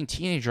fucking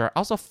teenager, I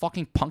was a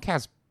fucking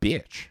punk-ass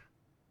bitch.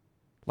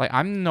 Like,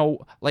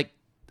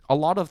 a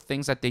lot of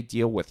things that they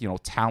deal with,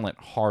 talent,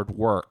 hard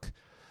work,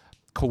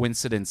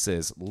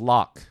 coincidences,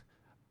 luck,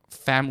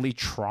 family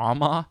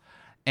trauma,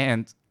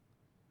 and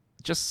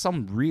just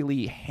some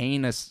really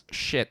heinous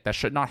shit that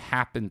should not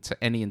happen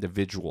to any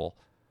individual.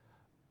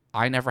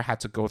 I never had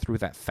to go through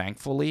that,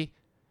 thankfully.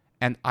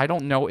 And I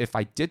don't know if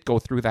I did go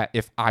through that,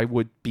 if I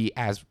would be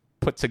as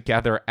put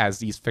together as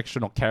these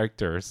fictional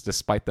characters,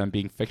 despite them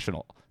being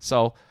fictional.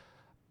 So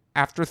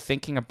after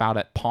thinking about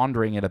it,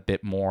 pondering it a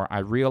bit more, I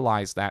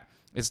realized that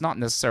it's not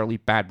necessarily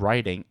bad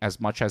writing as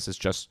much as it's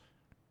just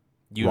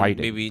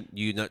writing. Maybe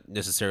you not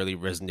necessarily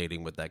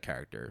resonating with that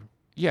character.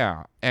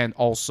 Yeah, and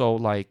also,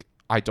 like,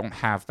 I don't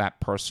have that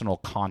personal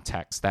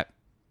context that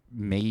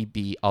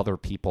maybe other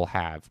people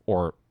have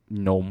or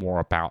know more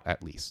about,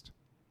 at least.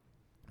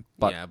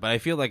 But I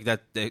feel like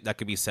that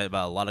could be said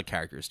about a lot of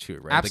characters too,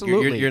 right?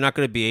 Absolutely. Like you're not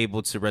going to be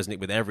able to resonate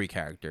with every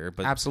character,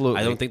 but absolutely,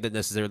 I don't think that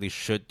necessarily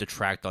should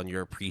detract on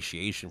your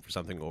appreciation for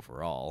something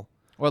overall.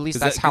 Well, at least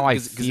that's how I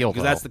feel.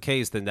 Because that's the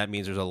case, then that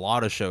means there's a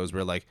lot of shows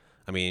where, like,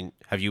 I mean,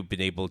 have you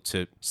been able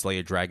to slay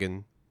a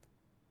dragon?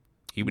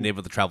 You've been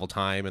able to travel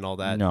time and all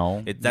that?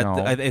 No.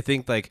 No. I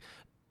think, like,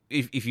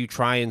 if you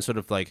try and sort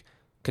of, like,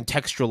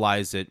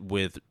 contextualize it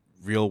with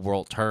real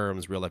world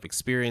terms, real life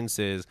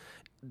experiences,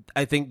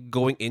 I think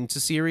going into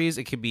series,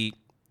 it can be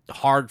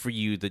hard for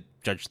you to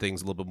judge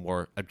things a little bit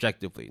more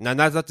objectively. Now,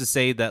 that's not to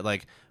say that,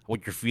 like,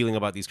 what you're feeling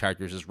about these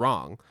characters is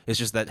wrong. It's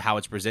just that how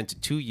it's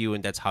presented to you,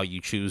 and that's how you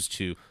choose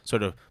to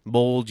sort of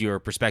mold your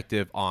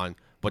perspective on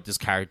what this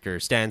character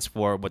stands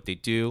for, what they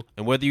do,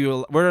 and whether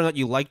or not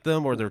you like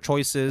them or their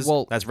choices.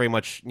 Well, that's very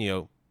much,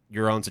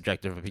 your own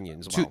subjective opinion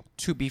as well.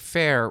 To be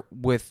fair,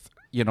 with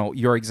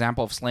your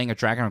example of slaying a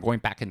dragon or going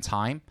back in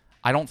time,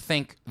 I don't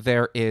think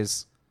there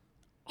is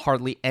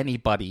hardly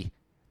anybody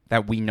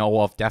that we know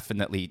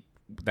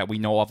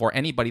of, or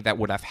anybody that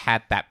would have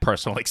had that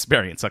personal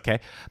experience, okay?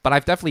 But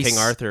I've definitely... King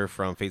Arthur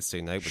from Fate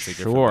Stay Night would say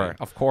differently. Sure,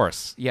 of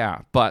course,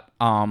 yeah. But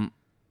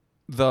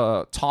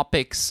the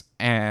topics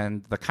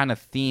and the kind of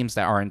themes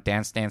that are in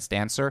Dance Dance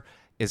Dancer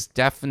is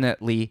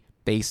definitely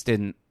based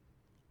in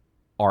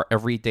our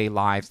everyday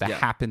lives that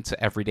happen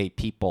to everyday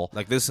people.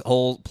 Like, this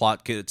whole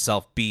plot could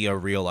itself be a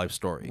real-life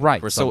story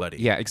for somebody.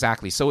 So, yeah,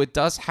 exactly. So it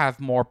does have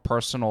more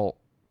personal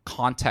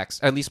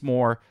context, at least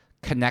more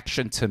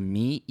connection to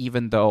me,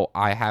 even though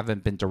I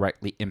haven't been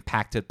directly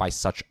impacted by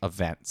such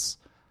events.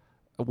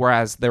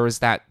 Whereas there is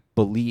that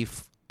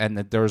belief and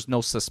that there's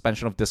no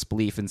suspension of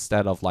disbelief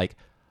instead of like,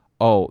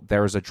 oh,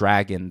 there's a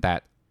dragon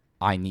that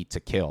I need to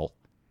kill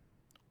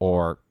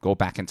or go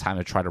back in time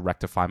to try to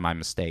rectify my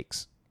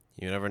mistakes.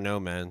 You never know,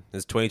 man.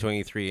 It's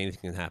 2023.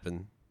 Anything can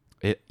happen.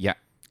 Yeah,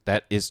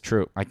 that is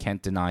true. I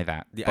can't deny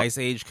that. The Ice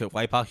Age could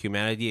wipe out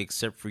humanity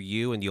except for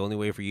you, and the only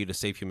way for you to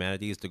save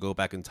humanity is to go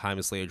back in time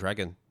and slay a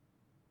dragon.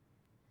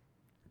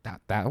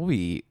 That would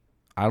be...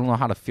 I don't know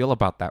how to feel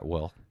about that,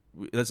 Will.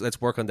 Let's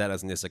work on that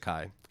as an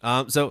isekai.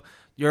 So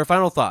your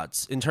final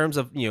thoughts in terms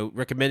of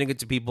recommending it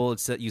to people.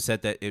 You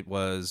said that it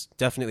was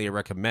definitely a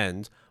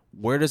recommend.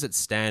 Where does it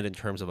stand in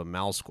terms of a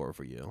Mal score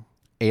for you?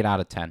 8 out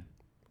of 10.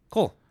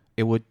 Cool.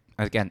 It would,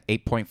 again,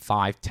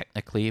 8.5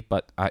 technically,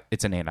 but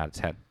it's an 8 out of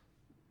 10.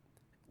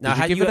 Now,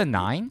 Did you give it a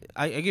 9?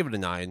 I give it a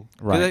 9.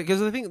 Right.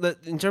 Because I think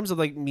that in terms of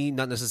like me,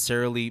 not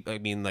necessarily. I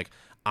mean, like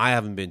I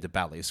haven't been to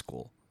ballet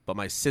school, but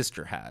my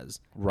sister has,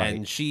 right?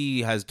 And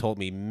she has told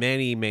me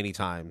many, many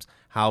times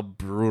how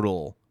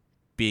brutal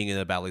being in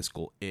a ballet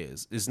school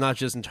is. It's not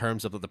just in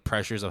terms of the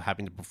pressures of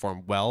having to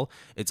perform well.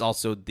 It's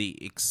also the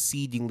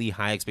exceedingly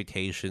high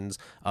expectations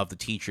of the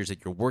teachers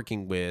that you're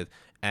working with,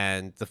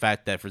 and the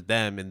fact that for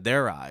them, in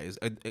their eyes,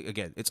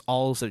 again, it's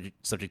all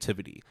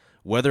subjectivity.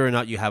 Whether or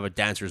not you have a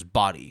dancer's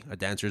body, a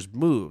dancer's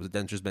moves, a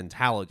dancer's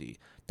mentality,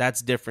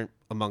 that's different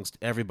amongst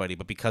everybody.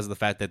 But because of the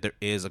fact that there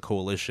is a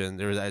coalition,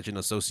 there is actually an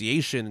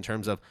association in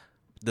terms of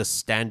the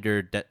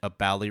standard that a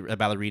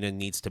ballerina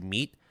needs to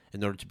meet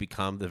in order to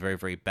become the very,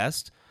 very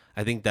best.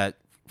 I think that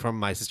from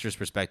my sister's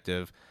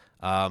perspective,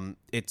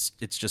 it's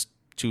just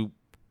too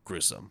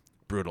gruesome,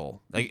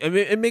 brutal. Like, I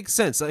mean, it makes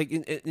sense. Like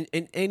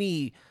in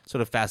any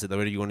sort of facet,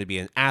 whether you want to be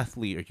an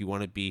athlete or you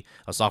want to be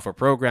a software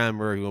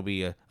programmer or you want to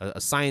be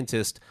a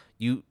scientist,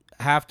 you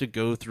have to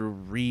go through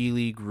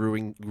really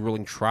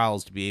grueling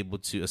trials to be able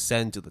to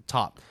ascend to the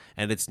top.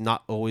 And it's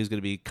not always going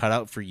to be cut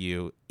out for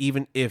you,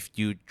 even if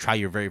you try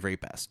your very, very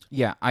best.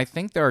 Yeah, I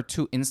think there are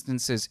two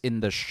instances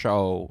in the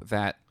show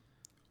that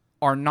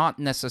are not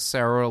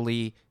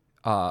necessarily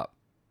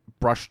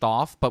brushed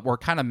off, but were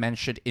kind of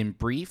mentioned in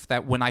brief,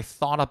 that when I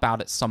thought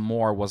about it some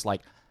more was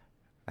like,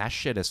 that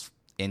shit is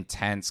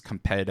intense,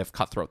 competitive,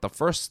 cutthroat. The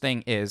first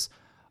thing is,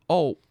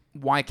 oh,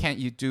 why can't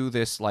you do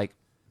this like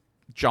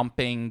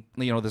jumping,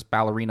 this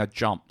ballerina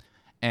jump?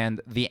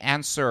 And the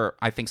answer,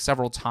 I think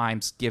several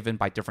times given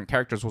by different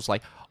characters, was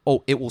like,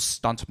 oh, it will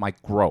stunt my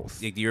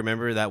growth. Do you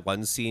remember that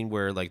one scene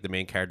where like the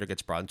main character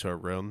gets brought into a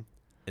room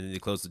and then they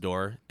close the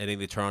door and then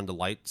they turn on the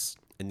lights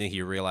and then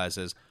he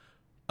realizes,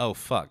 oh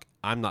fuck,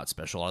 I'm not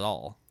special at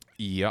all.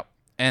 Yep.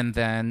 And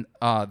then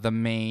the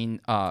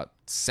main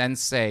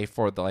sensei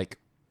for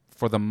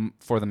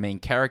the main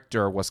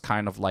character was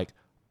kind of like,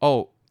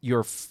 oh,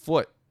 your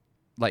foot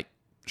like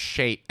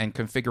shape and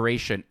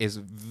configuration is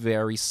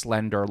very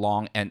slender,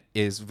 long, and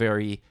is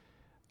very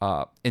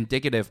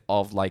indicative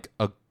of like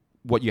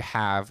what you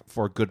have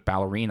for a good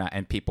ballerina.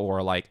 And people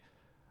were like,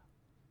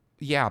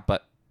 yeah,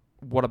 but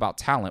what about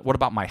talent? What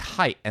about my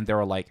height? And they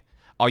were like,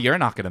 oh, you're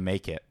not going to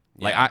make it.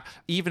 Yeah. Like,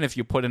 even if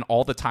you put in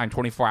all the time,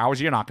 24 hours,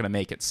 you're not going to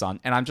make it, son.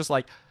 And I'm just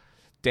like,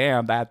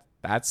 damn,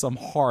 that's some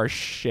harsh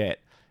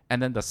shit.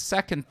 And then the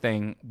second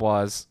thing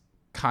was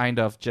kind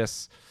of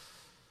just,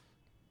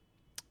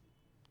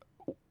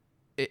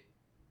 it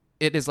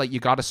is like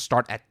you got to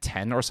start at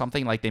 10 or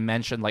something. Like they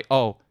mentioned, like,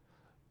 oh,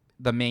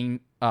 the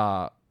main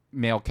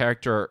male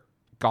character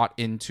got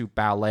into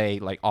ballet,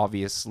 like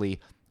obviously,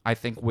 I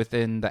think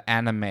within the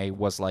anime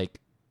was like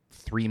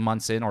 3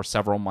 months in or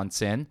several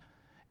months in.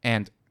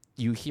 And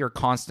you hear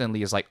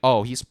constantly is like,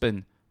 oh, he's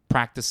been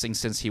practicing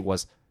since he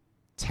was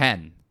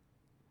 10.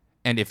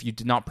 And if you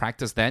did not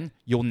practice then,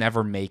 you'll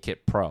never make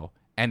it pro.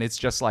 And it's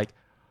just like,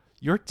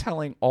 you're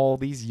telling all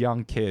these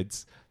young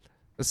kids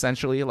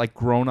essentially like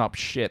grown-up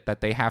shit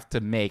that they have to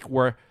make,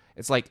 where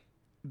it's like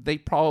they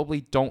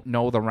probably don't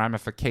know the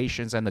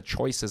ramifications and the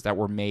choices that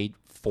were made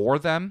for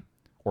them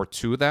or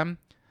to them.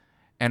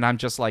 And I'm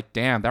just like,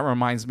 damn, that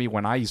reminds me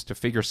when I used to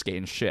figure skate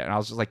and shit. And I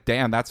was just like,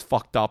 damn, that's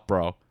fucked up,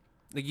 bro.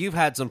 Like, you've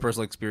had some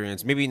personal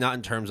experience, maybe not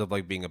in terms of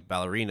like being a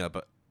ballerina,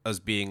 but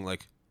as being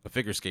like a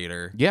figure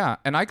skater. Yeah,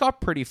 and I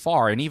got pretty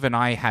far, and even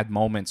I had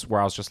moments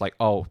where I was just like,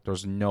 oh,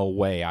 there's no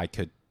way I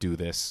could do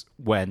this,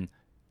 when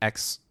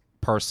X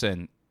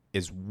person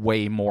is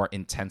way more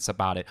intense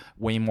about it,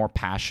 way more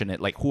passionate.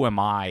 Like, who am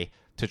I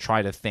to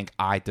try to think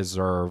I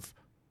deserve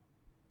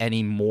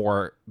any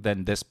more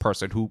than this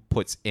person who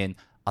puts in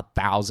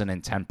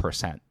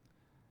 1,010%?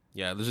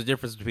 Yeah, there's a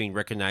difference between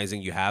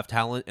recognizing you have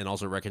talent and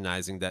also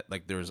recognizing that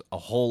like there's a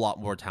whole lot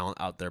more talent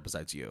out there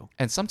besides you.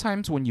 And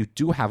sometimes when you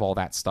do have all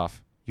that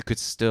stuff, you could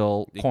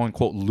still quote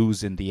unquote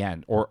lose in the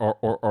end,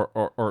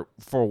 or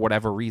for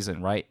whatever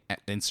reason, right? And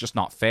it's just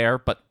not fair,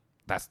 but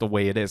that's the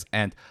way it is.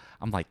 And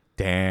I'm like,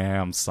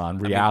 damn, son,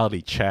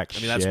 reality check.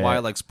 That's why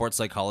like sports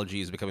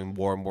psychology is becoming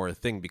more and more a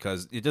thing,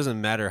 because it doesn't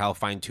matter how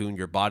fine-tuned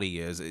your body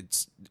is.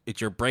 It's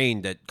your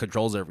brain that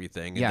controls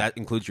everything, and that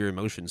includes your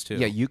emotions too.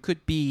 Yeah, you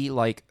could be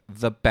like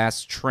the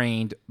best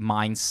trained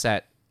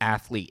mindset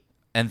athlete,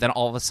 and then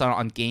all of a sudden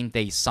on game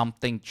day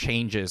something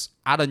changes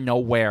out of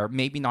nowhere,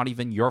 maybe not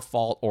even your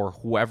fault or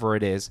whoever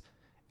it is,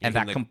 and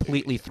that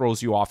completely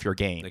throws you off your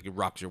game. Like it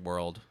rocks your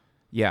world.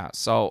 Yeah,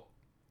 so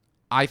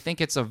I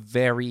think it's a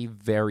very,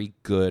 very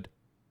good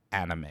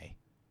anime.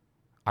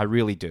 I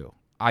really do.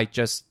 I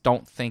just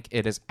don't think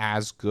it is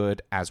as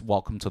good as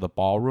Welcome to the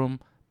Ballroom,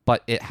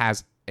 but it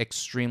has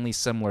extremely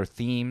similar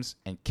themes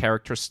and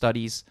character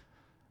studies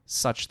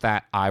such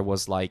that I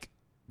was like,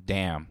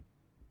 damn,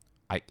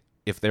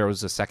 if there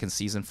was a second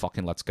season,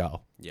 fucking let's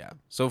go. Yeah.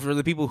 So for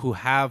the people who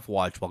have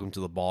watched Welcome to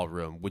the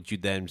Ballroom, would you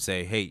then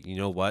say, hey, you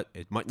know what?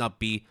 It might not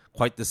be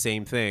quite the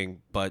same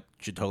thing, but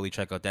you should totally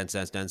check out Dance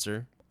Dance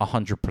Dancer?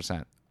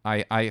 100%.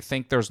 I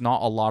think there's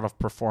not a lot of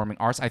performing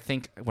arts. I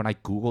think when I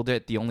Googled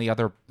it, the only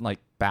other like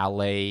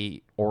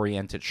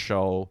ballet-oriented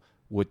show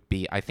would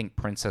be, I think,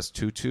 Princess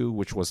Tutu,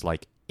 which was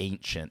like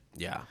ancient.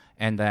 Yeah.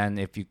 And then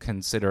if you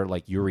consider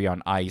like Yuri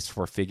on Ice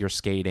for figure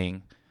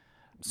skating,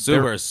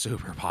 super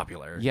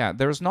popular. Yeah,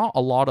 there's not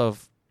a lot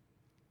of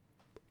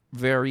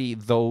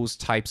those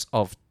types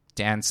of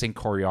dancing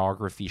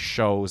choreography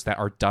shows that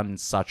are done in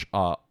such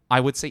a, I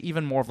would say,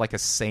 even more of like a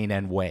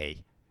seinen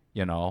way,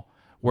 you know,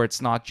 where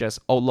it's not just,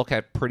 oh, look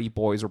at pretty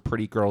boys or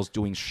pretty girls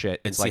doing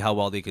shit. And see how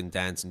well they can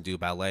dance and do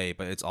ballet,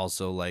 but it's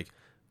also like,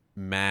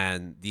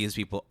 man, these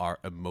people are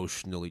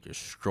emotionally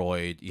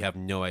destroyed. You have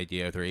no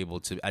idea if they're able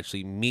to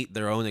actually meet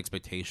their own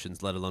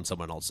expectations, let alone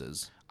someone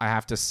else's. I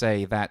have to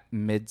say that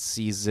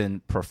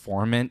mid-season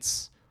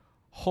performance,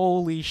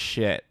 holy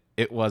shit,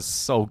 it was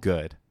so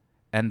good.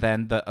 And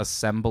then the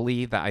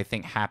assembly that I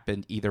think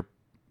happened either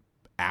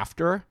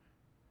after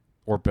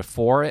or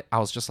before it, I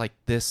was just like,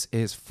 this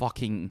is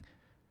fucking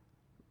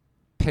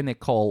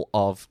pinnacle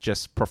of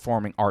just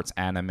performing arts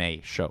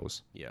anime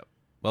shows. Yep.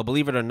 Well,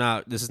 believe it or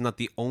not, this is not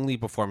the only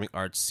performing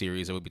arts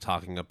series that we'll be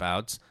talking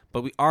about,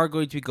 but we are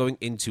going to be going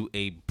into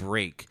a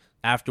break.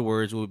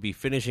 Afterwards, we'll be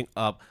finishing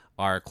up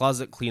our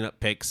closet cleanup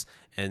picks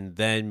and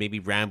then maybe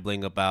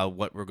rambling about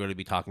what we're going to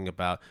be talking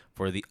about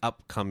for the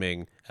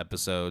upcoming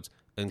episodes,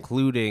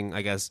 including,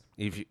 I guess,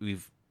 if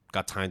we've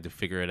got time to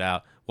figure it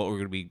out, what we're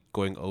going to be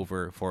going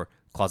over for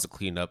Closet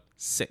Cleanup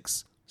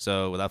 6.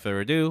 So without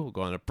further ado, we'll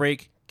go on a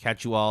break.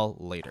 Catch you all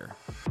later.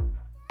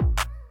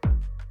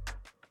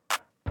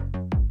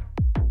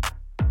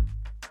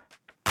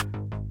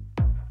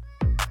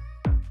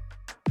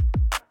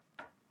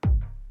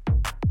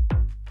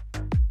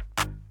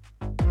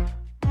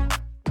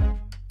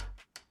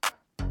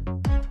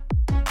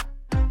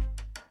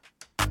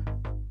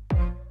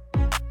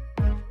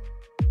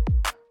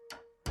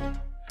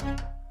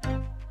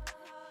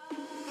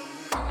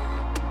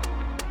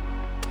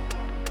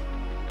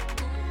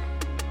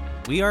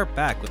 We are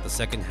back with the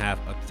second half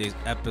of today's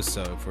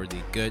episode for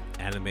the Good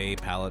Anime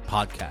Palette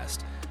podcast.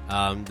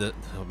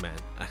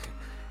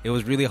 It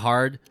was really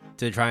hard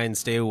to try and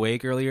stay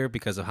awake earlier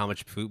because of how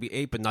much food we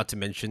ate, but not to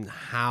mention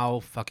how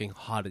fucking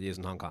hot it is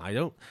in Hong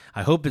Kong.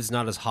 I hope it's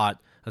not as hot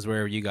as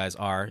wherever you guys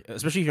are,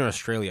 especially here in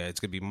Australia.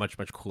 It's gonna be much,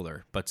 much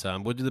cooler, but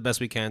we'll do the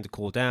best we can to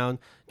cool down.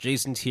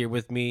 Jason's here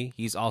with me.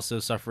 He's also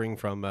suffering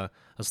from a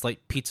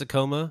slight pizza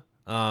coma,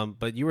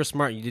 but you were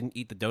smart. You didn't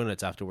eat the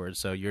donuts afterwards,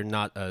 so you're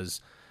not as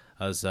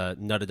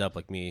nutted up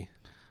like me.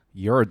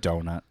 You're a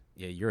donut.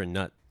 Yeah, you're a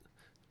nut.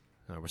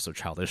 Oh, we're so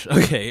childish.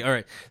 Okay, all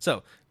right.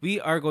 So we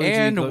are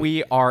going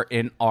we are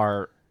in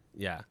our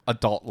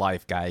adult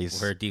life, guys.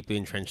 We're deeply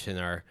entrenched in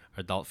our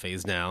adult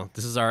phase now.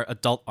 This is our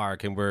adult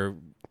arc, and we're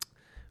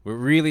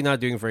really not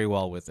doing very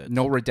well with it.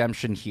 No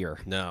redemption here.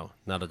 No,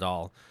 not at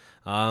all.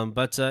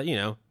 But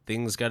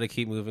things got to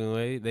keep moving the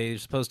way they're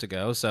supposed to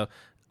go. So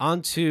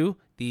on to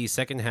the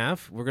second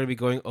half. We're going to be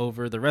going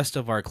over the rest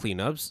of our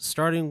cleanups,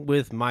 starting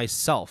with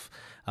myself.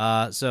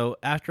 So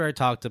after I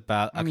talked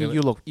about,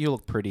 you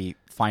look pretty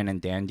fine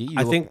and dandy.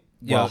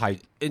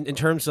 In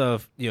terms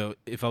of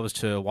if I was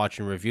to watch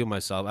and review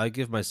myself, I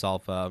give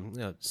myself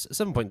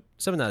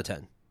 7.7 out of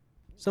 10.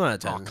 7 out of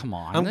 10. Oh, come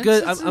on, I'm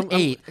good. I'm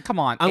 8. Come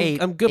on, I'm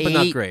 8. I'm good, but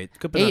not great.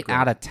 Good, but 8 not great.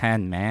 out of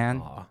 10,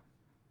 man. Aw,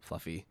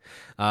 fluffy.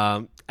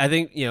 I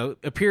think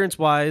appearance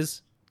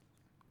wise,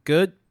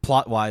 good.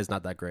 Plot wise,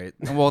 not that great.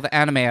 Well, the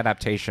anime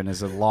adaptation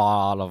is a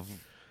lot of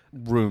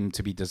room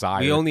to be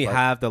desired. We only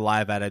have the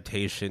live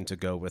adaptation to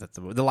go with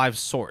the live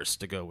source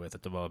to go with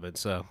at the moment.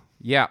 So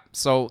yeah.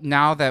 So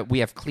now that we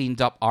have cleaned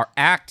up our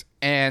act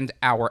and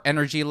our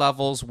energy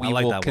levels, we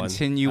will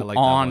continue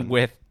on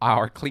with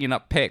our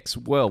cleanup picks.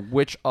 Will,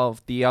 which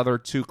of the other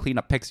 2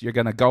 cleanup picks you're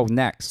gonna go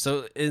next?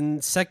 So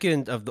in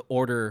second of the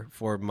order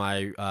for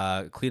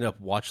my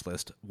cleanup watch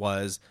list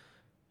was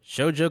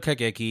Shoujo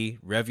Kageki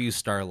Revue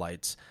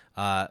Starlight.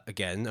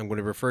 Again, I'm going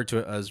to refer to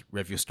it as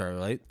Revue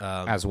Starlight.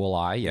 As will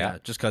I, yeah.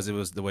 Just because it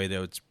was the way that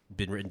it's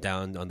been written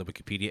down on the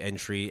Wikipedia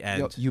entry.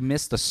 And you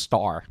missed the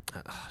star.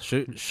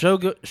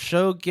 Shogeki.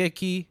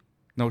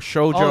 No,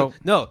 Shoujo. Oh,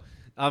 no.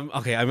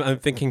 Okay, I'm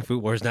thinking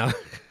Food Wars now.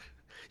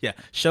 Yeah,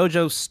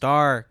 Shoujo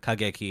Star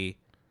Kageki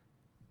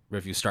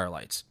Revue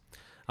Starlights.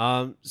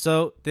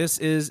 So this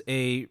is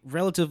a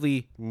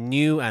relatively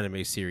new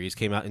anime series.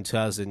 Came out in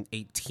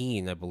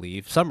 2018, I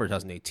believe. Summer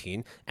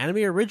 2018. Anime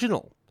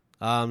original.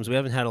 So we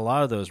haven't had a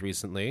lot of those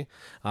recently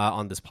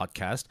on this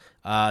podcast.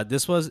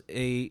 This was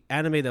a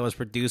anime that was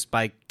produced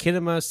by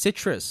Kinema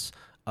Citrus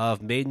of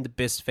Made in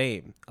Abyss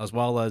fame, as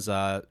well as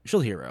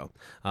Shield Hero.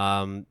 We're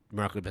not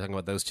going to be talking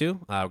about those two.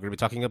 We're going to be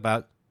talking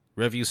about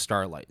Revue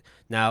Starlight.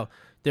 Now,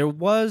 there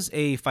was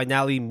a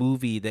finale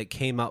movie that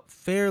came out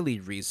fairly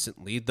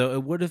recently, though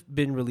it would have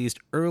been released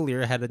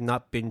earlier had it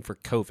not been for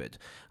COVID.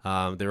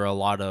 There were a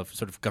lot of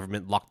sort of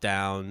government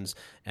lockdowns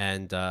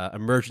and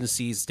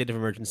emergencies, state of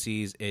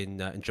emergencies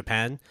in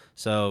Japan,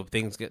 so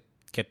things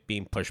kept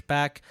being pushed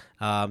back.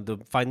 The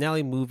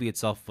finale movie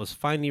itself was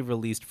finally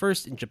released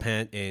first in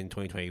Japan in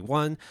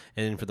 2021,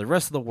 and for the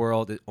rest of the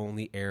world, it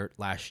only aired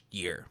last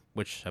year,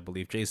 which I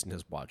believe Jason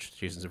has watched.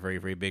 Jason's a very,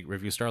 very big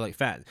Revue Starlight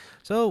fan.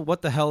 So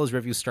what the hell is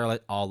Revue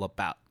Starlight all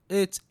about?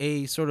 It's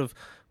a sort of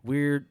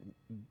weird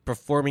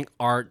performing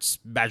arts,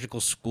 magical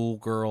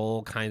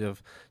schoolgirl kind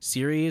of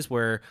series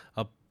where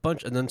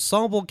an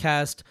ensemble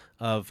cast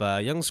of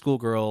young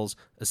schoolgirls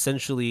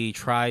essentially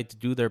tried to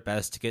do their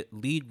best to get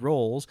lead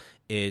roles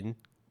in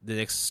the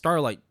next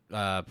Starlight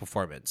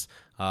performance.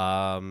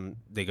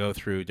 They go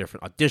through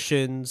different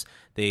auditions.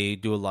 They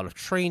do a lot of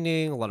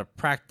training, a lot of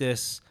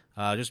practice,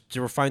 just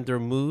to refine their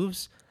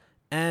moves.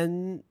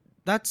 And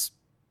that's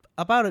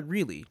about it,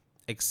 really.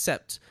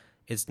 Except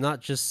it's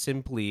not just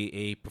simply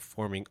a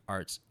performing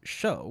arts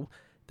show.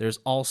 There's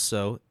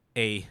also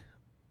a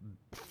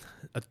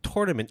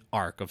tournament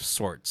arc of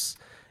sorts.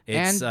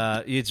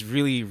 It's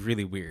really,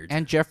 really weird.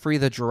 And Jeffrey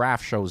the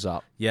giraffe shows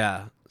up.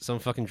 Yeah, some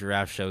fucking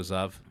giraffe shows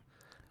up.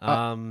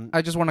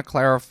 I just want to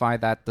clarify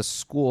that the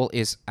school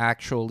is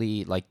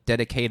actually like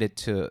dedicated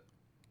to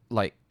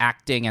like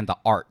acting and the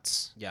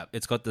arts. Yeah,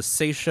 it's got the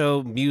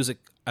Seisho Music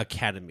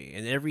Academy,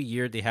 and every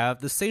year they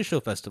have the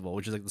Seisho Festival,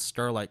 which is like the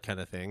Starlight kind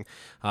of thing.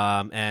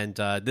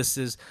 This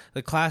is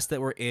the class that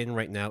we're in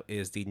right now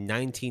is the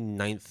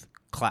 99th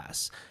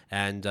class,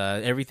 and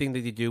everything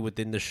that they do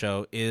within the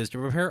show is to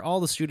prepare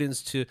all the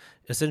students to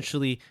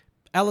essentially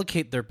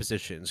allocate their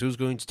positions. Who's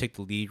going to take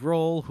the lead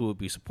role, who will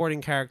be supporting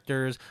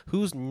characters,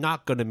 who's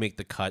not going to make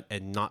the cut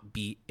and not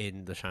be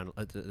in the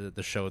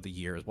show of the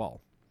year as well.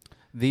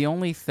 The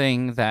only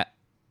thing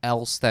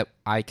else that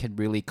I can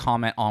really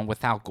comment on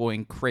without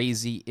going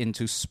crazy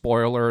into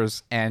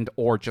spoilers and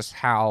or just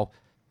how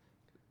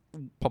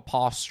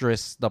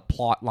preposterous the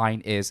plot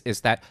line is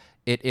that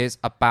it is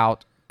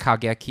about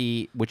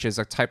kageki, which is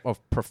a type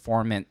of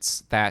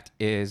performance that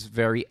is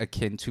very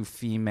akin to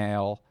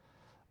female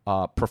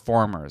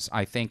performers.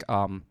 I think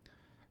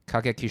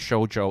kageki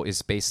shoujo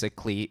is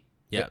basically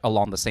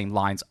along the same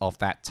lines of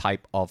that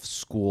type of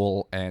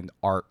school and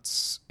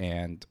arts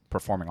and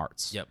performing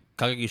arts. Yep.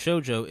 Kageki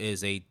Shoujo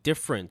is a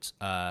different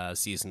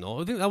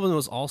seasonal. I think that one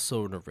was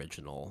also an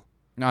original.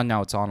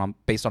 No, it's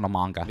based on a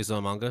manga. Based on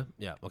a manga?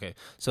 Yeah, okay.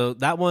 So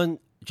that one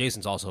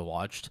Jason's also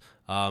watched.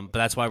 But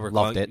that's why Loved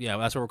calling it. Yeah,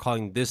 that's why we're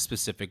calling this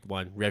specific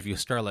one Revue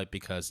Starlight,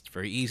 because it's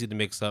very easy to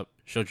mix up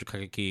Shoujo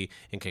Kageki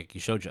and Kageki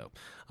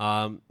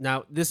Shoujo.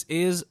 Now, this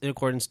is in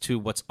accordance to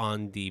what's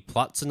on the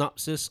plot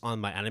synopsis on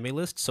my anime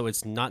list, so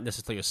it's not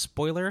necessarily a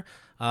spoiler.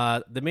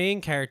 The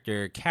main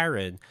character,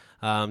 Karen,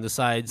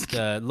 decides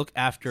to look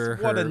after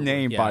her... What a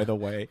name, by the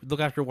way. Look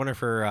after one of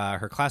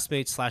her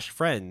classmates /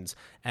 friends,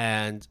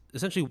 and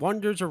essentially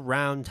wanders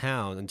around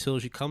town until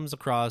she comes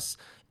across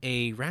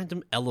a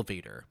random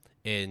elevator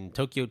in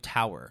Tokyo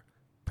Tower,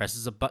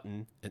 presses a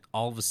button, and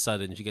all of a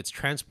sudden she gets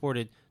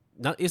transported,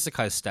 not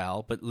isekai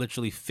style, but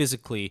literally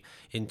physically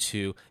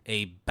into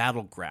a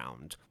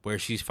battleground where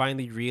she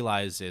finally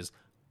realizes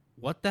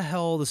what the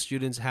hell the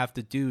students have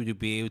to do to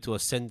be able to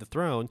ascend the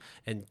throne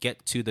and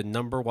get to the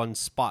 #1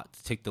 spot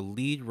to take the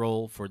lead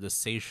role for the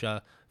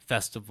Seisha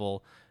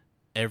Festival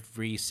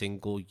every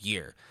single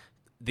year.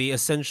 They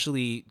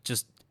essentially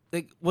just...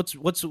 Like what's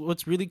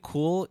really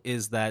cool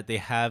is that they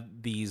have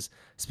these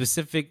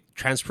specific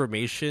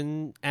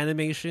transformation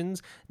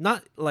animations,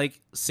 not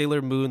like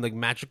Sailor Moon, like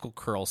magical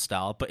curl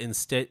style, but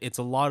instead it's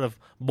a lot of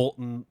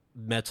molten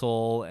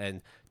metal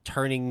and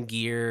turning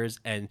gears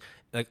and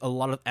like a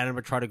lot of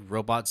animatronic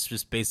robots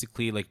just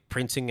basically like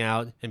printing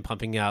out and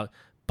pumping out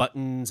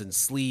buttons and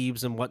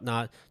sleeves and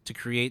whatnot to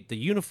create the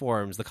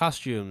uniforms, the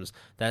costumes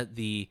that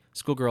the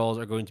schoolgirls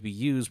are going to be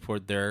used for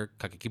their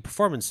kageki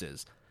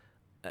performances.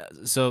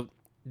 So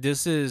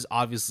this is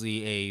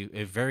obviously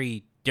a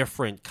very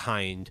different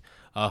kind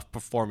of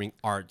performing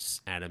arts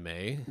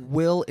anime.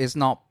 Will is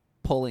not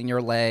pulling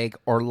your leg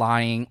or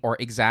lying or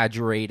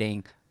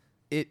exaggerating.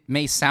 It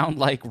may sound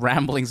like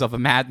ramblings of a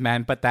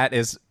madman, but that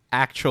is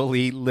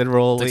actually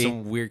literally... It's like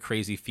some weird,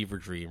 crazy fever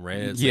dream, right?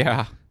 It's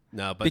yeah.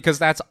 No, but... Because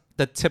that's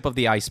the tip of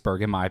the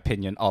iceberg, in my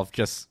opinion, of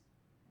just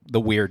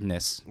the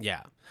weirdness.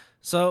 Yeah.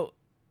 So...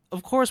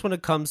 Of course, when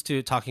it comes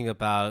to talking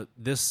about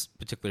this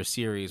particular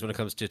series, when it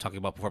comes to talking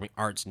about performing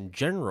arts in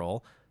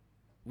general,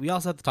 we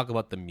also have to talk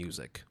about the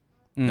music.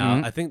 Mm-hmm.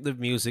 Now, I think the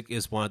music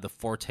is one of the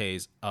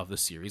fortes of the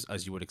series,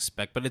 as you would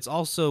expect, but it's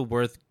also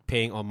worth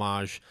paying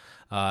homage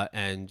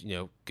and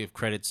give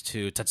credits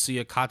to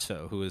Tatsuya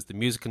Kato, who is the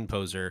music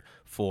composer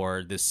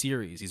for this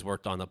series. He's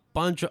worked on a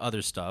bunch of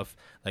other stuff,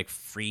 like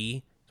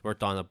Free. He's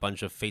worked on a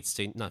bunch of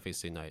not Fate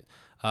Stay Night.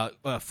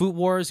 Food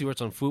Wars, he works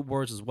on Food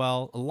Wars as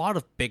well. A lot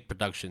of big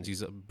productions.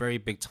 He's a very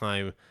big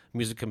time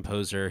music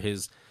composer.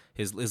 His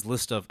his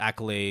list of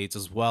accolades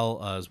as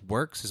well as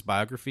works, his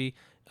bibliography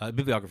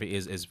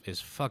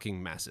is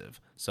fucking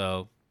massive.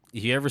 So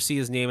if you ever see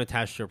his name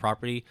attached to a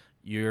property,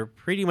 you're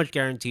pretty much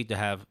guaranteed to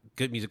have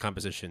good music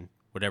composition,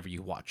 whatever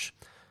you watch.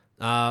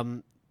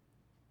 Kingdom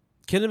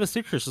of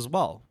Citrus as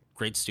well.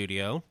 Great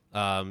studio.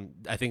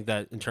 I think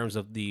that in terms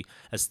of the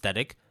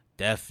aesthetic,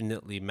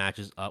 definitely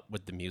matches up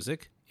with the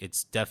music.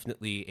 It's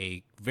definitely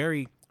a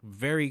very,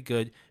 very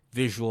good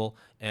visual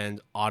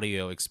and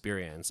audio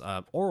experience,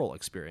 oral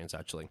experience,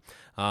 actually.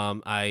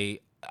 I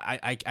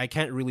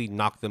can't really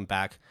knock them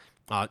back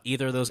on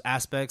either of those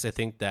aspects. I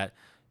think that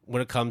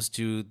when it comes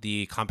to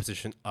the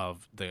composition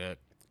of the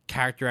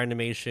character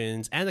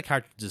animations and the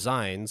character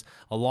designs,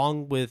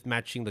 along with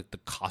matching the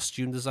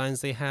costume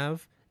designs they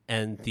have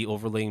and the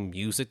overlaying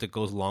music that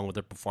goes along with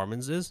their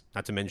performances,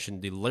 not to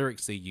mention the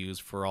lyrics they use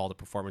for all the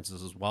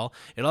performances as well,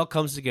 it all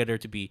comes together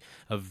to be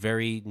a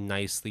very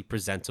nicely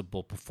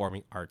presentable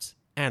performing arts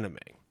anime.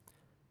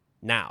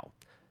 Now,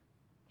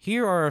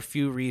 here are a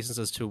few reasons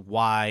as to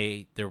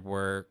why there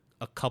were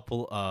a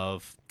couple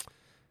of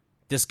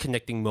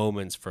disconnecting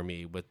moments for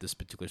me with this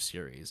particular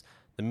series.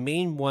 The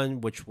main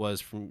one, which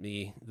was for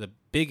me the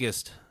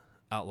biggest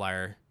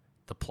outlier,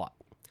 the plot.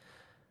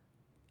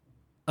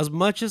 As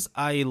much as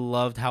I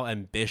loved how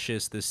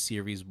ambitious this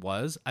series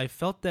was, I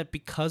felt that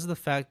because of the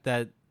fact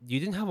that you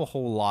didn't have a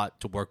whole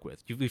lot to work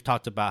with. We've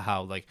talked about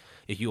how, like,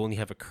 if you only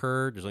have a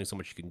cur, there's only so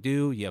much you can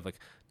do. You have, like,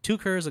 2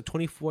 curs, like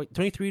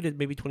 23 to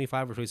maybe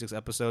 25 or 26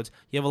 episodes.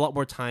 You have a lot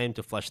more time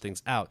to flesh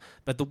things out.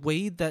 But the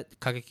way that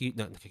Shoujo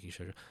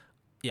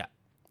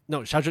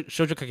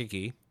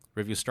Kakeki,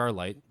 Revue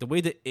Starlight, the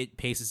way that it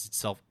paces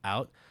itself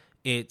out,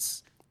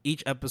 it's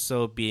each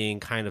episode being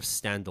kind of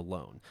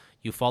standalone.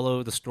 You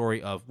follow the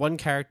story of one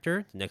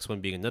character, the next one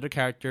being another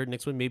character, the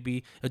next one may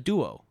be a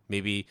duo.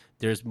 Maybe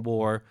there's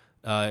more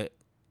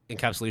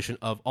encapsulation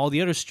of all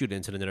the other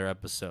students in another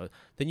episode.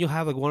 Then you'll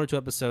have like 1 or 2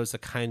 episodes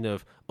that kind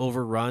of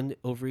overrun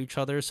over each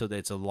other so that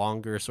it's a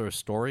longer sort of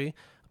story.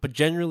 But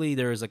generally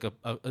there is like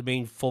a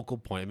main focal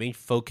point, a main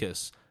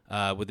focus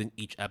within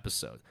each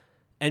episode.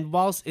 And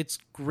whilst it's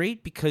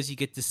great because you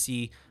get to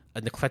see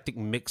an eclectic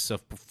mix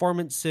of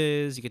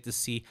performances, you get to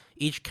see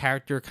each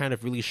character kind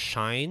of really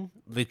shine,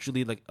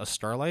 literally like a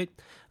starlight.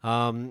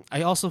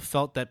 I also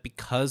felt that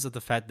because of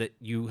the fact that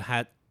you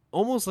had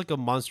almost like a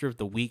Monster of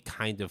the Week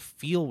kind of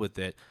feel with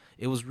it,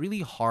 it was really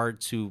hard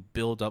to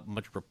build up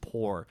much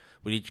rapport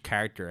with each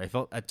character. I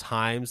felt at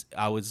times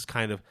I was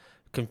kind of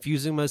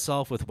confusing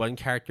myself with one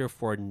character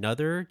for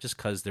another just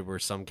because there were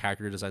some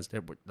character designs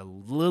that were a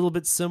little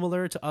bit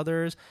similar to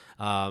others.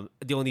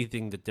 The only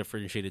thing that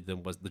differentiated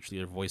them was literally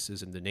their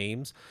voices and the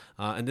names.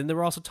 And then there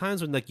were also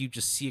times when like you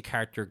just see a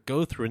character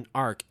go through an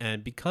arc,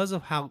 and because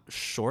of how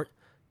short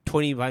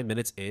 25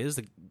 minutes is,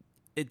 like,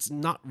 it's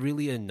not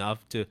really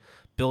enough to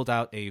build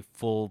out a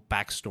full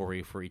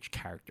backstory for each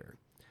character.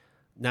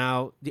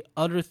 Now, the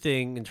other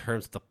thing in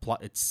terms of the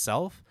plot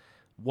itself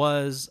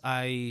was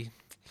I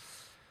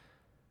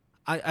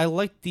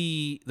liked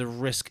the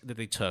risk that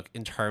they took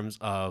in terms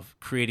of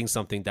creating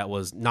something that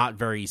was not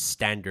very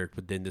standard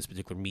within this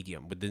particular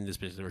medium, within this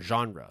particular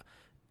genre.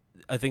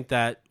 I think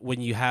that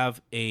when you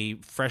have a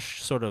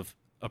fresh sort of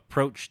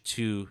approach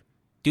to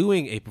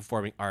doing a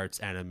performing arts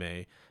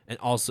anime and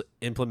also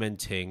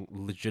implementing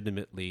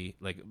legitimately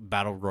like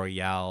battle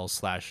royale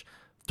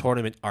 /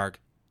 tournament arc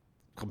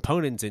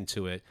components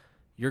into it,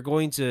 you're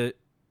going to,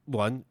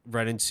 run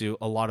into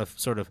a lot of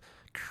sort of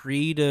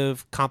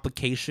creative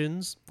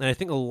complications, and I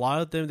think a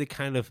lot of them they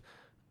kind of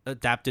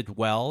adapted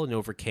well and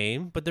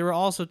overcame, but there were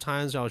also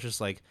times where I was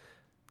just like,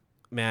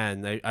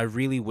 man, I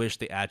really wish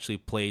they actually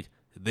played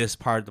this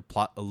part of the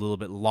plot a little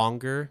bit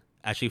longer,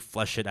 actually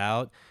flesh it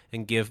out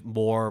and give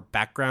more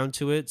background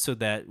to it so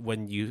that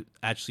when you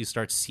actually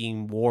start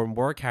seeing more and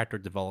more character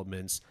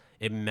developments,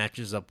 it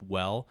matches up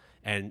well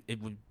and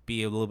it would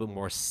be a little bit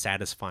more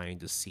satisfying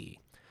to see.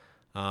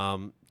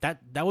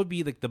 That would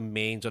be like the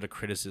main sort of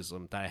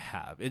criticism that I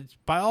have. It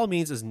by all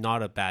means is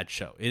not a bad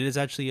show. It is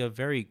actually a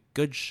very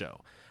good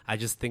show. I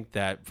just think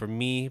that for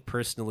me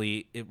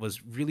personally, it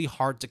was really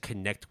hard to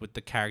connect with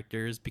the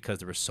characters because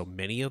there were so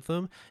many of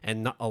them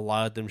and not a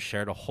lot of them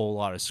shared a whole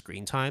lot of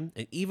screen time.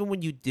 And even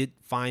when you did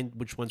find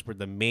which ones were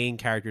the main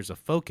characters of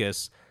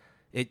focus,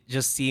 it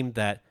just seemed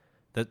that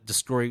the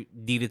story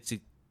needed to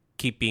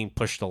keep being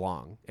pushed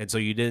along. And so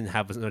you didn't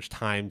have as much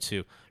time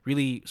to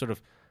really sort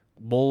of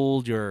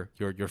mold your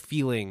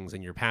feelings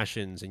and your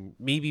passions and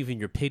maybe even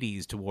your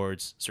pities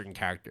towards certain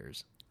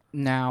characters.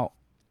 Now,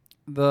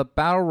 the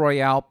Battle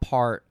Royale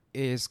part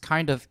is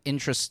kind of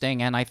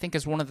interesting, and I think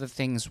is one of the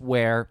things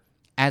where,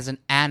 as an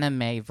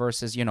anime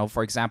versus,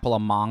 for example, a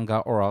manga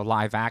or a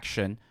live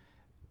action,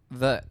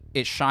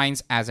 it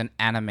shines as an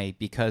anime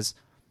because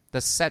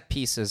the set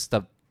pieces,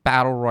 the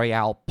Battle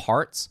Royale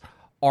parts,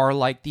 are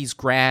like these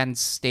grand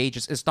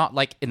stages. It's not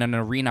like in an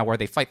arena where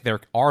they fight. There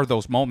are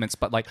those moments,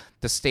 but like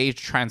the stage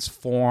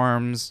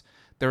transforms.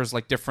 There's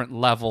like different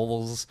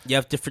levels. You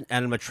have different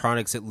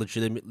animatronics that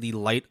legitimately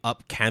light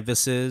up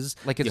canvases.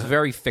 Like it's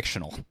very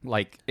fictional.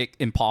 Like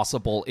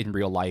impossible in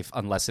real life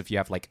unless if you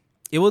have like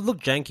It would look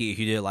janky if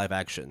you did it live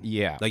action.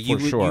 Yeah, like for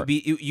sure.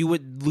 You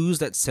would lose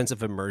that sense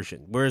of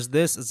immersion. Whereas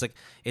this is like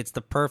it's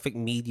the perfect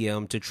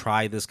medium to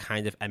try this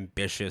kind of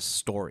ambitious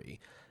story.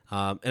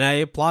 And I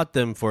applaud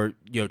them for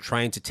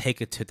trying to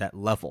take it to that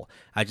level.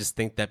 I just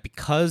think that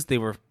because they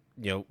were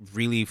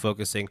really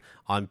focusing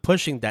on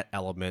pushing that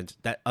element,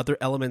 that other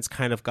elements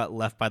kind of got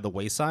left by the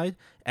wayside,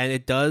 and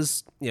it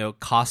does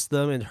cost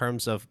them in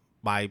terms of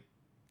my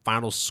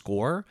final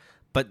score.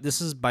 But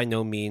this is by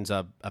no means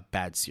a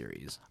bad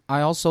series. I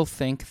also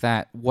think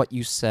that what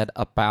you said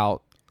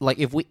about, like,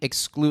 if we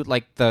exclude,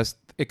 like,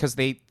 because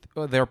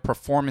their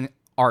performing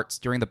arts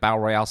during the Battle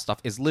Royale stuff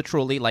is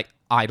literally, like,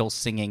 idol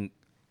singing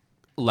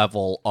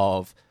level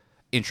of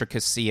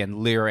intricacy and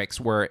lyrics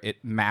where it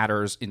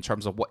matters in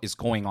terms of what is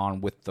going on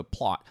with the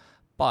plot.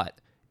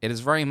 But it is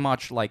very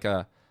much like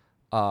a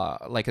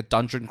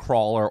dungeon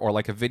crawler or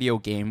like a video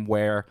game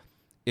where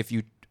if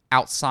you,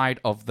 outside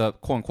of the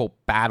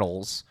quote-unquote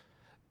battles,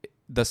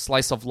 the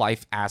slice of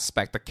life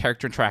aspect, the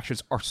character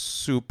interactions are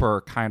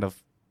super kind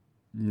of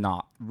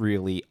not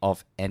really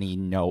of any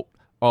note.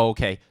 Oh,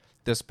 okay,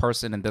 this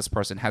person and this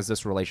person has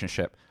this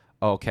relationship.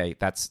 Okay,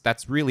 that's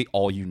really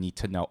all you need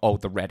to know. Oh,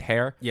 the red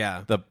hair?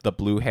 Yeah. The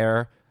blue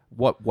hair?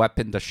 What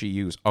weapon does she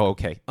use? Oh,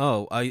 okay.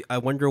 Oh, I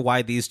wonder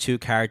why these two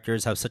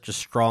characters have such a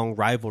strong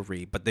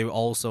rivalry, but they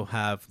also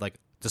have, like,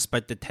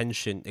 despite the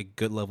tension, a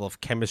good level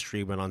of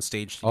chemistry when on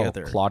stage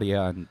together. Oh,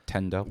 Claudia and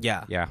Tendo?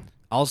 Yeah. Yeah.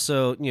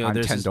 Also,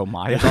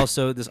 there's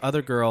also this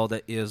other girl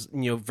that is,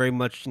 very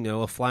much,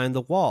 a fly on the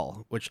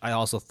wall, which I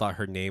also thought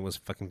her name was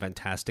fucking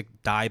fantastic.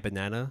 Dai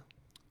Banana.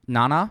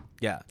 Nana?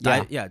 Yeah.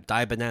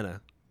 Dai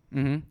Banana.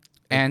 Mm-hmm.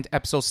 And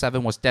episode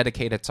 7 was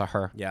dedicated to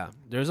her. Yeah.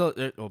 There's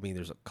a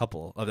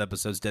couple of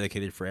episodes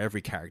dedicated for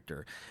every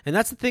character. And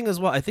that's the thing as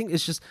well. I think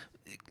it's just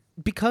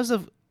because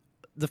of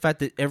the fact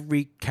that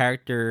every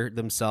character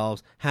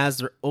themselves has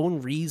their own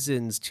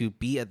reasons to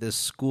be at this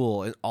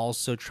school and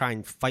also try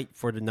and fight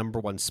for the number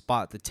one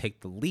spot to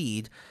take the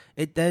lead,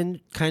 it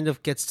then kind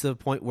of gets to the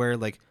point where,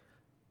 like,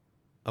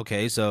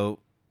 okay, so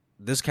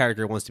this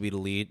character wants to be the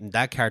lead, and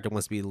that character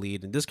wants to be the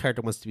lead, and this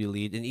character wants to be the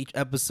lead, and each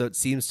episode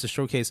seems to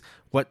showcase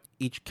what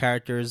each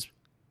character's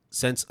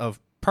sense of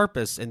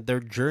purpose and their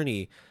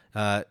journey,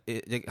 how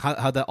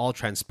that all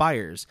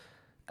transpires.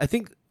 I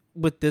think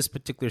with this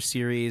particular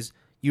series,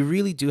 you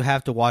really do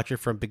have to watch it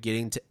from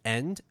beginning to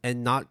end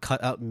and not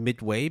cut out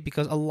midway,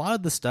 because a lot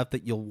of the stuff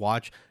that you'll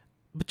watch,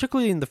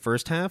 particularly in the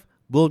first half,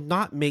 will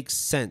not make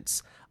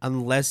sense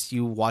unless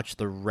you watch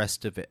the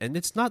rest of it. And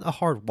it's not a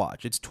hard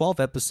watch. It's 12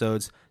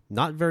 episodes,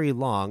 not very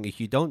long. If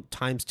you don't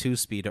times 2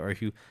 speed, or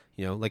if you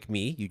like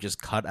me, you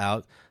just cut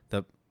out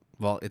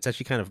it's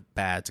actually kind of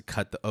bad to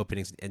cut the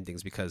openings and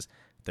endings because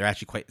they're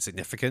actually quite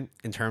significant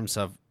in terms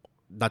of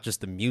not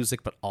just the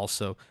music, but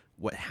also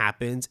what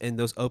happens in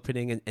those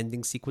opening and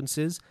ending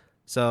sequences.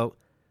 So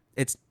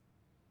it's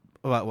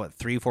about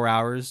 3-4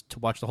 hours to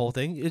watch the whole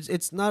thing.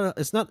 It's not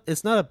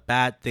a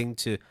bad thing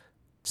to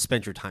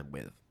spend your time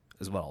with,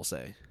 is what I'll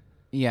say.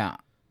 Yeah.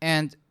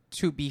 And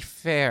to be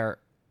fair,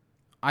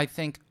 I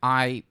think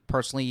I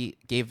personally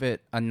gave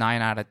it a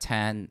 9 out of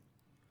 10,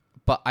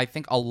 but I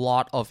think a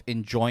lot of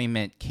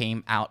enjoyment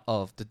came out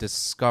of the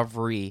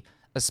discovery,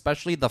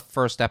 especially the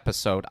first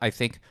episode. I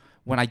think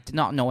when I did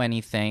not know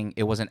anything,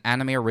 it was an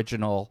anime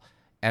original,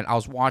 and I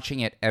was watching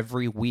it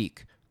every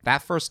week.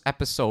 That first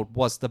episode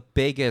was the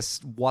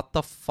biggest what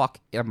the fuck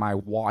am I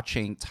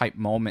watching type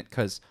moment,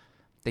 because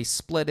they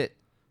split it,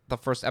 the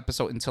first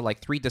episode, into like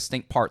 3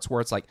 distinct parts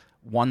where it's like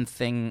one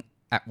thing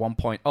at one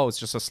point, oh, it's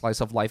just a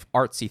slice of life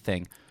artsy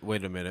thing.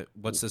 Wait a minute.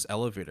 What's this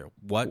elevator?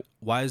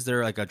 Why is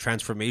there like a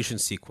transformation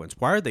sequence?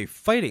 Why are they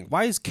fighting?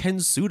 Why is Ken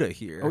Suda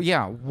here? Oh,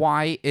 yeah.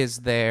 Why is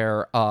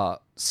there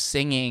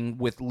singing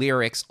with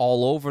lyrics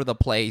all over the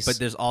place? But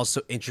there's also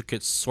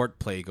intricate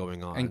swordplay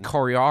going on. And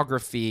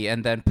choreography,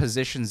 and then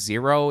position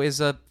 0 is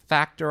a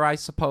factor, I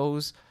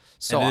suppose.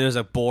 So, and then there's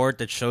a board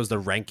that shows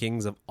the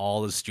rankings of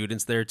all the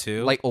students there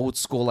too, like old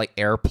school, like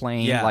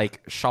airplane,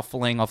 like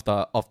shuffling of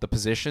the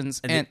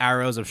positions, and the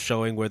arrows of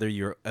showing whether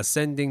you're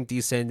ascending,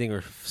 descending,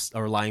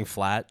 or lying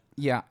flat.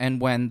 Yeah, and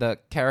when the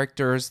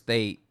characters,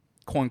 they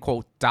quote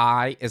unquote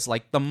die, is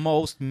like the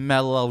most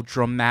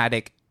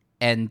melodramatic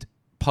end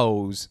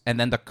pose, and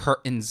then the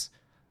curtains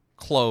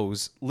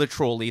close.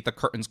 Literally, the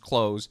curtains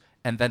close,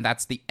 and then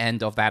that's the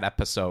end of that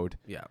episode.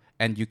 Yeah,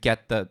 and you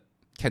get the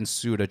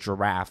Kensuda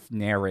giraffe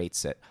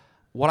narrates it.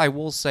 What I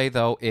will say,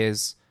 though,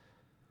 is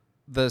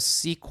the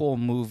sequel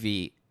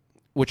movie,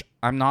 which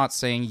I'm not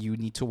saying you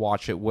need to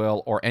watch it,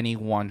 Will, or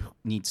anyone who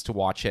needs to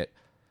watch it.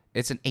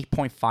 It's an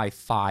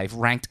 8.55,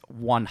 ranked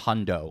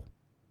 100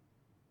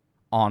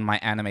 on my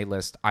anime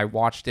list. I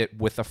watched it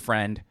with a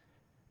friend,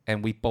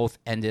 and we both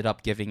ended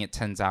up giving it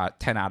 10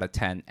 out of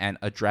 10, and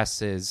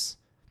addresses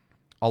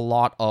a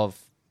lot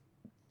of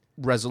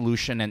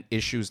resolution and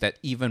issues that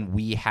even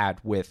we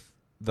had with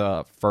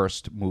the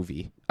first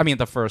movie. I mean,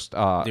 the first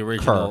the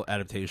original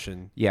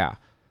adaptation. Yeah.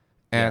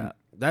 And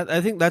that, I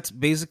think that's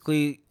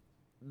basically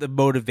the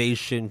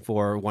motivation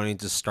for wanting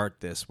to start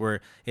this,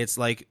 where it's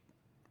like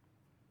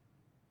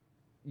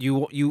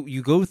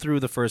you go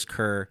through the first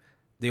cur,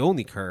 the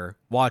only cur,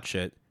 watch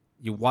it.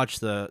 You watch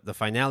the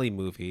finale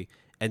movie,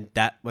 and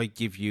that might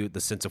give you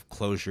the sense of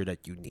closure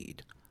that you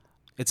need.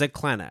 It's like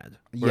Clanad.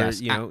 Where,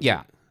 Yes,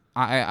 yeah.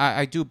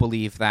 I do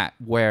believe that.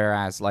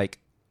 Whereas like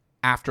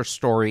After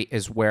Story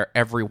is where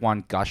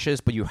everyone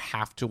gushes, but you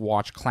have to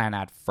watch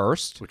Clanad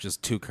first, which is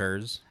 2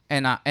 curs.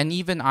 And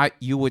even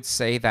you would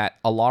say that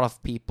a lot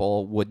of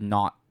people would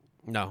not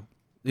No.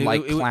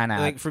 like Clanad.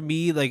 Like for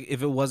me, like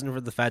if it wasn't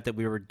for the fact that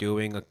we were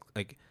doing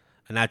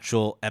an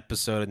actual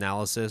episode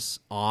analysis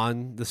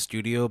on the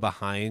studio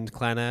behind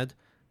Clanad,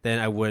 then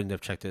I wouldn't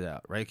have checked it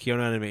out, right?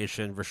 Kyoto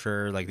Animation, for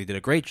sure, like they did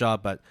a great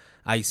job, but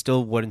I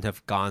still wouldn't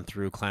have gone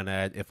through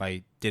Clanad if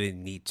I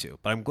didn't need to.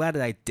 But I'm glad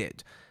that I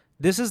did.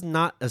 This is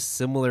not a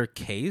similar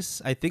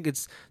case. I think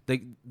it's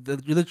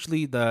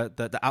literally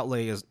the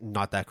outlay is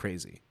not that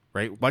crazy,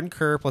 right? 1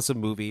 cur plus a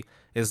movie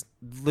is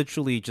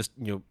literally just,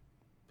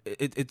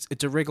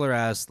 it's a regular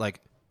ass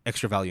like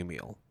extra value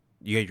meal.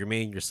 You get your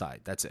main, your side.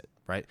 That's it,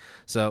 right?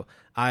 So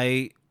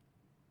I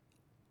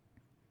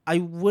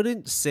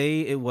wouldn't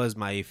say it was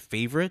my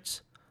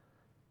favorite.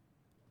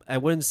 I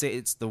wouldn't say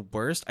it's the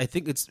worst. I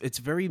think it's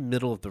very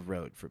middle of the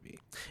road for me,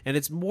 and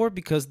it's more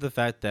because of the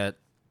fact that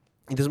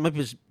this might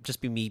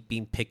just be me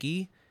being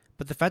picky,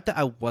 but the fact that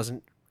I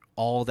wasn't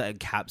all that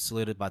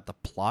encapsulated by the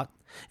plot,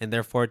 and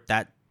therefore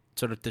that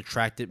sort of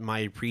detracted my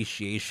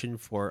appreciation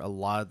for a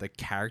lot of the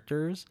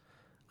characters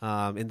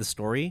in the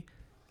story.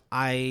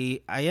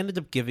 I ended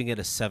up giving it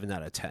a 7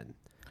 out of 10.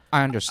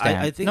 I understand.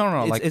 I think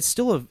no, it's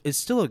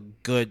still a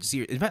good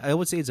series. In fact, I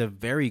would say it's a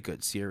very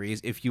good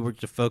series if you were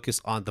to focus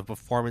on the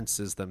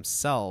performances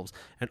themselves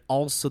and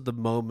also the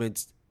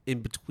moments in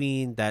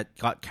between that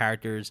got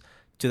characters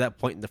to that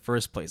point in the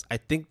first place. I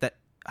think that,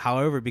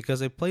 however,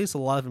 because I place a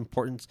lot of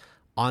importance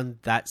on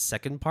that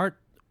second part,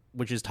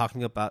 which is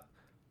talking about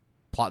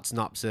plot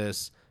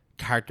synopsis,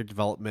 character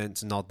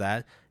development, and all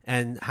that,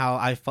 and how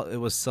I felt it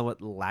was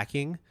somewhat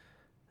lacking.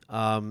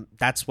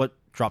 That's what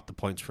dropped the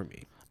points for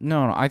me.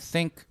 No, I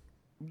think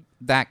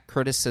that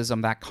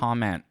criticism, that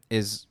comment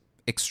is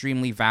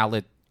extremely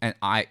valid, and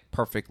I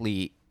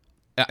perfectly,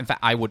 in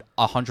fact, I would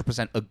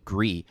 100%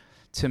 agree.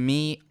 To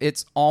me,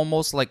 it's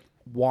almost like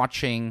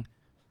watching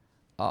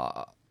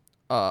a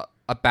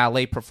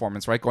ballet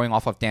performance, right? Going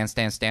off of Dance,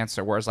 Dance,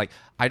 Dancer, whereas like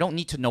I don't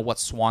need to know what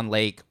Swan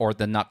Lake or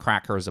the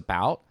Nutcracker is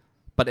about,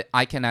 but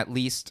I can at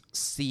least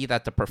see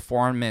that the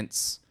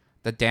performance,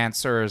 the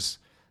dancers,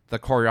 the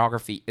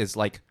choreography is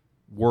like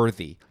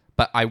worthy.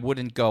 But I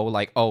wouldn't go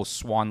like, oh,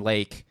 Swan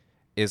Lake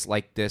is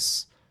like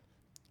this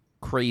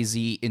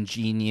crazy,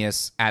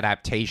 ingenious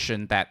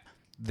adaptation that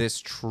this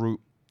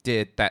troupe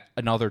did that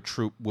another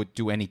troupe would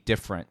do any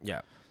different.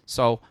 Yeah.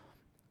 So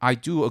I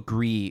do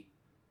agree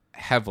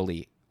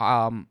heavily.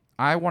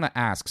 I want to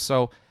ask,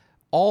 so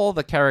all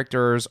the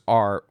characters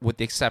are, with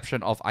the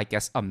exception of, I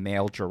guess, a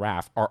male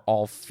giraffe, are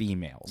all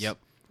females. Yep.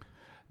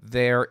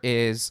 There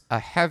is a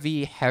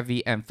heavy,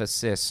 heavy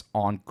emphasis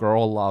on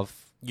girl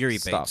love Yuri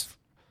stuff.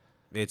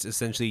 Bait. It's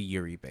essentially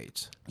Yuri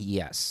bait.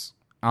 Yes.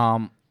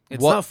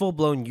 It's not full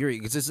blown Yuri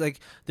because it's like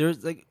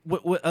there's like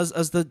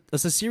as the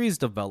series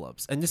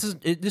develops, and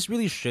this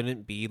really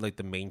shouldn't be like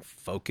the main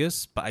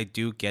focus, but I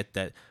do get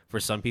that for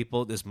some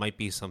people this might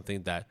be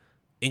something that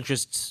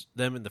interests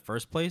them in the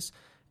first place.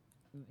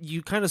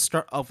 You kind of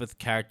start off with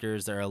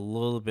characters that are a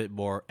little bit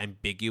more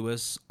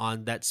ambiguous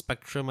on that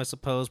spectrum, I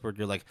suppose, where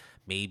you're like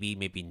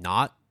maybe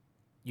not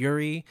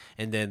Yuri,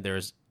 and then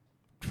there's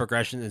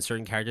progression in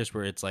certain characters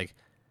where it's like,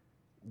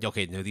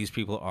 okay, no, these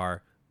people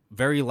are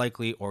very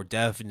likely or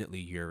definitely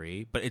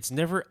Yuri, but it's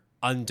never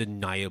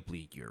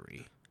undeniably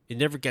Yuri. It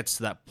never gets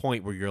to that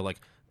point where you're like,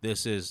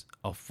 this is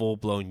a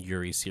full-blown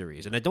Yuri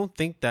series. And I don't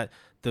think that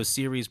the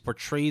series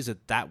portrays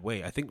it that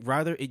way. I think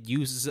rather it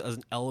uses it as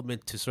an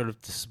element to sort of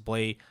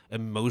display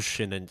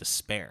emotion and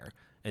despair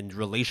and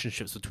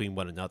relationships between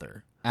one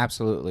another.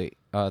 Absolutely.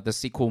 The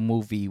sequel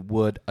movie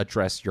would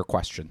address your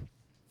question.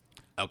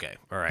 Okay,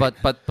 all right.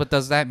 But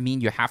does that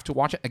mean you have to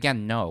watch it?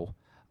 Again, no.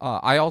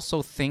 I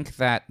also think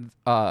that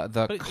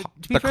to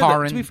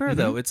be fair,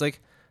 though, it's like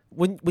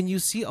when you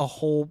see a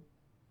whole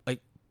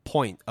like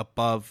point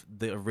above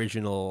the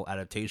original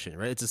adaptation,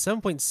 right? It's a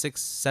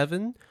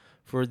 7.67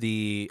 for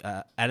the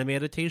anime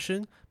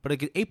adaptation, but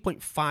like an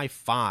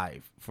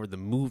 8.55 for the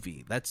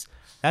movie. That's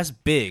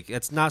big.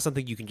 That's not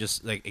something you can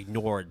just like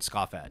ignore and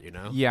scoff at, you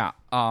know? Yeah.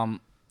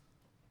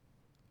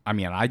 I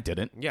mean, I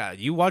didn't. Yeah,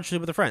 you watched it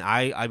with a friend.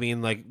 I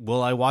mean, like,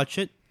 will I watch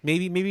it?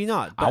 Maybe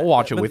not. I'll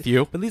watch it with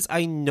you. But at least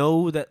I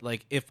know that,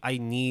 like, if I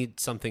need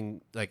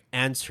something like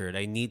answered,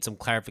 I need some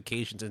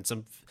clarifications and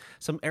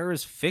some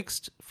errors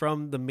fixed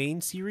from the main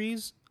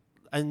series,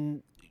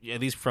 and at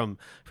least from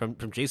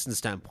Jason's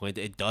standpoint,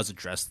 it does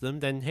address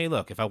them. Then hey,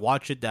 look, if I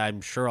watch it, I'm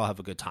sure I'll have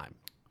a good time.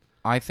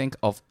 I think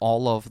of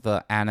all of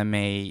the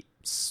anime,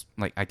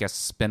 like I guess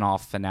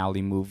spin-off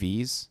finale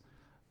movies,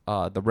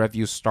 the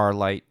Revue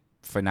Starlight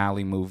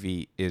finale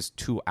movie is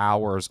 2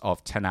 hours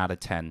of 10 out of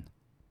 10.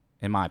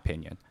 In my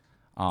opinion.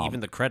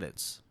 Even the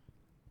credits.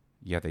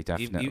 Yeah, they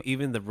definitely.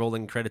 Even the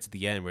rolling credits at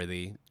the end where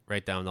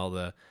write down all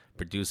the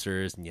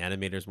producers and the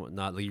animators and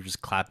whatnot. Like you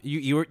just clap.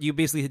 You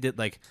basically did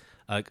like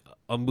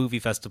a movie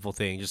festival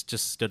thing. Just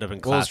stood up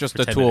and clapped. Well, it was just for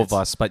the 10 two minutes. of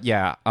us, but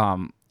yeah,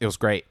 it was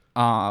great.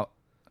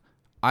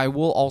 I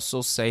will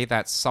also say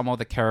that some of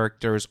the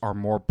characters are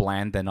more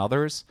bland than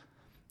others,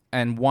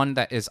 and one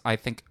that is, I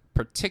think,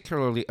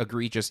 particularly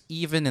egregious,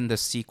 even in the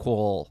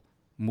sequel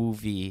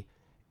movie,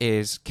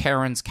 is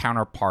Karen's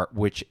counterpart,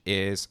 which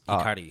is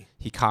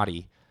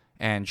Hikari.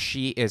 And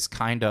she is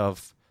kind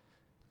of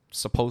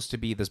supposed to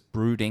be this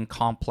brooding,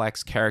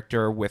 complex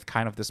character with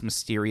kind of this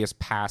mysterious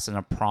past and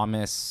a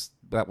promise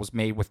that was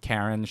made with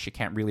Karen she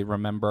can't really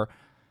remember.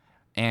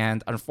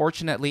 And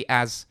unfortunately,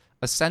 as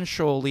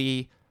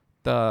essentially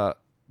the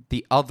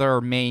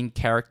other main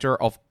character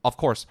of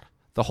course,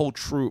 the whole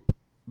troupe,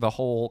 the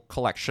whole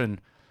collection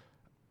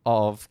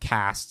of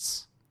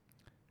casts,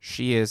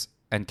 she is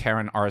and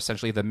Karen are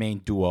essentially the main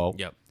duo.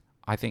 Yep.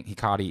 I think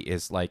Hikari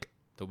is like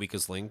The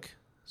weakest link.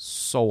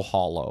 so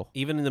hollow.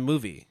 Even in the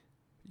movie.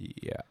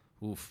 Yeah.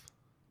 Oof.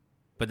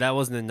 But that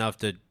wasn't enough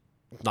to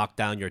knock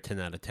down your 10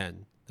 out of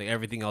 10. Like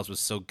everything else was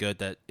so good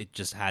that it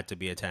just had to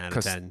be a 10 out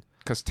of 10.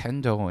 Because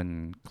Tendo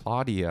and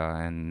Claudia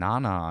and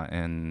Nana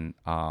and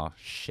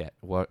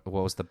what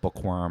was the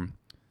bookworm?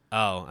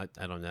 Oh,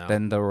 I don't know.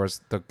 Then there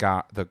was the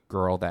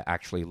girl that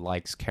actually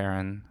likes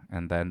Karen,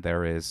 and then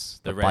there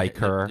is the red,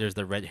 biker. There's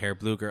the red hair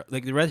blue girl.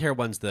 Like the red hair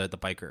one's the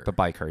biker. The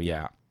biker,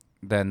 yeah.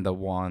 Then the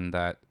one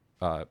that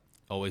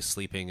always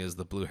sleeping is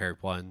the blue haired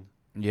one.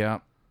 Yeah.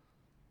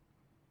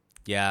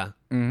 Yeah.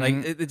 Mm-hmm. Like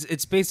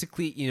it's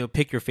basically,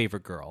 pick your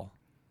favorite girl.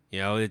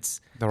 They're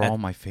all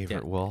my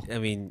favorite. Will. I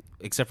mean,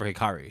 except for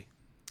Hikari.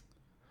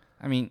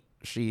 I mean,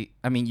 she's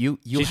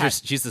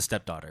the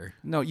stepdaughter.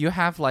 No, you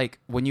have like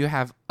when you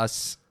have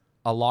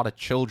a lot of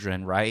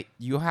children, right?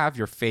 You have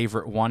your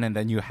favorite one, and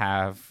then you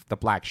have the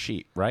black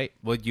sheep, right?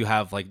 Well, you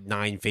have like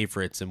 9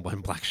 favorites and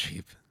 1 black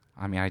sheep.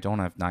 I mean, I don't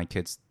have 9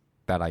 kids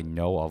that I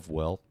know of,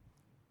 Will.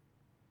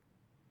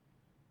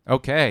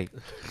 Okay,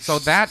 so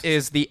that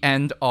is the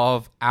end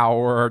of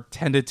our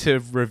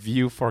tentative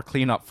review for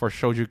cleanup for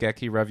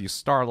Shoujugeki Revue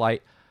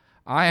Starlight.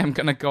 I am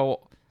going to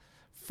go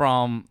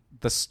from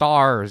the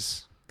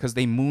stars, because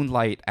they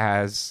moonlight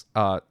as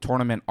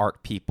tournament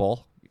art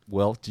people.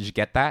 Will, did you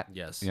get that?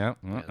 Yes. Yeah.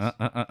 Yes.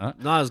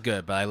 Not as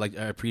good, but I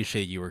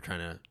appreciate you were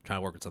trying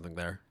to work with something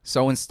there.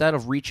 So instead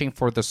of reaching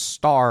for the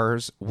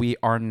stars, we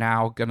are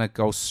now gonna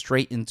go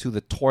straight into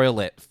the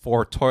toilet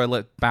for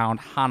toilet-bound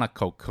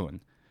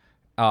Hanako-kun.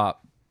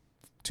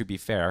 To be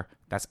fair,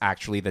 that's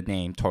actually the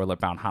name,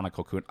 toilet-bound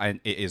Hanako-kun, and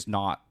it is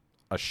not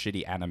a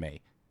shitty anime,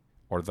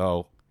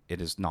 although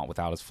it is not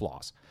without its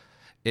flaws.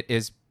 It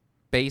is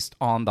based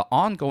on the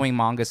ongoing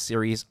manga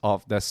series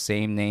of the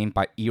same name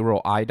by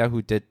Iro Aida,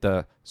 who did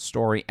the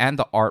story and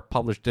the art,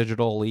 published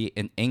digitally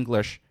in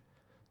English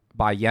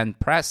by Yen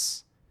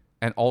Press,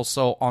 and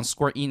also on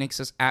Square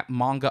Enix's At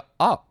Manga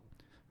Up.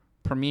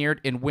 Premiered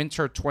in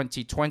winter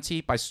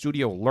 2020 by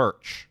Studio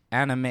Lurch.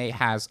 Anime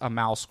has a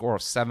MAL score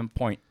of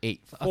 7.84.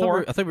 I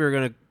thought we were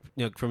going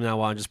to, from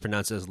now on, just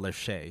pronounce it as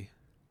Leche.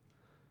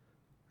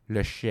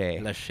 Leche.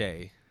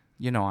 I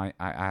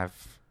have...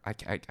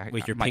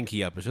 With your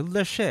pinky up, it's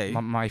Leche.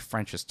 My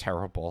French is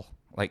terrible.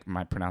 Like,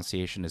 my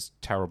pronunciation is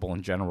terrible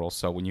in general.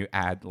 So when you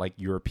add, like,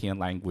 European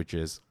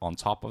languages on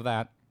top of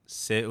that...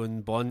 C'est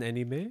un bon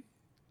anime?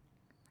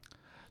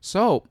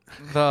 So,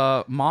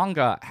 the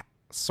manga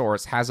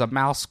source has a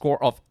MAL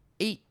score of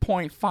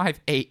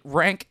 8.58,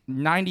 rank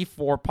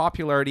 94,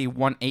 popularity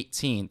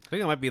 118. I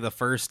think it might be the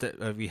first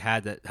that we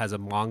had that has a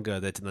manga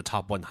that's in the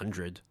top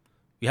 100.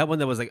 We had one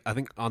that was like, I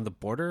think, on the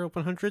border of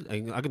 100.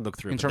 I can look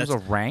through. In terms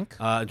of rank?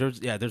 There's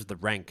the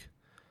rank.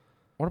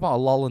 What about A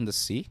Lull in the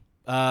Sea?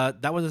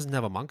 That one doesn't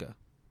have a manga.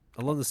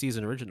 A Lull in the Sea is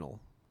an original.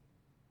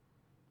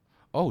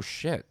 Oh,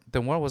 shit.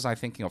 Then what was I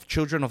thinking of?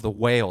 Children of the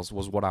Whales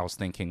was what I was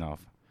thinking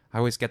of. I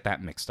always get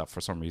that mixed up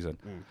for some reason.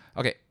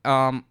 Okay.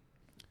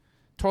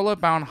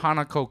 Toilet Bound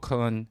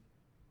Hanako-kun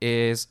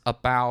is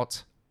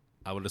about...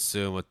 I would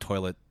assume a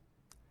toilet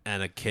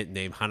and a kid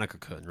named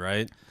Hanako-kun,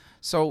 right?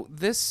 So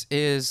this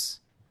is...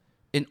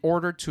 in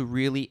order to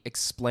really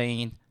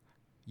explain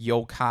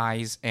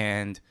yokais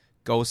and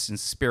ghosts and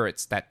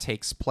spirits that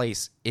takes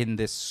place in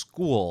this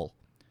school,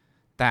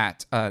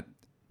 that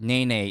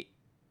Nene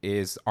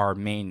is our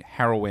main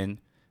heroine,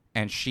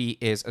 and she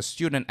is a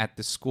student at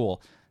this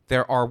school.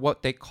 There are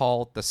what they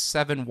call the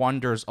 7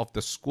 wonders of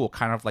the school,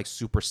 kind of like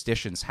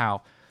superstitions,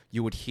 how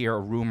you would hear a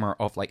rumor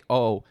of like,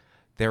 oh,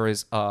 there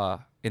is,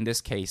 in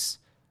this case,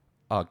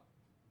 a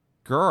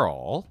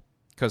girl,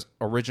 because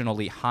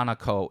originally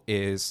Hanako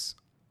is...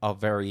 a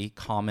very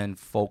common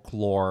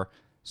folklore,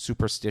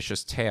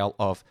 superstitious tale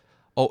of,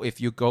 oh,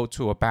 if you go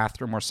to a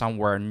bathroom or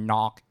somewhere,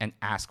 knock and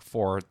ask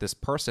for this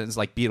person. It's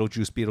like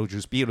Beetlejuice,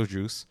 Beetlejuice,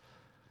 Beetlejuice.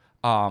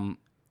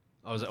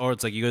 Or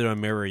it's like you go to a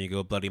mirror and you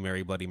go, Bloody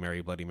Mary, Bloody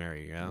Mary, Bloody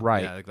Mary. Yeah?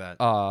 Right. Yeah, like that.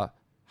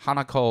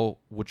 Hanako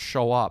would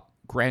show up,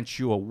 grant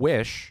you a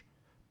wish,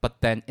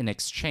 but then in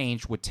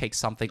exchange would take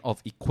something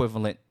of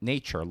equivalent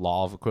nature.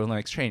 Law of equivalent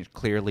exchange.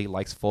 Clearly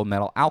likes Full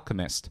Metal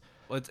Alchemist.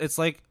 It's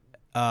like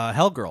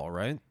Hellgirl,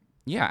 right?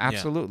 Yeah,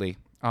 absolutely.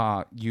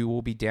 you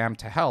will be damned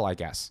to hell, I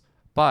guess.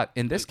 But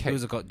in this What case,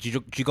 was it called?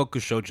 Jigoku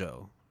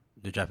Shoujo.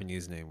 The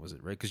Japanese name was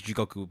it, right? Because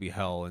Jigoku would be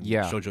hell and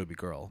Yeah. Shoujo would be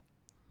girl.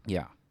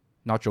 yeah,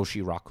 not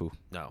Joshiraku.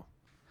 No.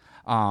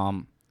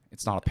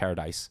 It's not a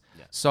paradise.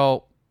 Yeah.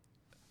 So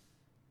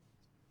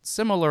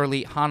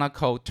similarly,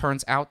 Hanako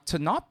turns out to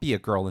not be a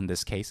girl in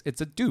this case.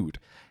 It's a dude.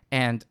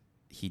 And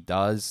he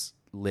does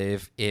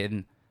live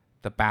in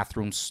the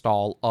bathroom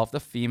stall of the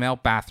female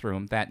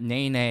bathroom that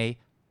Nene,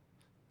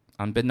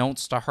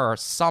 unbeknownst to her,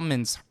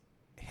 summons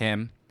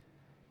him.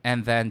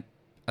 And then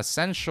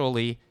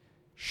essentially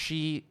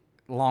she,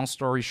 long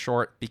story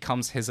short,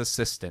 becomes his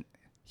assistant,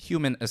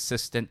 human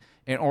assistant,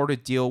 in order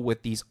to deal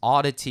with these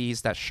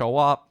oddities that show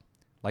up,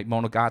 like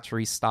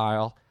Monogatari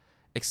style,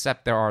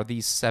 except there are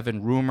these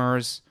 7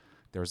 rumors.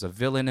 There's a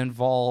villain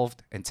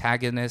involved,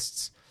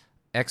 antagonists,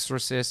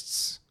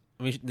 exorcists.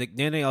 I mean, like,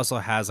 Nene also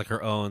has like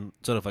her own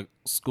sort of like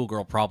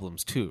schoolgirl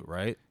problems too,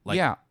 right? Like,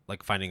 Yeah.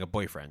 Like finding a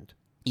boyfriend.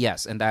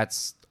 Yes, and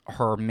that's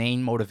her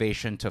main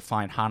motivation to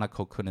find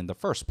Hanako-kun in the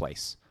first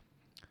place.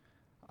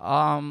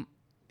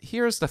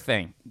 Here's the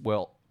thing,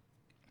 Will.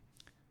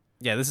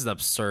 Yeah, this is an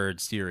absurd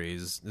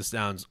series. This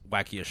sounds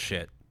wacky as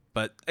shit.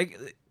 But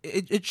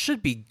it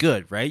should be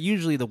good, right?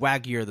 Usually the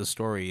wackier the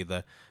story,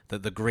 the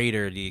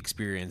greater the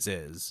experience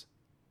is.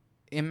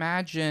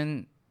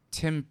 Imagine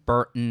Tim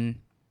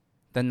Burton,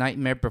 The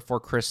Nightmare Before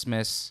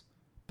Christmas,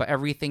 but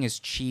everything is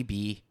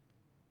chibi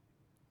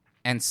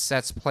and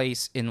sets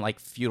place in like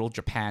feudal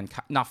Japan.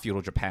 Not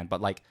feudal Japan, but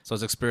like So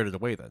it's like Spirited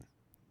Away then.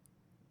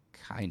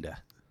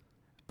 kinda.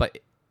 But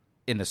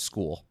in a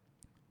school.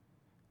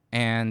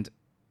 And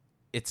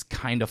it's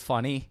kind of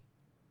funny.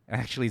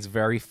 Actually, it's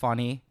very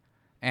funny.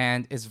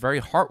 And it's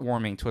very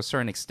heartwarming to a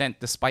certain extent,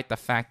 despite the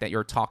fact that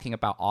you're talking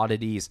about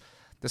oddities,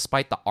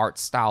 despite the art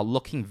style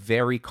looking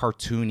very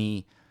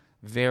cartoony,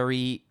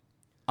 very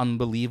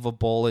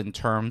unbelievable in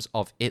terms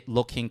of it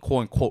looking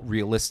quote-unquote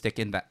realistic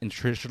in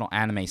traditional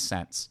anime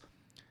sense.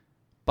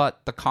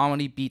 But the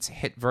comedy beats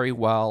hit very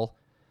well,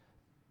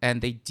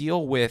 and they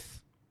deal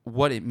with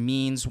what it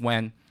means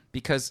when,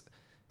 because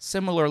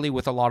similarly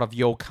with a lot of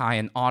yokai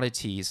and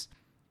oddities,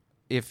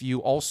 if you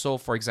also,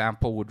 for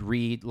example, would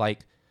read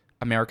like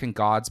American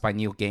Gods by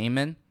Neil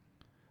Gaiman,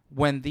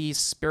 when these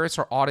spirits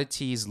or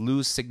oddities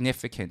lose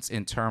significance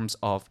in terms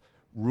of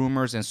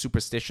rumors and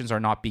superstitions are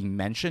not being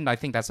mentioned, I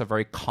think that's a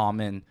very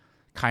common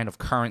kind of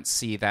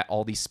currency that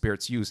all these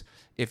spirits use.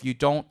 If you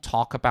don't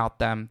talk about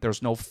them,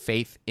 there's no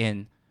faith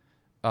in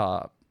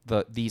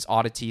these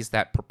oddities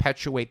that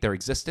perpetuate their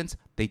existence,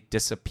 they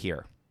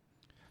disappear.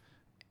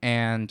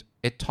 And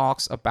it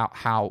talks about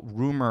how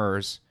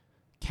rumors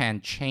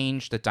can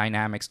change the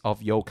dynamics of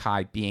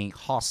yokai being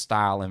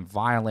hostile and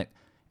violent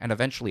and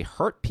eventually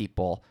hurt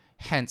people.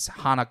 Hence,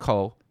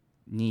 Hanako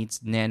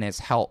needs Nene's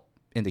help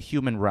in the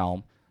human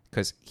realm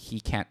because he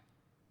can't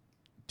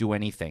do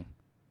anything.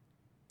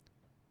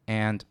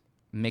 And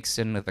mix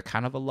in with a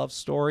kind of a love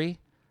story,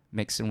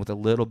 mix in with a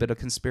little bit of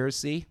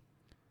conspiracy,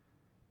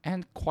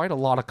 and quite a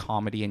lot of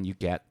comedy, and you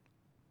get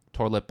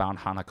Toilet Bound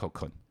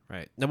Hanako-kun.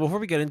 Right. Now, before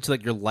we get into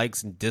like your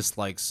likes and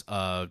dislikes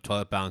of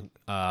Toilet Bound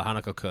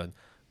Hanako-kun,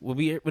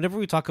 whenever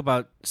we talk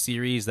about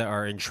series that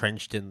are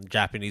entrenched in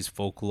Japanese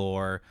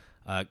folklore,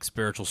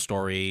 spiritual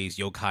stories,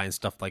 yokai, and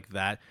stuff like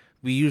that,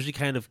 we usually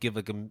kind of give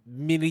like a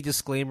mini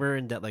disclaimer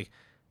in that like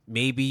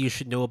maybe you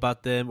should know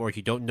about them, or if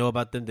you don't know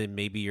about them, then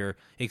maybe your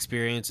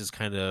experience is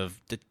kind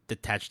of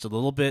detached a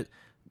little bit.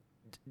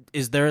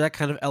 Is there that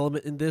kind of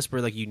element in this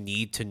where like you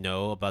need to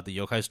know about the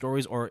yokai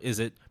stories, or is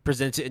it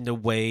presented in a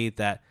way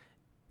that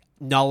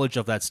knowledge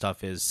of that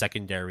stuff is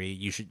secondary?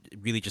 You should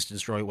really just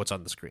enjoy what's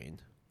on the screen.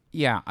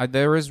 Yeah,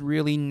 there is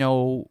really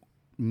no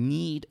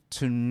need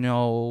to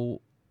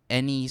know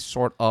any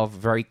sort of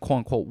very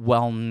quote-unquote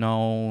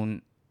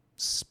well-known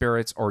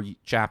spirits or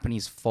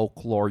Japanese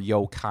folklore,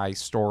 yokai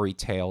story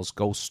tales,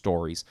 ghost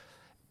stories.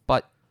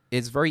 But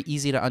it's very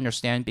easy to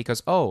understand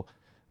because,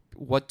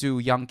 what do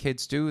young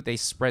kids do? They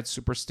spread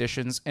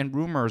superstitions and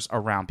rumors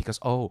around because,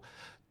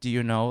 do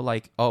you know,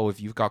 like, if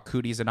you've got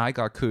cooties and I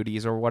got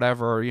cooties or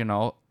whatever, you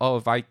know,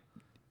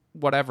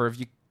 if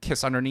you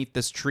kiss underneath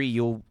this tree,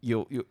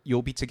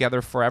 you'll be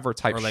together forever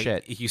type or like,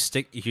 shit. If you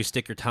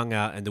stick your tongue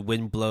out and the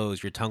wind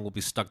blows, your tongue will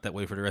be stuck that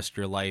way for the rest of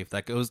your life.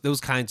 Like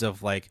those kinds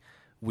of like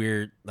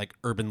weird like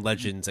urban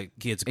legends that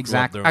kids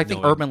Exactly. grew up I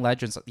think knowing. urban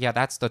legends, yeah,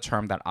 that's the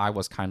term that I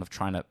was kind of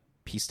trying to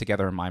piece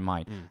together in my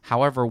mind.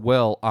 However,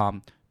 Will,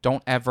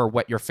 don't ever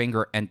wet your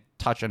finger and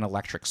touch an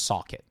electric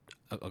socket.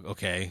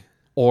 Okay.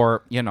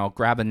 Or,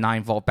 grab a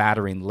 9-volt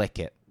battery and lick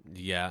it.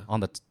 Yeah.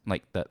 On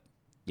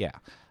yeah.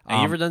 Have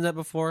you ever done that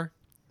before?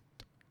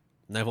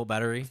 9-volt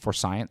battery? For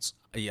science?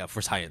 Yeah,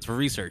 for science, for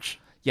research.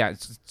 Yeah,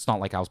 it's not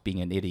like I was being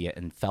an idiot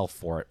and fell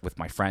for it with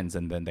my friends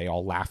and then they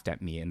all laughed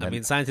at me. And then, I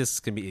mean, scientists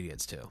can be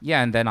idiots too.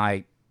 Yeah, and then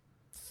I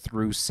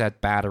threw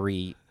said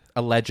battery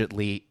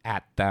allegedly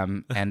at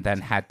them and then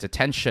had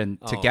detention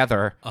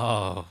together.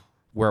 Oh.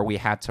 Where we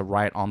had to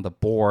write on the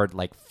board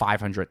like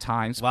 500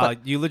 times. Wow,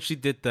 you literally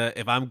did the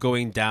if I'm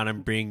going down,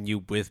 I'm bringing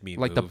you with me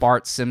like move. the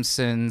Bart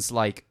Simpsons,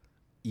 like,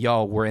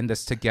 yo, we're in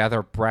this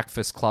together,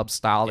 Breakfast Club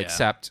style, Yeah.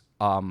 except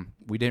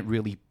we didn't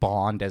really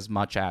bond as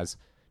much as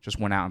just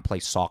went out and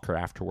played soccer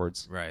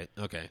afterwards. Right.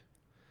 Okay.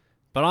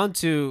 But on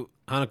to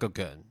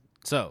Hanako-kun.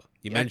 So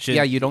you mentioned,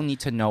 yeah, you don't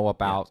need to know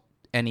about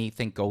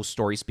anything ghost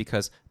stories,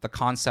 because the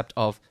concept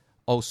of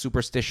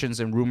superstitions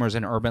and rumors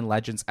and urban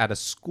legends at a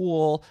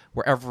school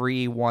where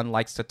everyone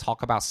likes to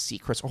talk about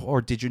secrets,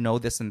 or did you know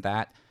this and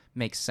that,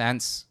 makes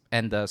sense.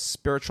 And the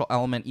spiritual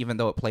element, even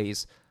though it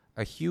plays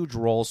a huge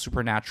role,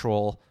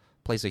 supernatural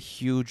plays a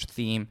huge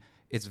theme,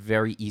 it's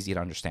very easy to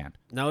understand.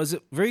 Now, is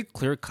it very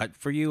clear cut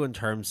for you in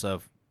terms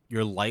of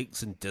your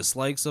likes and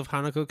dislikes of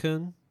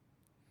Hanako-kun?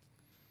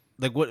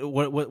 Like,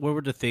 what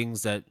were the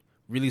things that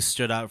really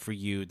stood out for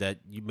you that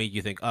made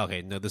you think, oh,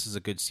 okay, no, this is a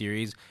good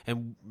series?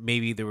 And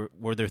maybe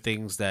were there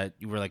things that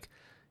you were like,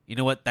 you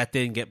know what, that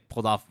didn't get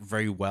pulled off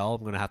very well.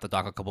 I'm going to have to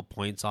dock a couple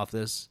points off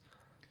this.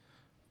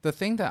 The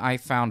thing that I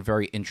found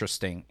very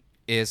interesting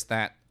is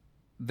that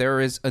there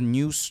is a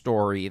news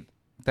story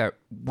that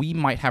we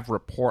might have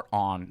report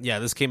on. Yeah,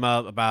 this came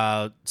out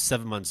about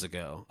 7 months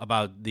ago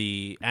about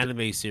the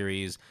anime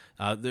series,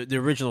 the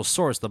original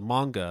source, the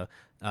manga.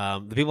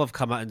 The people have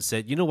come out and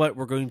said, you know what,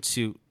 we're going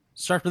to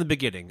start from the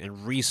beginning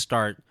and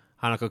restart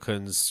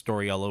Hanako-kun's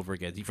story all over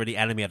again for the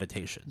anime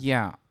adaptation.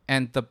 Yeah,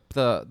 and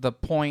the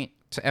point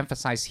to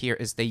emphasize here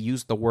is they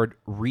use the word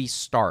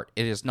restart.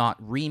 It is not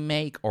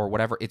remake or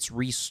whatever, it's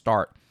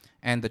restart.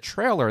 And the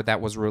trailer that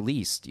was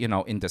released,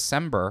 in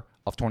December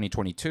of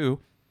 2022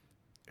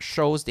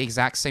 shows the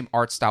exact same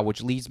art style,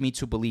 which leads me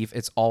to believe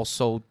it's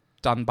also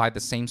done by the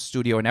same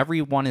studio, and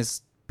everyone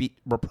is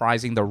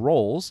reprising the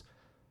roles.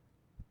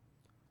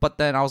 But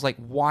then I was like,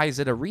 why is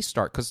it a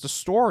restart? Because the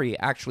story,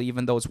 actually,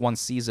 even though it's one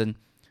season,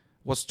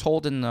 was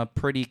told in a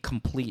pretty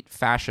complete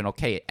fashion.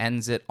 Okay, it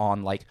ends it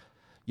on, like,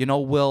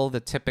 Will,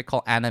 the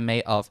typical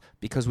anime of,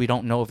 because we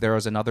don't know if there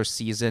is another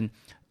season,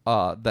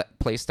 the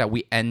place that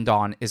we end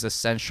on is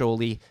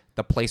essentially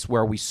the place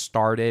where we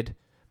started,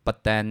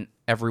 but then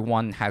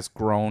everyone has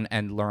grown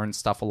and learned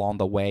stuff along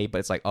the way, but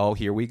it's like, oh,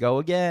 here we go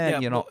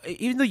again, Well,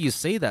 even though you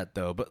say that,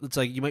 though, but it's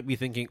like you might be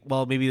thinking,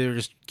 well, maybe they're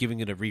just giving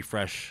it a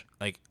refresh,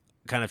 like,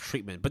 kind of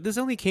treatment. But this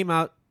only came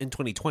out in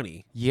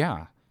 2020.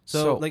 Yeah.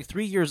 So, like,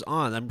 3 years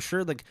on, I'm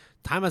sure, like,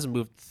 time hasn't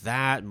moved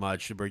that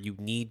much where you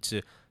need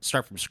to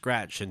start from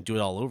scratch and do it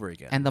all over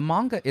again. And the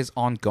manga is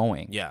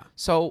ongoing. Yeah.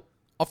 So,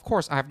 of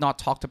course, I have not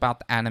talked about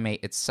the anime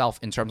itself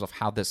in terms of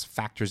how this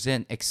factors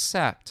in,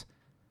 except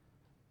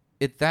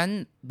it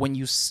then, when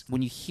you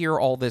hear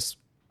all this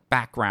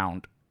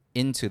background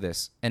into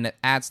this, and it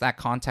adds that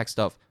context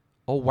of,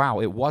 oh, wow,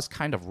 it was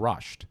kind of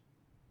rushed.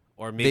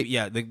 Or maybe,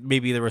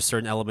 maybe there were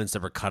certain elements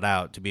that were cut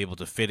out to be able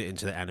to fit it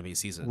into the anime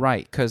season.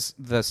 Right, because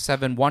the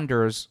 7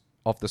 wonders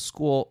of the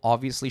school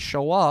obviously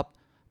show up,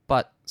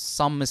 but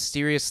some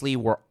mysteriously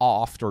were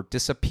offed or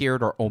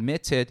disappeared or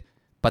omitted,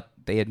 but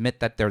they admit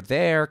that they're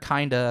there,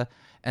 kind of,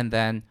 and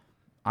then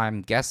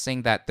I'm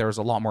guessing that there's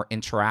a lot more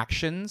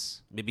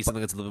interactions. Maybe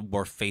something that's a little bit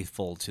more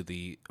faithful to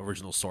the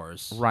original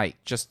source. Right,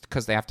 just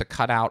because they have to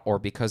cut out, or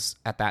because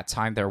at that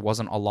time there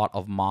wasn't a lot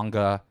of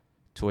manga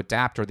to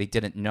adapt, or they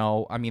didn't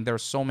know. I mean,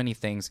 there's so many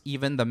things.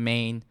 Even the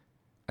main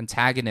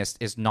antagonist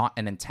is not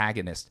an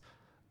antagonist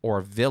or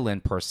a villain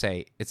per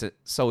se.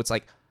 So it's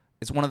like,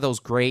 it's one of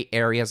those gray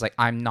areas. Like,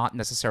 I'm not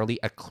necessarily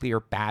a clear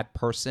bad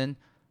person,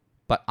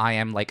 but I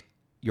am like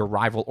your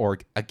rival or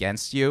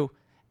against you.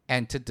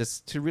 And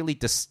to really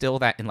distill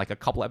that in like a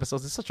couple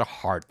episodes is such a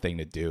hard thing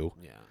to do.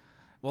 Yeah.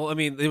 Well, I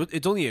mean,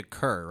 it's only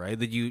occur, right?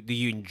 Do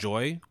you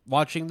enjoy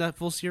watching that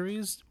full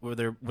series? Were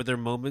there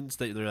moments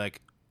that they're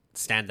like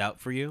stand out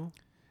for you?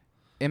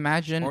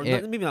 Imagine or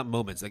maybe not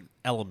moments, like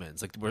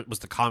elements. Like, was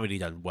the comedy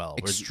done well?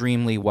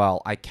 Extremely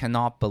well. I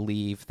cannot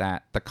believe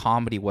that the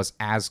comedy was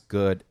as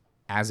good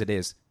as it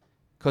is,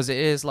 because it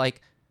is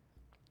like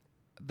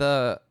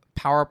the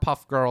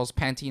Powerpuff Girls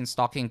panty and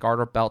stocking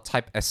garter belt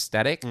type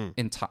aesthetic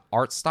in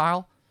art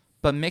style,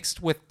 but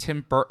mixed with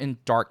Tim Burton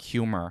dark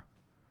humor.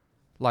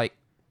 Like,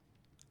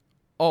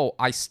 oh,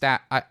 I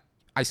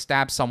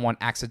stab someone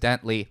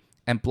accidentally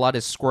and blood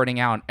is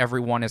squirting out and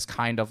everyone is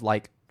kind of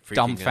like freaking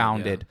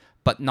dumbfounded,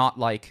 but not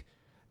like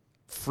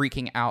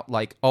freaking out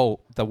like, oh,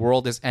 the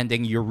world is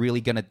ending, you're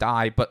really gonna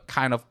die, but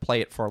kind of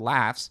play it for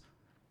laughs.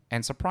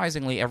 And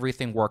surprisingly,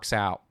 everything works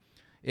out.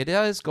 It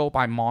does go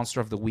by monster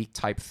of the week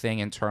type thing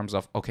in terms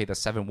of, okay, the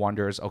 7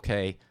 wonders,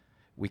 okay,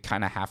 we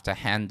kind of have to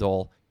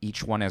handle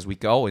each one as we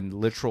go, and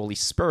literally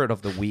spirit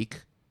of the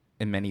week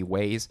in many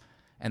ways.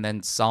 And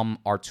then some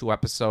are 2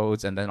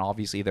 episodes, and then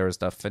obviously there's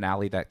the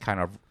finale that kind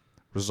of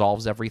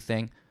resolves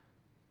everything.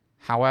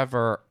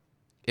 However,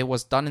 it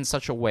was done in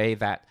such a way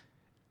that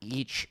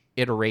each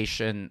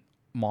iteration,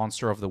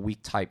 monster of the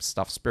week type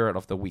stuff, spirit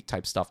of the week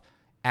type stuff,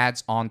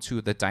 adds on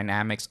to the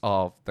dynamics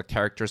of the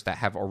characters that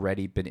have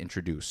already been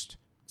introduced.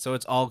 So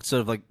it's all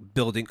sort of like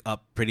building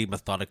up pretty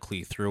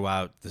methodically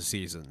throughout the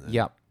season. Then.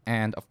 Yep.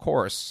 And of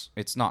course,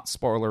 it's not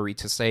spoilery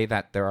to say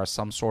that there are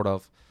some sort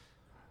of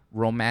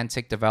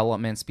romantic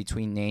developments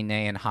between Nene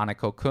and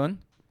Hanako-kun.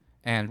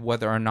 And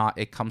whether or not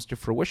it comes to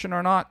fruition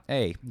or not,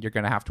 hey, you're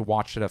going to have to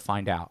watch it to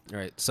find out. All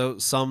right. So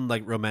some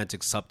like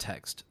romantic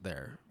subtext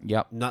there.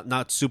 Yep.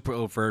 Not super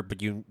overt,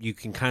 but you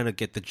can kind of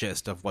get the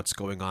gist of what's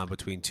going on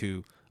between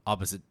two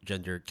opposite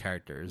gendered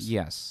characters.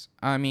 Yes.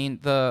 I mean,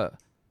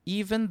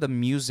 even the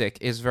music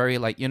is very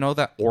like,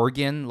 that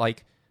organ,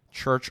 like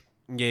church.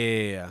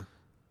 Yeah.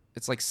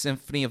 It's like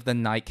Symphony of the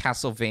Night,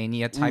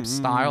 Castlevania type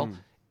style.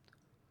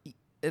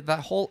 That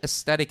whole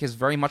aesthetic is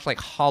very much like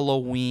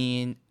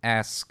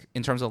Halloween-esque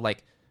in terms of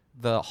like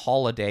the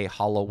holiday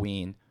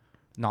Halloween,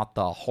 not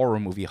the horror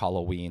movie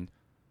Halloween,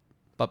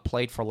 but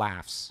played for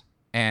laughs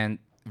and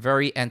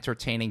very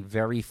entertaining,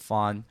 very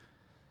fun.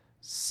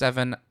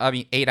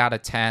 8 out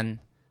of 10.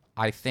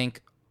 I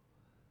think.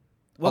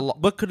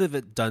 What could have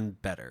it done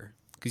better?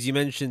 Because you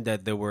mentioned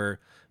that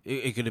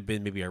it could have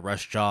been maybe a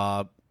rush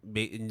job.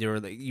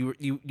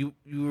 You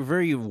were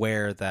very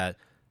aware that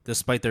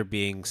despite there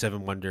being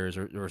 7 wonders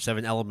or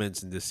 7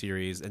 elements in this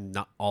series, and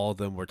not all of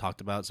them were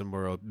talked about, some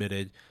were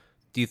omitted.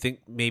 Do you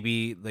think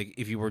maybe like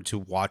if you were to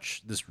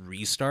watch this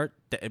restart,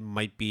 that it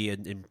might be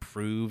an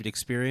improved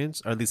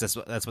experience, or at least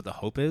that's what the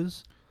hope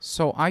is?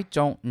 So I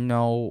don't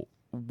know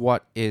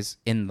what is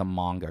in the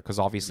manga because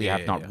obviously I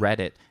have not read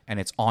it and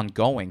it's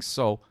ongoing.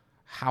 So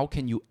how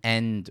can you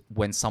end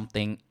when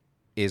something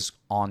is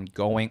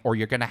ongoing, or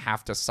you're gonna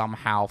have to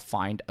somehow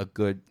find a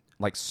good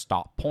like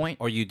stop point,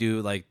 or you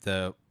do like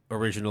the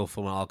original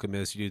Full Metal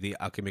Alchemist, you do the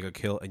Alchemical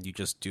Kill, and you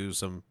just do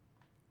some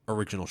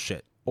original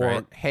shit. Or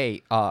right?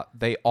 Hey,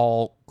 they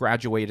all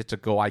graduated to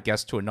go, I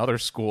guess, to another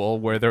school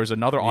where there's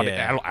another audience.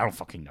 I don't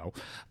fucking know,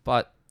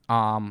 but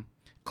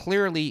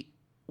clearly,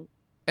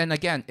 and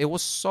again, it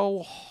was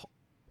so.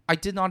 I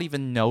did not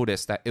even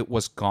notice that it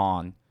was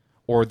gone,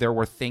 or there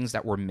were things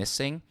that were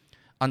missing,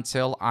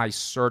 until I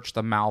searched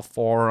the Mal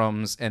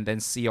forums and then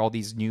see all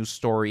these news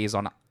stories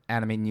on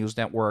Anime News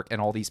Network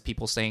and all these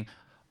people saying,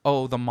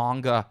 "Oh, the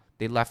manga,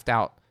 they left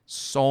out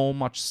so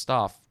much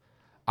stuff."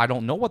 I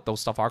don't know what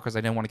those stuff are because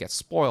I didn't want to get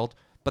spoiled.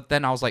 But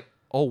then I was like,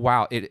 oh,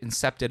 wow, it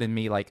incepted in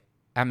me. Like,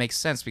 that makes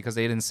sense because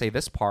they didn't say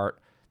this part.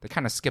 They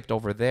kind of skipped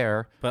over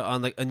there. But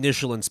on like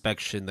initial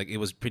inspection, like it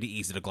was pretty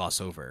easy to gloss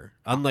over.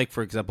 Unlike,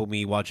 for example,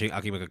 me watching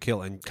Akimeka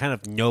Kill and kind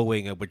of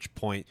knowing at which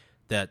point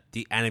that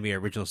the anime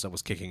original stuff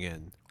was kicking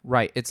in.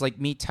 Right. It's like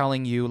me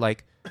telling you,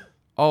 like,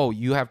 oh,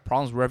 you have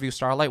problems with Revue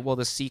Starlight? Well,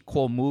 the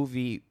sequel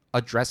movie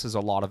addresses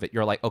a lot of it.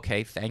 You're like,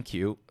 okay, thank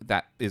you.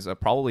 That is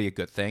probably a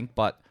good thing.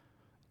 But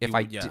if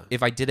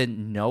I didn't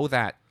know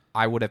that,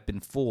 I would have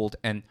been fooled.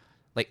 And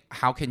like,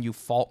 how can you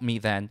fault me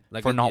then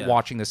for not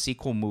watching the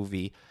sequel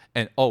movie?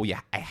 And oh yeah,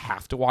 I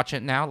have to watch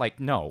it now. Like,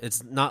 no,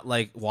 it's not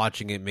like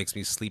watching it makes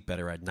me sleep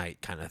better at night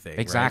kind of thing.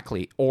 Exactly.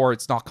 Right? Or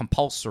it's not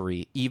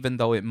compulsory, even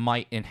though it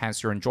might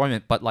enhance your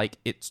enjoyment. But like,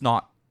 it's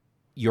not.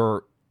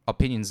 Your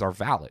opinions are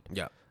valid.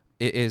 Yeah,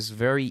 it is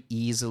very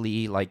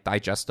easily like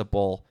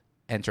digestible,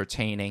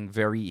 entertaining,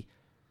 very,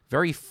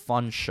 very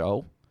fun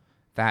show.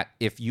 That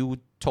if you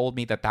told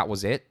me that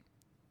was it,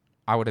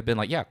 I would have been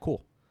like, yeah,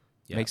 cool.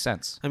 Yeah. Makes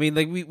sense. I mean,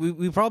 like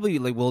we probably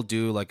like will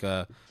do like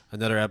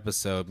another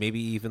episode, maybe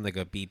even like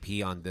a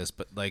BP on this.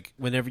 But like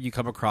whenever you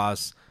come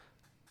across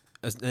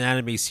an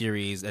anime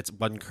series that's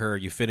one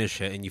curve, you finish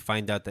it and you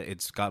find out that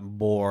it's got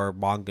more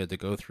manga to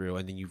go through,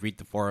 and then you read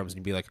the forums and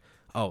you be like,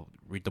 oh,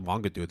 read the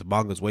manga, dude. The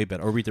manga's way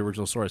better. Or read the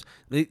original source.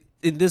 In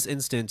this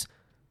instance,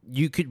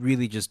 you could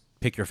really just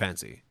pick your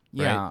fancy.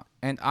 Yeah, right?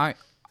 And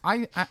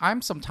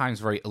I'm sometimes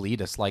very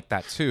elitist like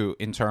that too,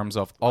 in terms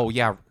of, oh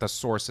yeah, the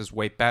source is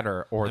way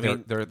better, or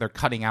they're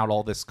cutting out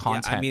all this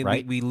content. Yeah, I mean,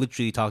 right? we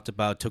literally talked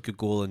about Tokyo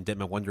Ghoul and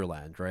Deadman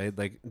Wonderland, right?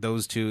 Like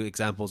those two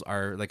examples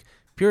are like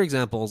pure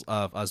examples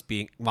of us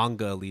being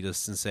manga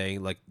elitists and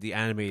saying like the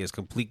anime is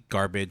complete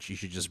garbage. You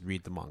should just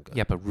read the manga.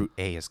 Yeah, but Route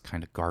A is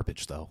kind of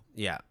garbage though.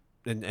 Yeah.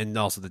 And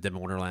also the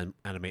Deadman Wonderland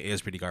anime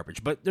is pretty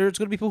garbage, but there's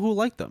going to be people who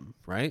like them,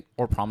 right?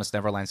 Or Promised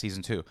Neverland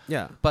Season 2.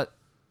 Yeah. But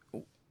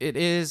it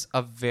is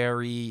a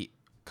very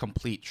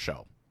complete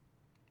show.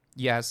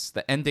 Yes,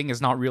 the ending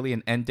is not really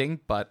an ending,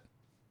 but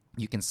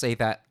you can say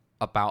that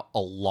about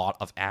a lot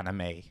of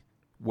anime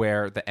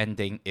where the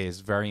ending is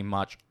very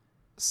much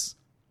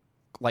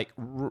like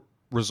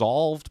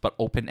resolved but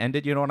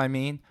open-ended, you know what I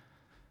mean?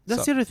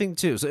 That's the other thing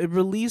too. So it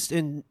released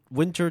in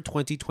winter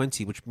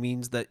 2020, which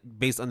means that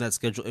based on that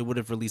schedule, it would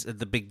have released at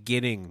the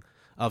beginning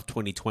of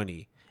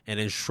 2020. And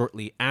then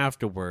shortly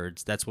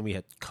afterwards, that's when we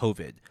had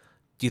COVID.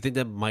 Do you think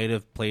that might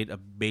have played a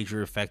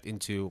major effect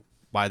into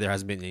why there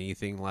hasn't been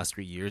anything in the last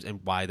 3 years, and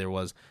why there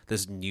was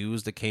this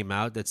news that came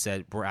out that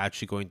said we're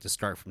actually going to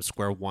start from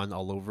square one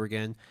all over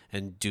again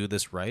and do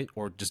this right,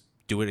 or just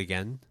do it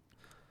again?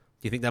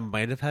 Do you think that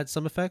might have had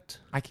some effect?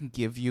 I can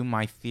give you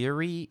my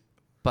theory,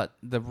 but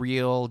the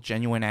real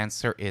genuine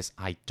answer is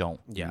I don't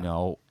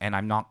know, and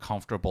I'm not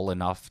comfortable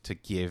enough to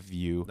give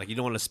you... Like, you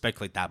don't want to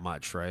speculate that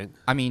much, right?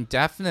 I mean,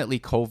 definitely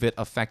COVID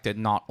affected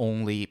not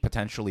only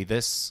potentially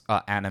this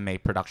anime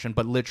production,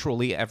 but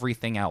literally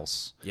everything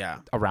else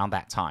around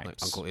that time.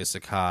 Like Uncle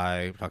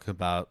Isekai, talking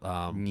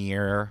about...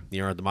 Nier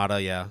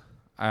Automata, yeah.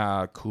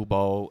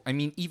 Kubo. I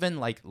mean, even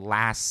like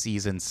last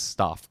season's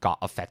stuff got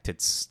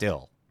affected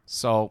still.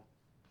 So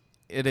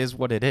it is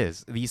what it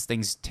is. These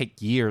things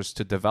take years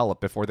to develop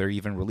before they're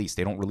even released.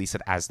 They don't release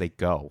it as they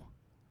go.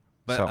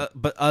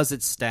 But as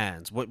it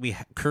stands, what we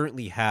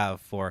currently have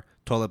for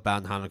Toilet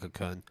Bound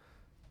Hanako-kun,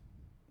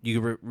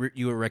 you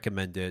would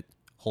recommend it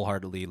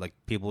wholeheartedly. Like,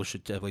 people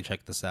should definitely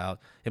check this out.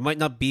 It might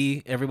not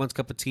be everyone's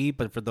cup of tea,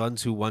 but for the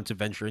ones who want to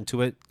venture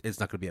into it, it's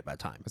not going to be a bad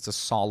time. It's a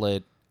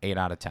solid 8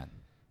 out of 10.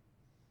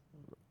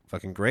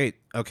 Fucking great.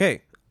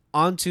 Okay,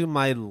 on to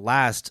my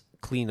last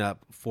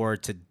cleanup for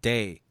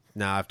today.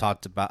 Now, I've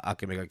talked about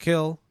Akame ga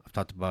Kill. I've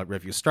talked about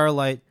Revue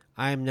Starlight.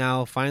 I am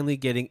now finally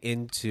getting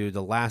into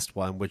the last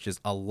one, which is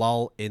A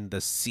Lull in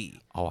the Sea.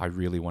 Oh, I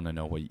really want to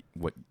know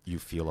what you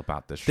feel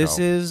about this show. This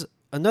is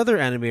another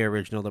anime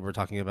original that we're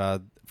talking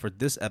about for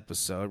this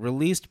episode,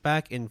 released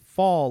back in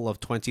fall of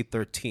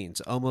 2013,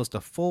 so almost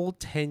a full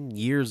 10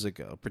 years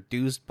ago,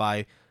 produced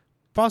by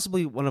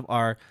possibly one of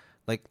our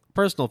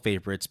personal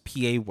favorites,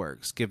 PA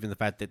Works, given the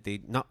fact that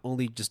they not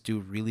only just do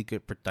really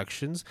good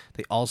productions,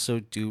 they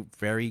also do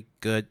very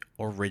good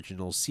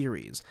original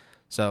series.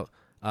 So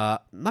I'm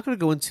not going to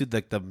go into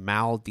the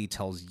mal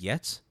details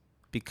yet,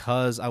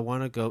 because I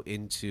want to go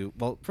into,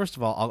 well, first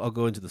of all, I'll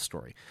go into the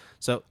story.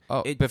 So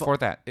before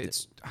that,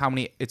 it's how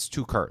many? It's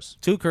 2 curs.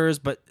 2 curs,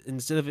 but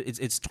instead of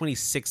it's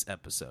 26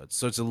 episodes,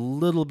 so it's a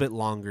little bit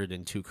longer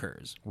than 2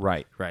 curs.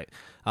 Right.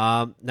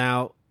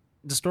 Now,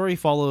 the story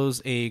follows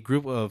a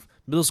group of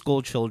middle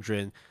school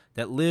children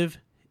that live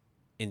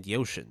in the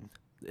ocean,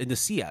 in the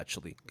sea,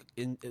 actually.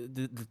 In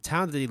the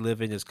town that they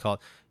live in is called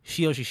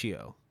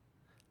Shio.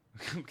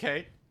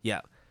 Okay.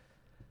 Yeah.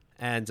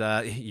 And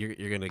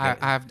you're gonna get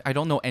I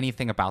don't know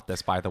anything about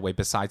this, by the way,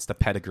 besides the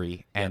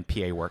pedigree and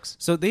PA Works.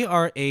 So they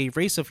are a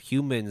race of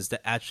humans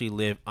that actually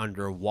live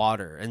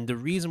underwater. And the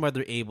reason why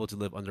they're able to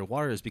live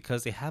underwater is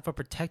because they have a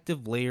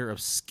protective layer of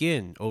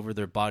skin over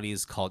their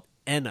bodies called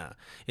enna.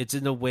 It's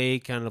in a way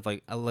kind of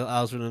like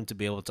allows for them to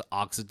be able to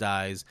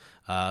oxidize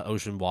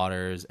ocean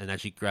waters and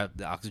actually grab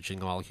the oxygen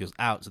molecules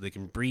out so they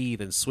can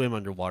breathe and swim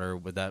underwater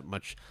without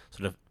much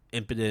sort of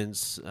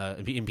impedance,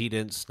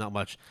 not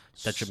much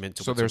detriment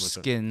to. So their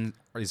skin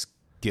is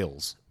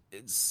gills.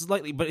 It's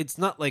slightly, but it's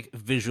not like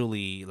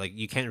visually, like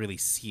you can't really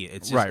see it.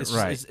 It's just,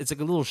 right. It's like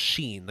a little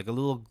sheen, like a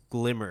little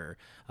glimmer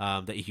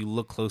that if you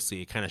look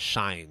closely, it kind of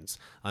shines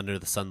under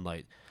the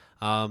sunlight.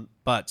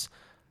 But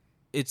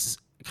it's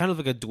kind of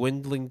like a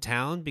dwindling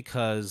town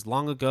because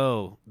long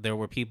ago there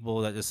were people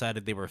that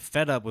decided they were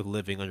fed up with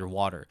living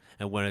underwater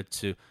and wanted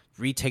to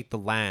retake the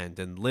land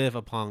and live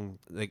above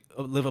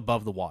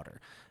the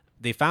water.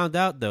 They found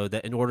out, though,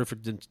 that in order for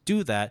them to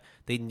do that,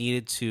 they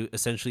needed to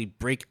essentially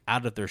break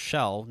out of their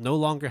shell, no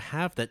longer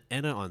have that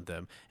enna on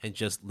them, and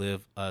just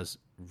live as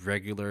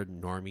regular,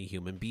 normie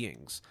human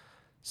beings.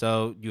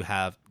 So you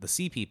have the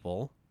sea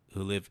people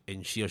who live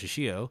in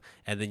Shio,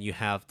 and then you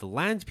have the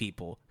land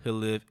people who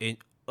live in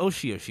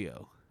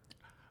Oshio.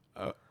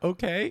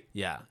 Okay.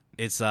 Yeah,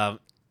 it's we'll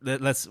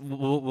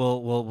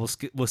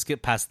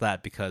skip past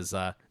that because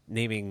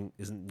naming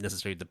isn't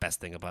necessarily the best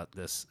thing about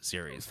this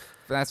series.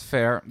 That's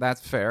fair.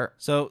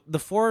 So the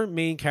 4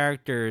 main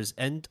characters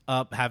end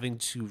up having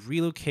to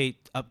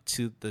relocate up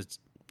to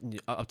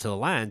the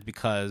land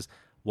because,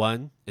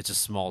 one, it's a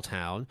small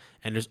town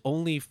and there's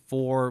only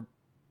 4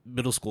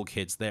 middle school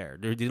kids there.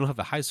 They don't have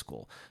a high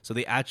school, so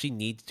they actually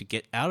need to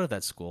get out of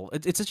that school.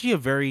 It's actually a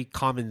very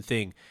common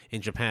thing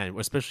in Japan,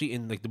 especially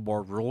in like the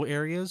more rural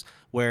areas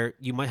where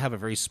you might have a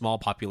very small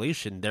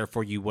population.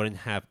 Therefore, you wouldn't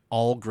have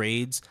all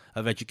grades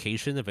of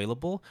education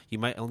available. You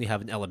might only have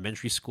an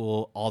elementary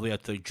school all the way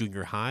up to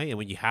junior high, and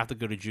when you have to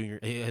go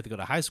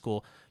to high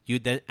school, you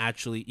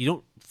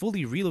don't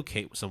fully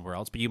relocate somewhere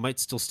else, but you might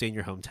still stay in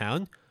your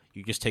hometown.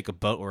 You just take a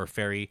boat or a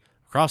ferry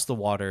across the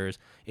waters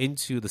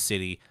into the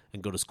city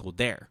and go to school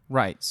there.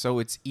 Right. So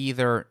it's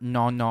either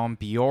non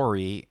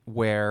biori,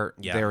 where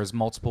there's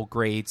multiple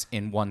grades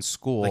in one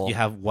school. Like you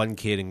have one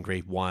kid in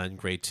grade 1,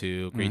 grade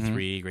 2, grade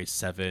 3, grade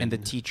 7. And the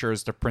teacher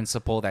is the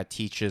principal that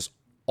teaches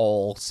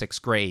all 6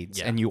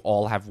 grades. And you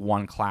all have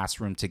one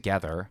classroom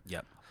together.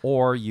 Yep.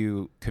 Or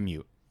you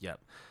commute. Yep.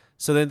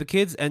 So then the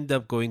kids end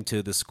up going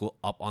to the school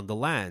up on the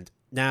land.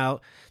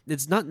 Now,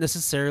 it's not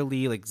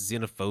necessarily like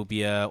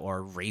xenophobia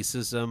or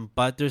racism,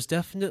 but there's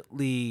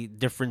definitely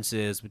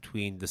differences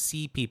between the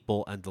sea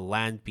people and the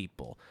land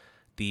people.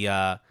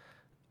 Basically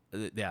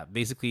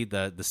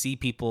the sea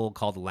people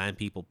call the land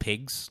people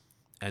pigs,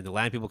 and the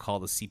land people call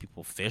the sea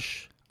people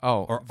fish.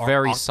 Oh,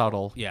 very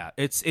subtle. Yeah,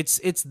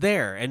 it's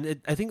there,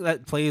 and I think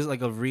that plays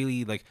like a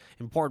really like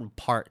important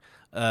part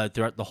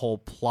throughout the whole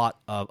plot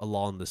of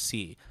Along the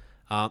Sea,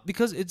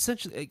 because it's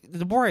essentially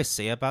the more I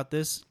say about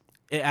this,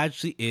 it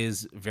actually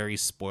is very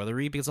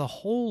spoilery because a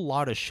whole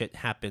lot of shit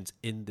happens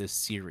in this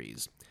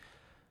series.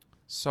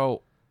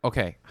 So,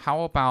 okay,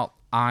 how about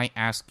I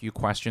ask you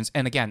questions?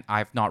 And again,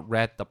 I've not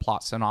read the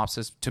plot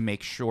synopsis to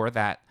make sure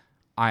that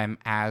I'm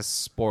as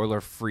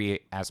spoiler-free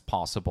as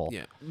possible.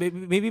 Yeah,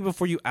 maybe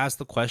before you ask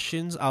the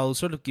questions, I'll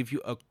sort of give you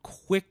a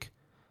quick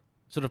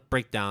sort of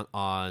breakdown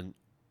on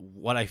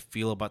what I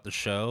feel about the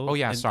show. Oh,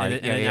 yeah, sorry.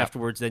 And then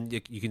afterwards, then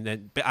you can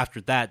then,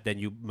 after that, then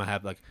you might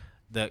have like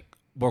the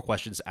more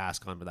questions to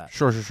ask on that.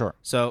 Sure.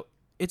 So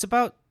it's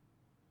about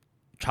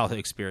childhood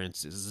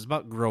experiences. It's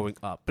about growing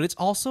up, but it's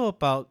also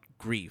about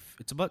grief.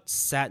 It's about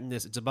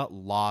sadness. It's about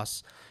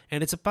loss,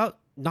 and it's about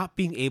not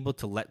being able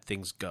to let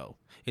things go.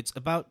 It's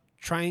about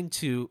trying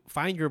to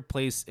find your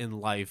place in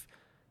life,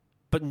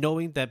 but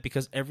knowing that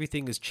because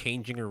everything is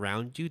changing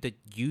around you, that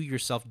you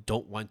yourself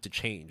don't want to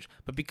change.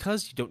 But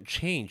because you don't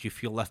change, you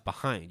feel left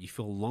behind. You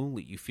feel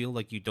lonely. You feel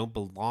like you don't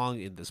belong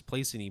in this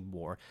place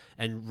anymore.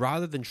 And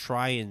rather than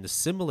try and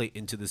assimilate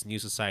into this new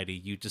society,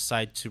 you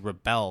decide to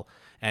rebel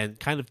and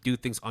kind of do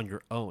things on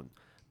your own.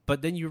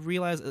 But then you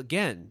realize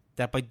again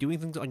that by doing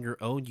things on your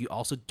own, you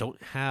also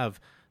don't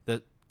have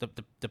the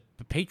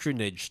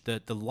patronage,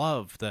 the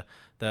love,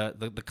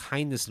 the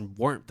kindness and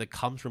warmth that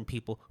comes from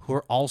people who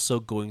are also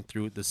going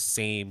through the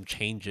same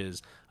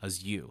changes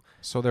as you.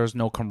 So there's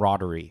no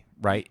camaraderie,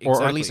 right?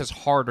 Exactly. Or at least it's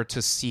harder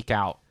to seek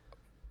out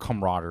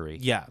camaraderie.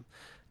 Yeah.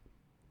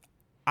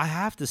 I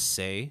have to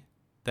say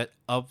that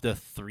of the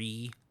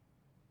 3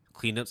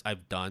 cleanups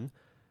I've done,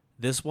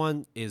 this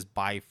one is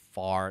by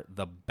far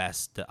the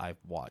best that I've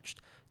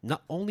watched.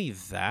 Not only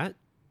that,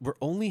 we're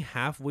only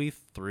halfway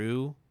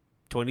through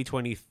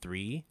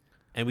 2023,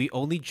 and we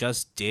only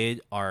just did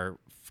our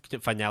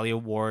finale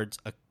awards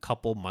a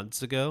couple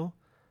months ago.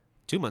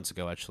 2 months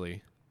ago,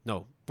 actually.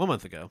 No, 1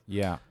 month ago.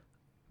 Yeah.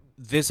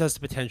 This has the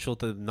potential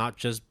to not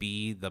just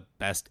be the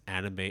best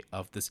anime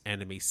of this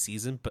anime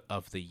season, but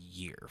of the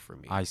year for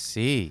me. I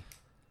see.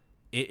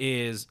 It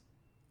is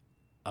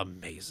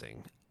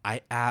amazing.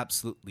 I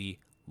absolutely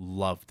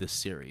love this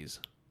series.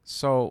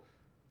 So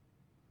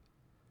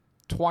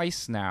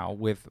twice now,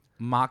 with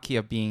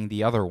Makia being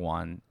the other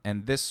one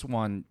and this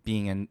one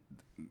being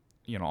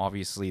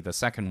obviously the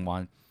second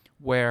one,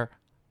 where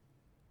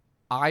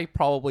I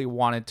probably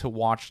wanted to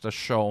watch the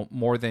show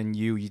more than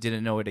you. You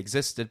didn't know it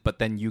existed, but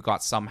then you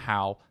got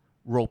somehow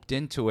roped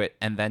into it,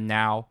 and then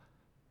now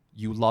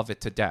you love it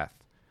to death.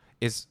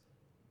 Is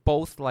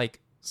both like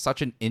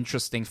such an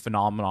interesting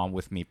phenomenon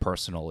with me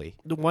personally.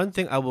 The one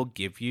thing I will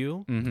give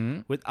you,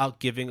 without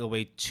giving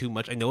away too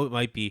much, I know it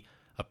might be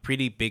a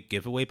pretty big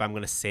giveaway, but I'm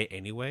going to say it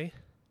anyway.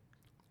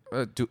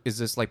 Is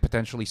this like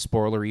potentially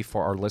spoilery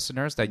for our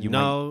listeners that you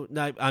No,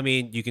 I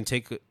mean, you can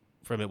take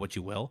from it what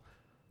you will.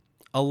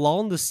 A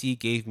Lull in the Sea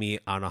gave me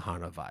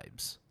Anohana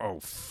vibes. Oh,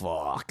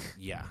 fuck.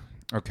 Yeah.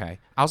 Okay.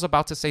 I was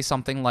about to say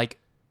something like,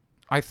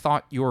 I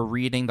thought you were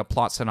reading the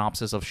plot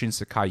synopsis of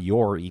Shinsekai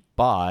Yori,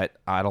 but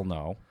I don't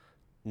know.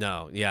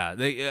 No, yeah.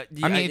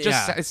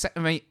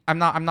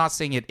 I'm not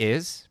saying it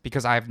is,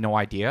 because I have no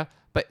idea,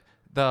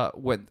 but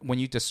when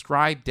you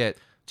described it,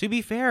 to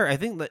be fair, I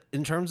think that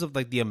in terms of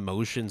like the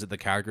emotions that the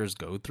characters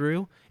go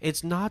through,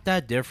 it's not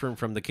that different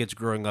from the kids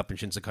growing up in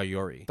Shinsekai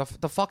Yori.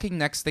 The fucking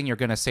next thing you're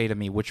going to say to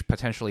me, which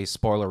potentially is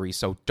spoilery,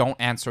 so don't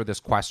answer this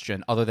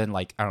question other than,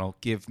 like, I don't know,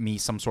 give me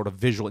some sort of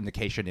visual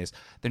indication, is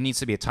there needs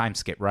to be a time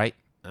skip, right?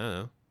 I don't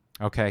know.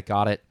 Okay,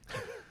 got it.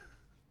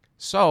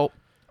 So,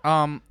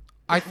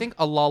 I think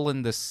A Lull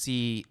in the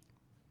Sea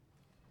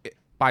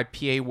by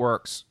PA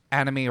Works,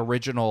 anime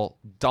original,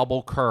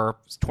 double curve,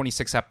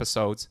 26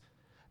 episodes,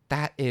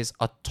 that is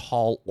a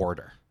tall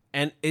order.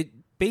 And it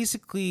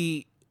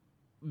basically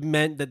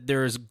meant that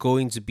there's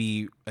going to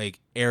be like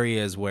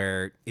areas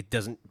where it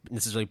doesn't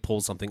necessarily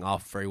pull something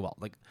off very well.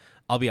 Like,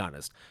 I'll be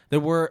honest, there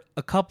were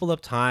a couple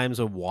of times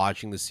of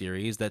watching the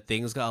series that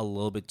things got a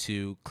little bit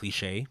too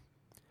cliche.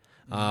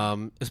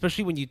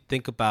 Especially when you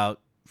think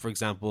about, for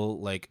example,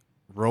 like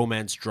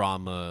romance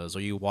dramas, or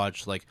you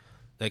watch like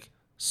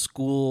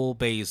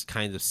school-based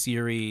kind of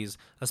series,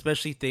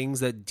 especially things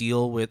that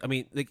deal with, I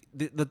mean, like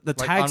the like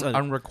tags on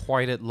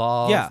unrequited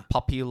love, yeah,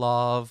 puppy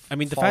love. I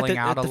mean, the fact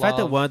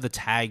that one of the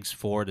tags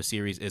for the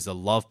series is a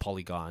love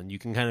polygon, you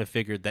can kind of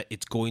figure that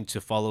it's going to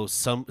follow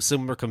some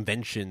similar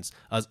conventions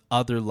as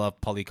other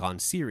love polygon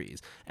series,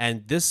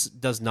 and this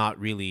does not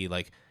really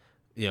like,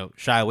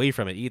 shy away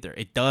from it either.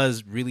 It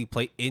does really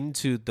play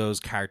into those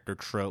character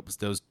tropes,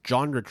 those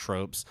genre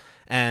tropes,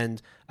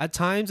 and at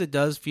times it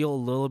does feel a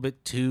little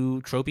bit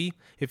too tropey.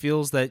 It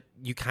feels that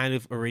you kind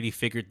of already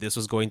figured this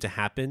was going to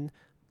happen,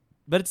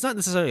 but it's not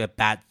necessarily a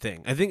bad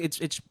thing. I think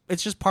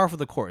it's just par for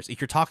the course.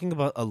 If you're talking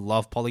about a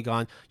love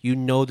polygon, you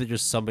know that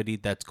there's somebody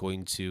that's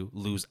going to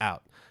lose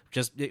out.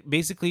 Just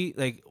basically,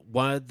 like,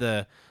 one of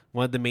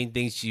the main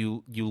things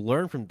you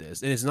learn from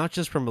this, and it's not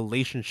just from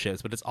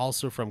relationships, but it's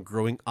also from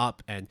growing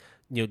up and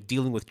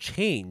dealing with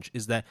change,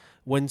 is that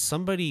when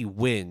somebody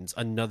wins,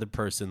 another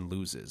person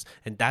loses,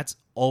 and that's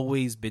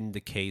always been the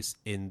case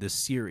in this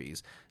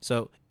series.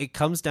 So it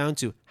comes down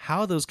to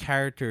how those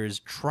characters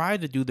try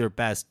to do their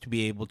best to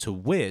be able to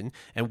win,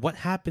 and what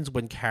happens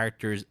when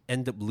characters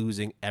end up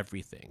losing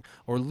everything,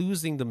 or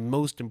losing the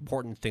most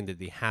important thing that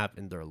they have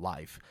in their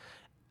life.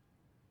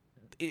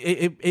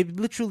 It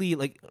literally,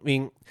 like, I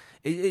mean,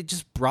 it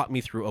just brought me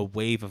through a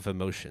wave of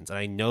emotions. And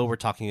I know we're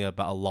talking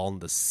about A Lull in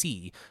the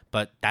Sea,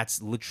 but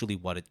that's literally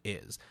what it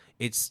is.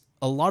 It's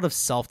a lot of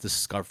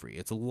self-discovery.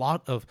 It's a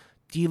lot of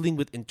dealing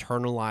with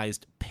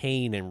internalized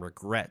pain and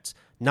regret,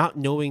 not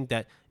knowing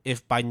that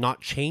if by not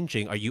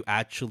changing, are you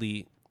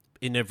actually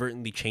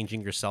inadvertently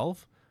changing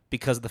yourself?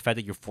 because of the fact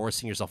that you're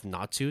forcing yourself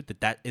not to,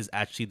 that is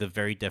actually the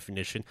very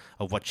definition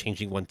of what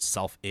changing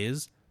oneself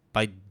is,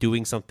 by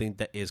doing something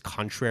that is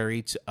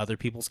contrary to other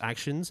people's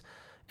actions.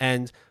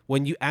 And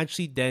when you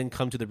actually then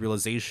come to the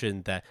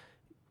realization that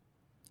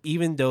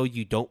even though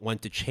you don't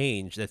want to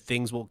change, that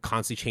things will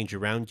constantly change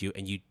around you,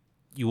 and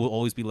you will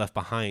always be left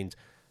behind.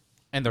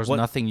 And there's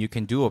nothing you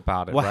can do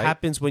about it, What right?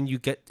 happens when you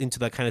get into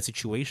that kind of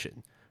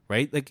situation,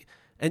 right? Like,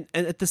 and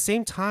at the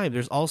same time,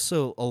 there's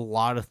also a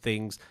lot of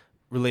things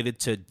related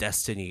to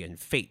destiny and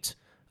fate.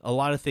 A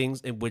lot of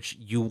things in which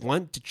you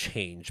want to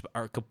change but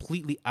are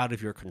completely out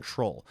of your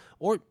control.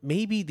 Or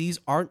maybe these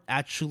aren't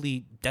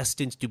actually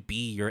destined to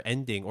be your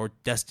ending or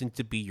destined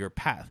to be your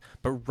path,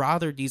 but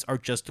rather these are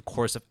just a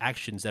course of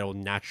actions that will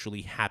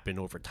naturally happen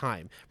over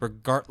time,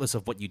 regardless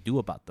of what you do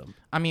about them.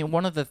 I mean,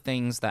 one of the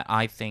things that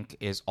I think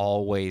is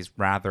always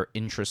rather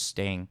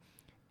interesting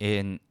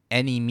in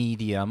any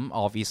medium,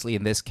 obviously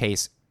in this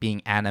case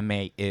being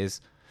anime,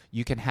 is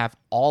you can have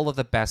all of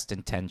the best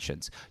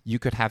intentions. You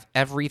could have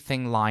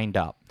everything lined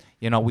up.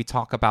 You know, we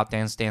talk about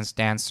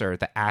Danseur,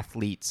 the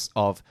athletes,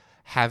 of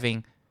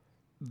having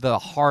the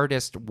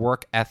hardest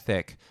work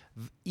ethic,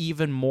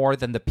 even more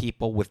than the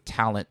people with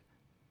talent,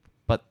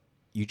 but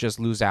you just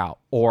lose out.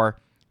 Or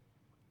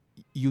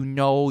you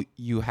know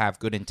you have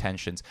good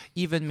intentions.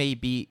 Even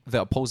maybe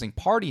the opposing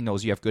party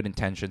knows you have good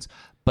intentions,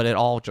 but it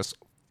all just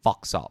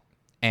fucks up.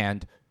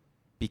 And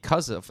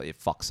because of it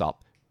fucks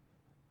up,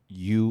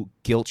 you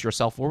guilt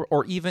yourself,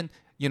 or even,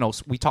 you know,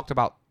 we talked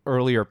about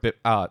earlier,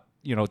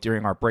 you know,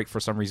 during our break, for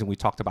some reason, we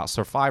talked about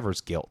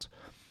survivor's guilt.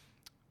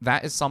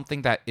 That is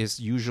something that is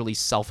usually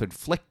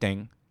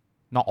self-inflicting,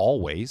 not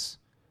always,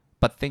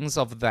 but things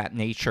of that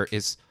nature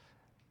is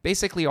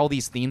basically all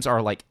these themes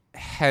are like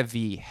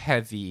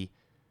heavy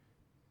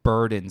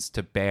burdens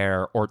to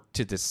bear or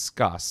to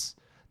discuss,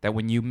 that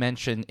when you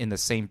mention in the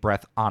same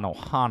breath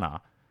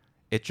Anohana,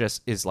 it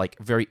just is like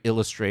very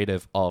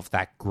illustrative of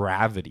that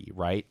gravity,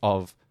 right?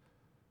 Of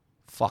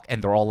fuck,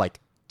 and they're all like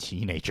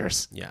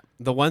teenagers. Yeah.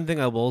 The one thing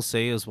I will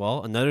say as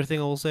well, another thing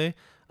I will say,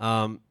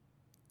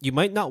 you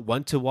might not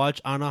want to watch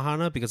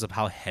Anohana because of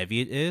how heavy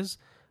it is,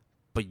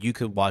 but you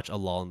could watch A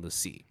Lull in the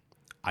Sea.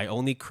 I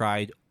only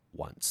cried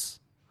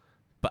once,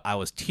 but I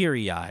was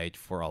teary-eyed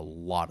for a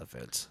lot of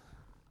it.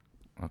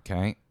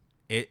 Okay.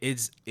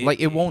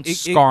 It won't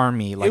scar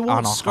me like it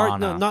won't Anohana. scar,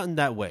 no, not in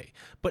that way,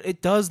 but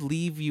it does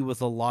leave you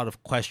with a lot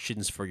of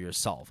questions for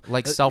yourself,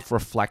 like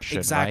self-reflection.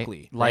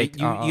 Exactly. Right? Like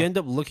you end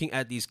up looking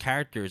at these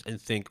characters and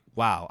think,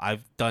 wow,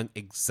 I've done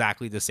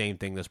exactly the same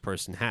thing this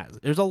person has.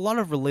 There's a lot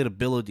of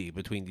relatability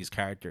between these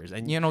characters,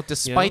 and you know,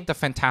 despite the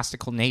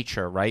fantastical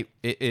nature, right?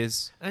 It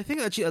is. I think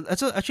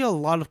that's actually a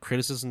lot of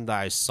criticism that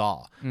I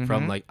saw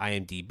from like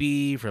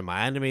IMDb, from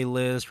my anime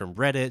list, from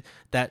Reddit,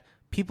 that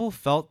people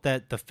felt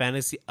that the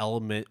fantasy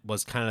element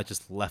was kind of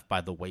just left by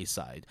the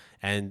wayside,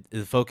 and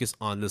the focus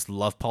on this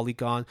love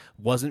polygon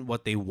wasn't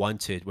what they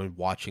wanted when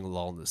watching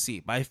Lull in the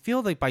Sea. But I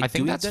feel like I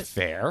think that's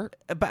fair.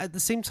 But at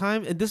the same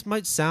time, and this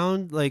might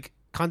sound like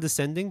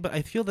condescending, but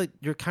I feel that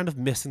you're kind of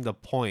missing the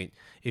point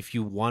if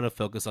you want to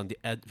focus on the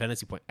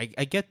fantasy point. I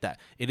get that.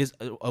 It is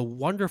a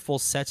wonderful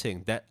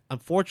setting that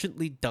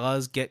unfortunately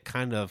does get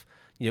kind of,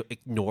 you know,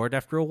 ignored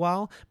after a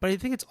while, but I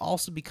think it's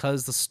also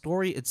because the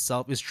story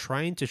itself is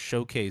trying to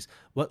showcase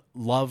what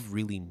love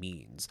really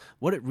means,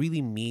 what it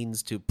really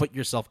means to put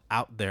yourself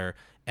out there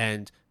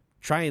and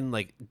try and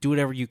like do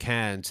whatever you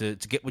can to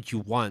get what you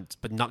want,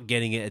 but not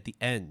getting it at the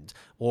end,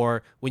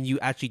 or when you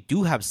actually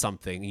do have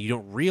something and you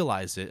don't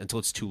realize it until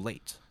it's too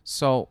late.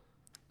 So,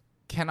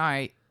 can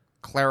I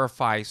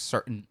clarify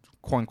certain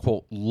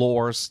quote-unquote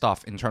lore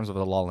stuff in terms of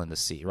the Lull in the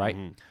Sea, right?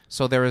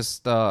 So there is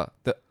the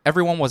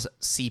everyone was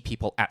sea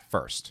people at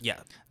first.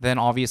 Yeah. Then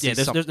obviously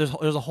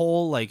there's a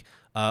whole like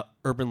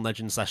urban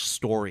legend /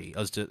 story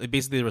as to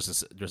basically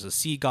there's a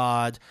sea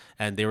god,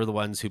 and they were the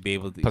ones who be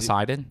able to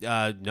Poseidon?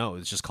 No,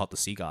 it's just called the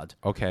sea god.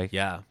 Okay.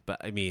 Yeah, but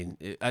I mean,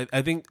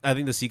 I think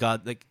the sea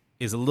god like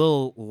is a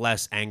little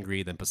less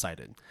angry than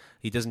Poseidon.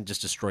 He doesn't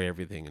just destroy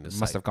everything in his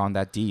Must sight. have gone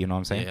that deep, you know what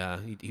I'm saying? Yeah,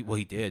 he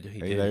did. He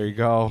Hey, did. there you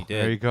go. He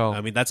did. There you go.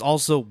 I mean, that's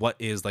also what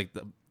is like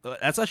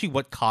that's actually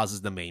what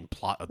causes the main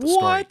plot of the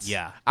What? story.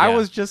 Yeah, I yeah.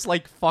 was just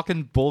like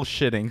fucking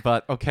bullshitting,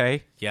 but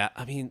okay. Yeah,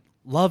 I mean,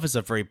 love is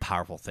a very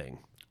powerful thing.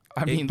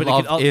 I mean, but it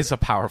love can is a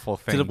powerful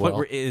thing. To the point Will.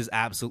 where it is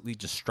absolutely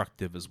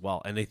destructive as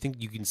well. And I think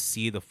you can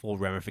see the full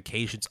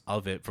ramifications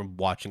of it from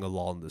watching A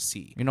Lull in the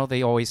Sea. You know,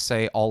 they always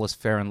say all is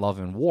fair in love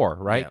and war,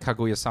 right? Yeah.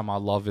 Kaguya-sama,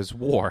 love is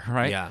war,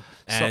 right? Yeah.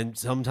 And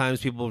sometimes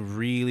people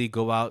really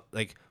go out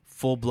like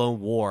full-blown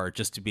war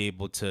just to be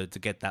able to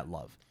get that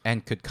love.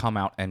 And could come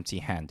out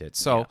empty-handed.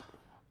 So,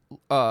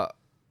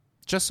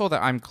 just so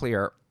that I'm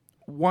clear,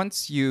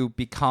 once you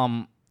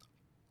become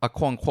a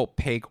quote-unquote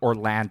pig or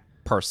land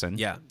person,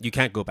 Yeah, you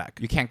can't go back.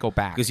 you can't go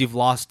back. Because you've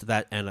lost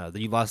that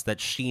you lost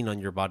that sheen on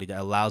your body that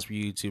allows for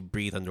you to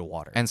breathe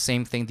underwater. And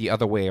same thing the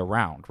other way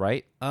around,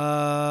 right?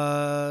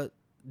 No,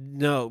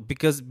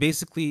 because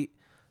basically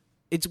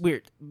it's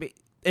weird.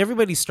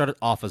 Everybody started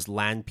off as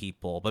land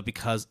people, but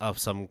because of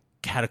some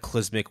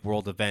cataclysmic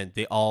world event,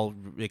 they all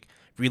like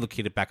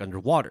relocated back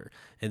underwater.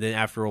 And then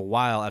after a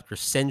while, after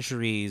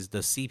centuries,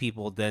 the sea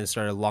people then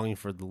started longing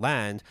for the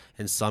land,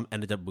 and some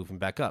ended up moving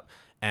back up.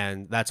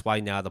 And that's why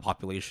now the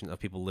population of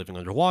people living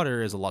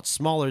underwater is a lot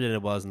smaller than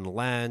it was in the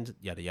land,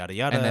 yada, yada,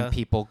 yada. And then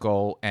people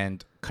go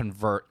and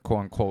convert,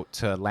 quote unquote,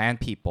 to land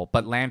people.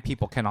 But land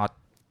people cannot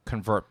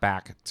convert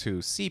back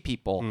to sea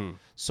people.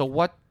 So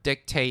what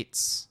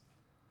dictates,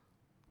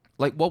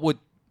 like, what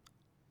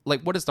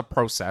is the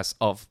process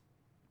of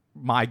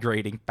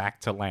migrating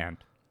back to land?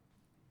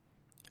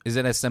 Is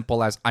it as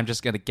simple as I'm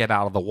just going to get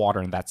out of the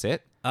water and that's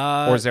it?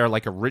 Or is there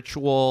like a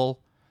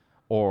ritual?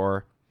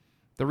 Or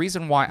the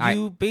reason why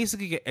you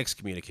basically get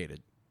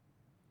excommunicated.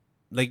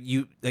 Like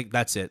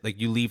that's it. Like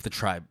you leave the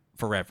tribe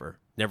forever,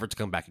 never to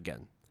come back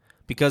again.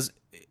 Because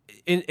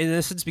in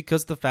essence,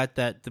 because of the fact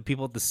that the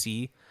people at the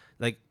sea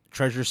like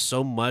treasure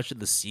so much that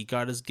the sea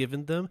god has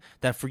given them,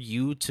 that for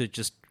you to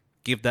just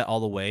give that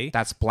all away,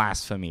 that's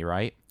blasphemy,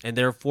 right? And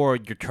therefore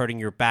you're turning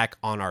your back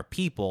on our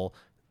people.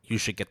 You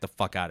should get the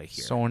fuck out of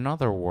here. So in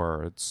other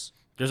words,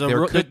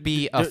 there could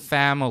be a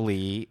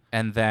family,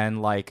 and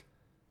then like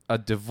a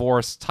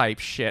divorce type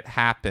shit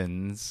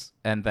happens,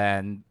 and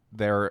then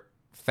their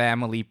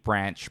family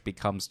branch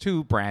becomes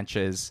 2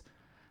 branches,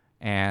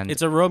 and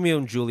it's a Romeo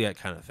and Juliet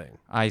kind of thing.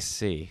 I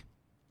see.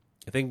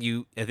 I think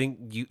you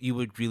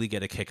would really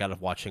get a kick out of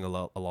watching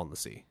Along the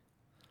Sea.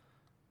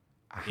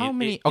 How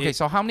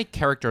many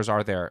characters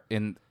are there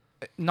in,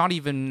 not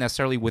even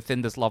necessarily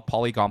within this love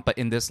polygon, but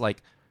in this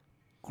like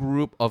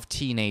group of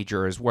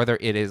teenagers, whether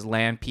it is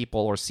land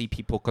people or sea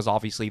people, because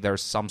obviously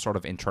there's some sort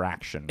of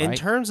interaction, right? In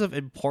terms of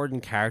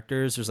important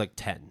characters, there's like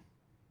 10.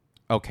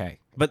 Okay.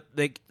 But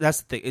like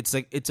that's the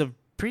thing. It's a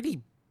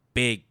pretty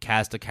big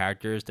cast of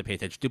characters to pay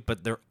attention to,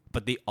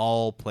 but they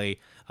all play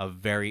a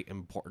very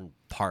important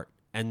part,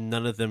 and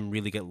none of them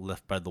really get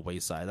left by the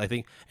wayside. I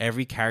think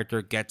every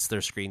character gets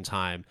their screen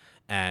time,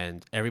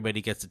 and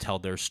everybody gets to tell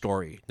their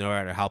story, no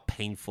matter how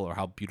painful or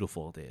how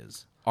beautiful it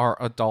is. Are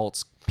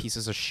adults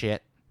pieces of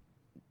shit?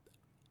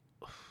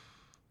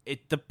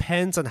 It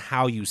depends on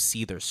how you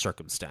see their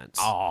circumstance.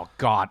 Oh,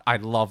 God. I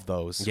love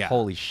those. Yeah.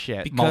 Holy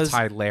shit. Because,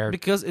 multi-layered.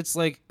 Because it's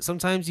like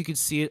sometimes you could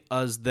see it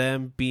as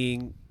them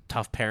being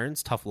tough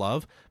parents, tough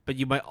love, but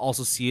you might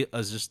also see it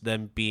as just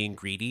them being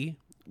greedy.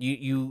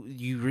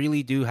 You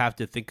really do have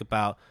to think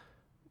about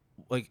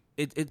like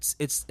it's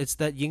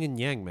that yin and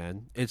yang,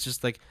 man. It's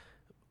just like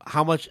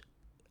how much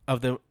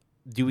of them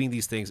doing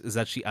these things is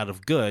actually out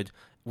of good,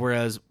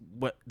 whereas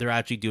what they're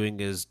actually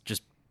doing is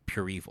just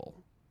pure evil.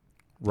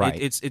 Right.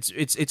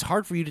 It's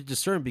hard for you to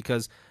discern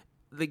because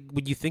like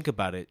when you think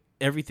about it,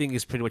 everything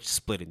is pretty much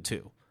split in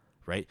 2,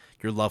 right?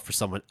 Your love for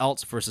someone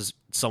else versus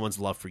someone's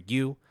love for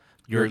you.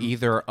 You're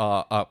either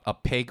a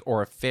pig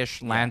or a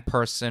fish, land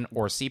person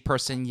or sea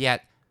person,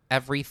 yet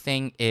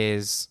everything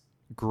is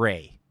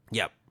gray.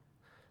 Yep.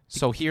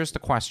 So here's the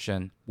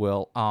question,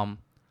 Will.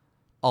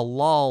 A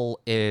lull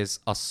is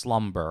a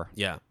slumber.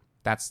 Yeah.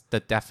 That's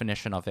the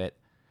definition of it.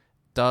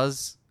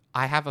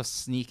 I have a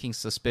sneaking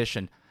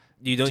suspicion.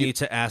 You don't need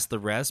to ask the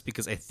rest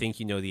because I think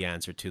you know the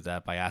answer to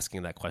that by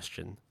asking that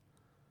question.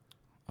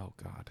 Oh,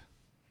 God.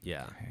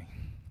 Yeah. Okay.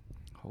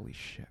 Holy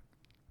shit.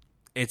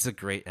 It's a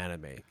great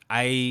anime.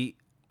 I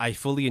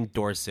fully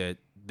endorse it.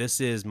 This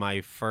is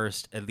my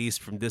first, at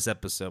least from this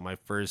episode, my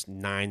first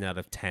 9 out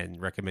of 10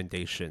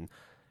 recommendation.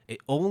 It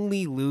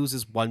only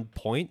loses 1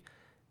 point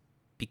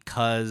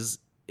because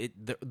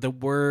there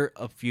were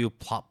a few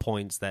plot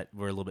points that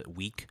were a little bit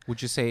weak.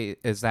 Would you say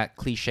is that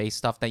cliche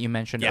stuff that you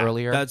mentioned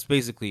earlier? That's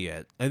basically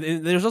it.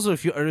 And there's also a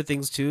few other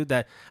things too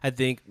that I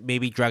think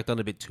maybe dragged on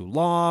a bit too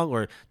long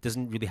or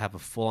doesn't really have a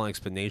full-on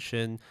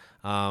explanation.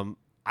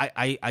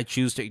 I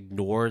choose to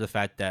ignore the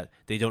fact that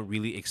they don't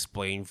really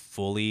explain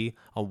fully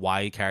on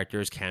why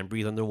characters can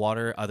breathe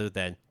underwater, other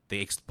than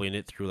they explain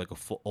it through like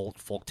old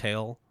folk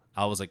tale.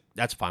 I was like,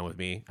 that's fine with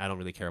me. I don't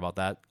really care about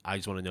that. I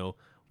just want to know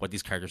what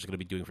these characters are going to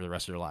be doing for the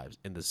rest of their lives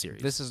in this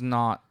series. This is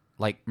not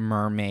like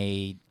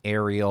Mermaid,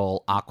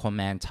 Ariel,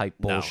 Aquaman type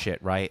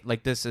bullshit, right?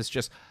 Like this is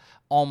just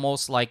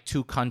almost like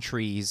 2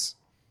 countries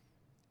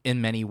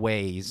in many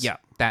ways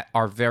that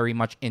are very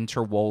much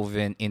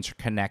interwoven,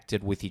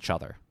 interconnected with each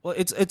other. Well,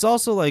 it's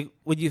also like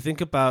when you think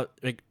about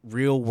like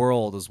real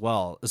world as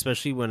well,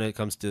 especially when it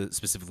comes to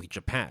specifically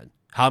Japan.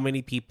 How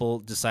many people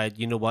decide,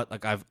 you know what,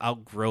 like I've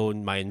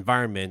outgrown my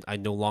environment. I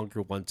no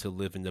longer want to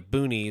live in the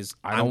boonies.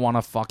 I don't want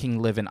to fucking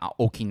live in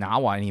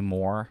Okinawa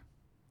anymore.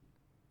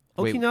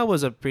 Okinawa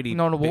was a pretty...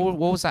 No, what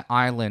was that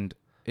island?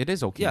 It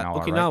is Okinawa, yeah,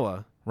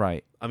 Okinawa.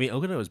 Right. I mean,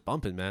 Okinawa was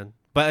bumping, man.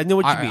 But I know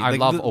what you mean. I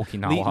love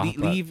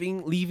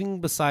Okinawa. Leaving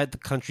beside the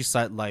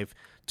countryside life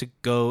to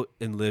go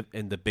and live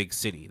in the big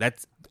city.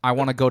 I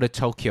want to go to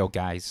Tokyo,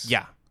 guys.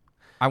 Yeah.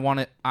 I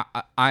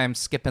am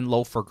skipping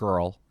Loafer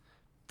Girl.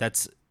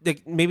 That's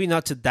like, maybe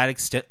not to that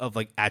extent of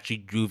like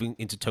actually moving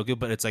into Tokyo,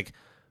 but it's like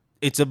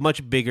it's a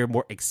much bigger,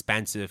 more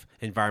expansive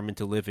environment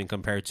to live in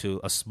compared to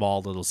a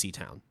small little sea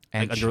town.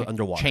 And like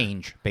underwater.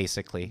 Change,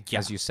 basically,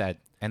 as you said.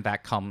 And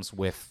that comes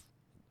with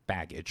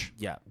baggage.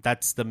 Yeah,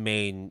 that's the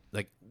main,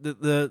 like,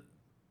 the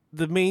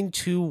the main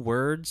two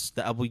words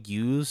that I will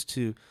use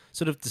to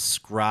sort of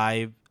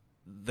describe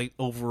the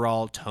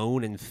overall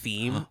tone and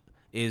theme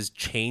is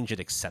change and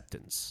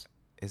acceptance.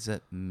 Is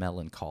it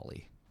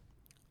melancholy?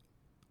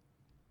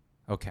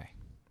 Okay.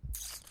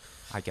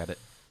 I get it.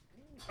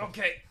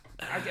 Okay.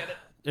 I get it.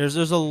 There's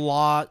a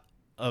lot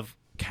of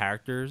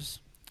characters,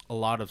 a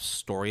lot of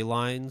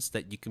storylines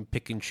that you can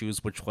pick and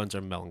choose which ones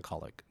are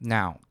melancholic.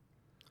 Now,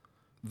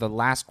 the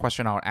last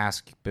question I would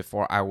ask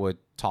before I would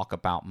talk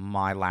about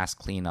my last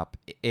cleanup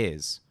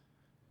is,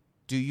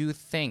 do you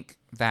think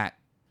that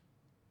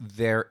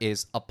there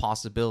is a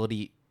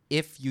possibility,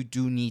 if you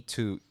do need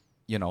to,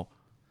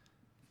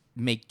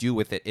 make do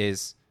with it,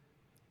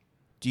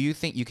 do you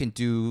think you can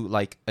do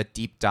like a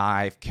deep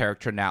dive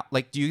character now?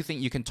 Like, do you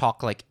think you can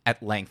talk like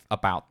at length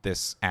about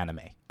this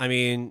anime? I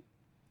mean,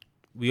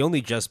 we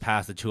only just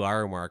passed the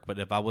 2-hour mark, but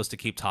if I was to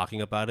keep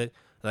talking about it,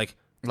 like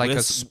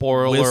a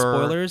spoiler, with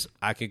spoilers,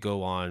 I could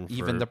go on.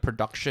 Even the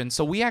production.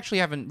 So we actually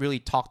haven't really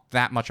talked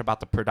that much about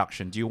the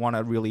production. Do you want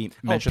to really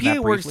mention that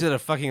PA briefly? Works did a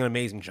fucking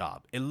amazing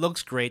job. It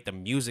looks great. The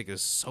music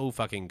is so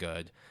fucking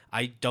good.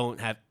 I don't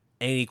have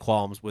any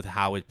qualms with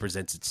how it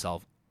presents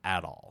itself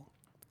at all.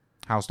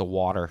 How's the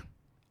water?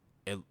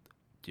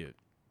 Dude.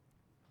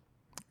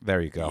 There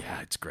you go.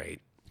 Yeah, it's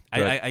great.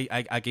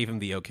 I gave him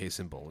the OK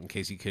symbol in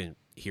case you couldn't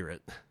hear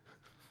it.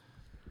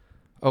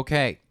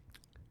 Okay.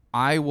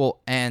 I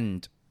will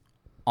end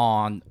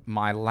on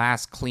my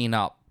last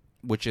cleanup,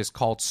 which is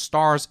called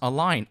Stars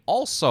Align.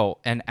 Also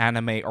an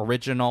anime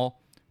original,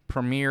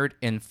 premiered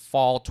in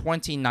fall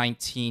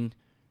 2019,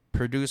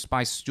 produced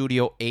by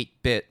Studio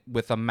 8-Bit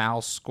with a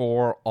mouse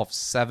score of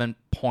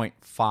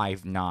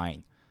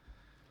 7.59.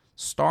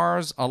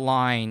 Stars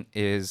Align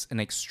is an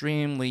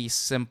extremely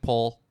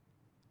simple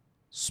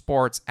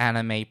sports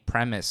anime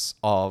premise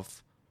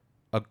of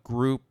a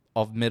group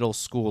of middle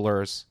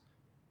schoolers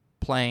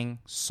playing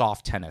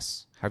soft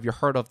tennis. Have you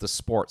heard of the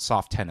sport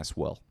soft tennis,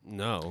 Will?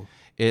 No.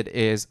 It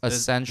is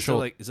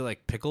essential. Is it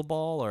like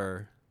pickleball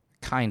or?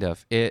 Kind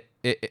of. It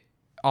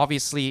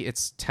obviously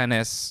it's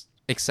tennis,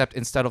 except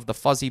instead of the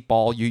fuzzy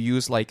ball, you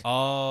use like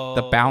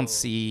the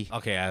bouncy.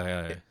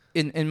 Okay.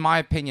 In my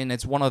opinion,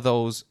 it's one of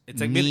those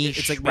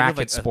niche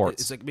racket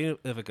sports. It's like made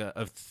of like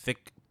a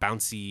thick,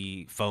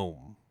 bouncy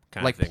foam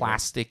kind like of thing.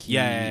 Plastic. Right?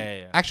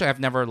 Yeah. Actually,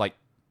 I've never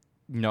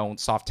known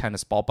soft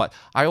tennis ball, but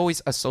I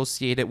always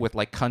associate it with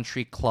like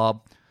country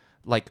club,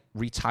 like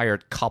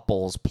retired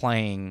couples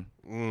playing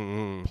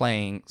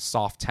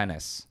soft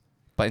tennis.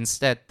 But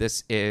instead,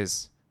 this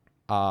is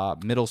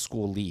middle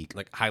school league,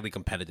 like highly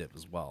competitive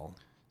as well.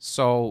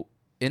 So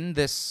in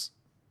this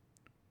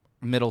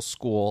middle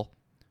school,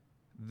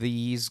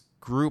 these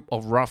group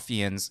of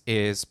ruffians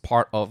is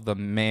part of the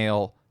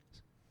male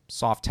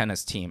soft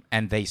tennis team,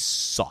 and they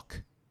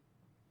suck.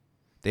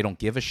 They don't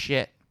give a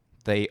shit.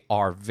 They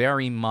are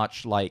very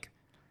much like,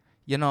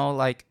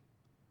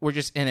 we're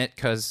just in it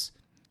because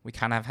we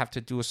kind of have to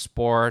do a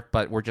sport,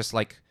 but we're just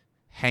like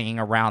hanging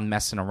around,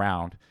 messing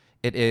around.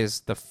 It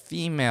is the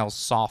female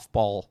soft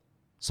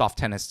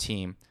tennis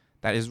team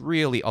that is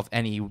really of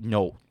any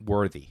note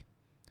worthy.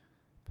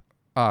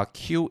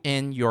 Cue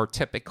in your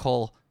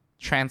typical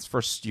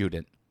transfer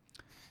student,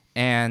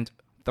 and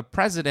the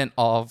president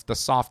of the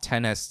soft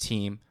tennis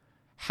team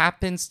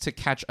happens to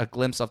catch a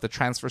glimpse of the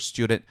transfer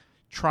student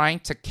trying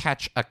to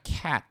catch a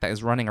cat that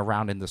is running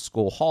around in the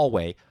school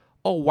hallway.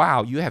 Oh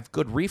wow, you have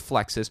good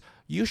reflexes.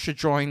 You should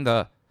join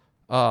the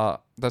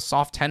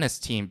soft tennis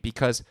team,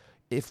 because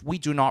if we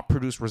do not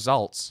produce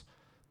results,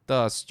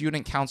 the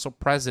student council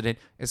president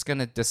is going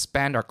to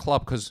disband our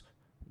club because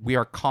we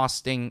are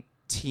costing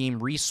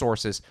team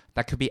resources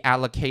that could be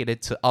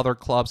allocated to other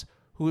clubs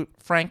who,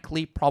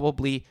 frankly,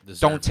 probably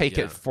don't take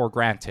it for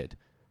granted.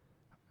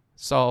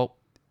 So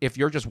if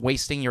you're just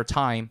wasting your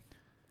time,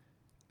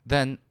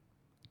 then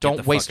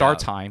don't waste our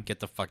time. Get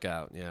the fuck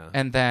out, yeah.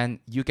 And then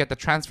you get the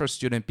transfer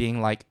student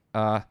being like,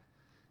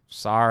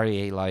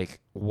 sorry, like,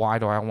 why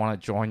do I want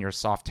to join your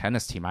soft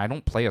tennis team? I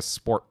don't play a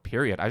sport,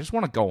 period. I just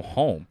want to go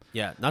home.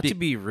 Yeah, not to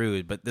be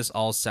rude, but this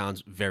all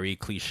sounds very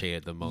cliche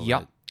at the moment.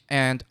 Yep.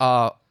 And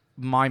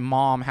my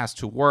mom has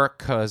to work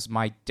because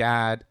my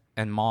dad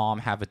and mom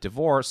have a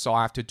divorce, so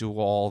I have to do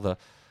all the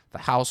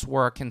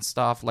housework and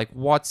stuff. Like,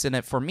 what's in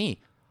it for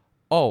me?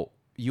 Oh,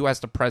 you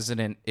as the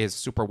president is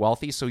super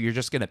wealthy, so you're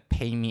just going to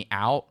pay me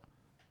out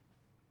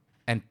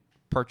and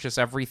purchase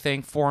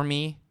everything for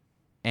me,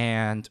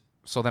 and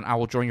so then I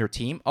will join your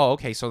team? Oh,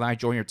 okay, so then I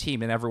join your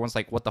team, and everyone's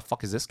like, what the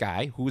fuck is this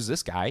guy? Who is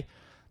this guy?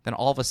 Then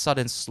all of a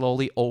sudden,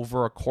 slowly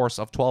over a course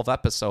of 12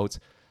 episodes,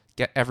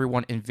 get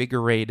everyone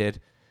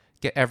invigorated,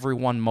 get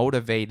everyone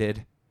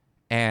motivated,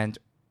 and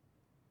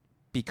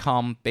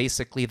become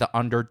basically the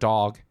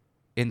underdog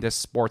in this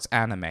sports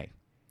anime.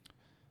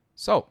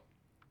 So,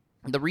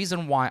 the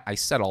reason why I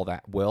said all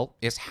that, Will,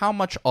 is how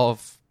much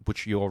of,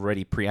 which you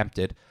already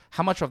preempted,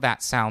 how much of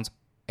that sounds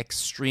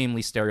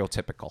extremely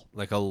stereotypical?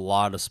 Like a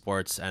lot of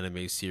sports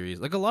anime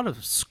series, like a lot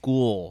of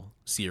school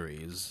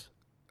series,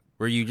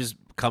 where you just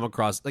come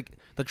across, like,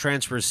 the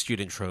transfer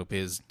student trope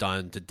is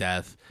done to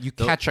death. You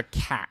catch a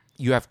cat.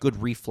 You have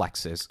good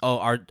reflexes.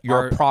 Oh,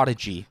 You're a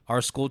prodigy.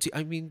 Our school team.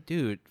 I mean,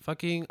 dude,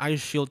 fucking Ice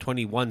Shield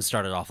 21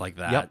 started off like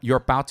that. Yep. You're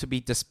about to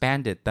be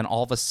disbanded. Then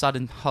all of a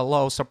sudden,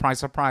 hello, surprise,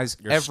 surprise.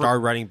 Your star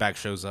running back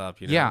shows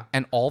up. You know? Yeah,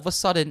 and all of a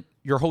sudden,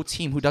 your whole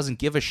team, who doesn't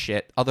give a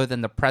shit other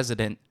than the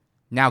president,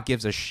 now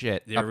gives a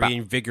shit. They're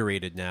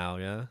reinvigorated now.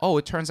 Yeah. Oh,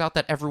 it turns out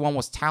that everyone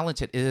was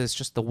talented. It is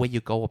just the way you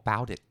go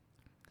about it.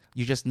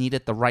 You just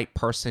needed the right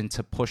person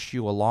to push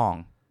you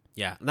along.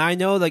 Yeah. Now I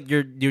know like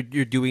you're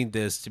doing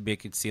this to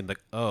make it seem like,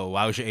 oh,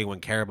 why should anyone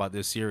care about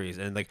this series?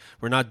 And like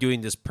we're not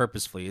doing this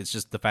purposefully. It's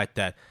just the fact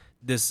that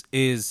this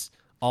is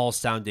all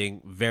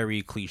sounding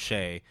very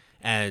cliche,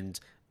 and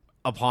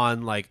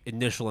upon like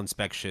initial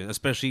inspection,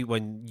 especially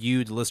when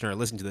you, the listener,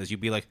 listen to this, you'd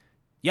be like,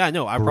 yeah,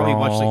 no, I've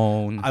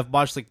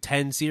watched like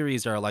 10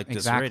 series that are like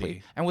this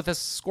already. And with a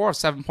score of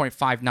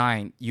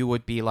 7.59, you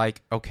would be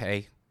like,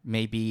 okay,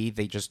 maybe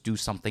they just do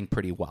something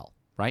pretty well,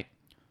 right?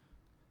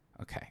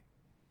 Okay.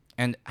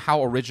 And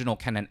how original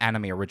can an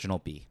anime original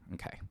be?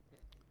 Okay.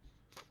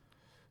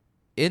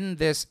 In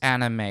this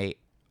anime,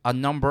 a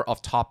number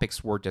of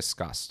topics were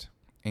discussed,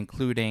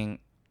 including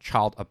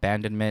child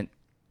abandonment,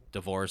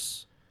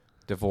 divorce,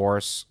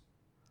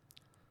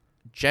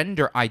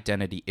 gender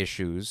identity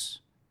issues,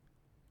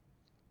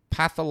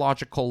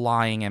 pathological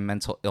lying and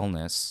mental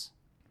illness,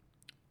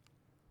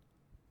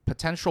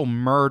 potential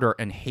murder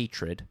and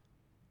hatred,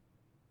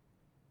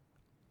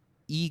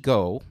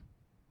 ego,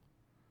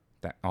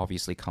 that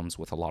obviously comes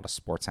with a lot of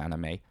sports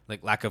anime.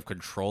 Like lack of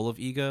control of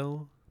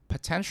ego.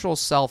 Potential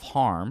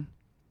self-harm.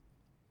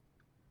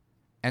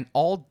 And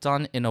all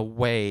done in a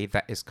way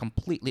that is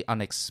completely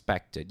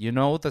unexpected. You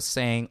know the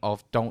saying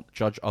of don't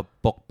judge a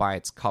book by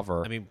its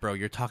cover. I mean, bro,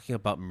 you're talking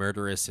about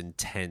murderous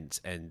intent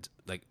and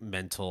like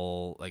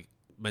mental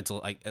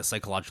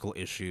psychological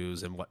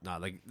issues and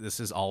whatnot. Like this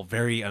is all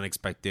very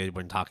unexpected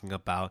when talking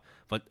about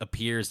what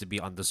appears to be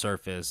on the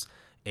surface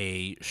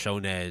a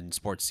shonen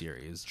sports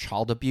series.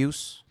 Child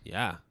abuse.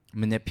 Yeah.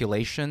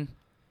 Manipulation.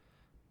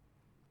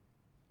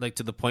 Like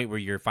to the point where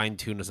you're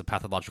fine-tuned as a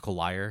pathological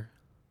liar.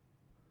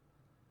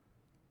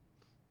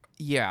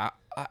 Yeah.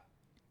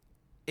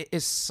 It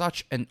is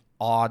such an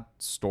odd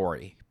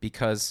story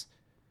because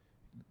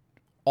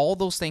all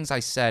those things I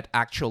said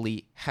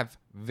actually have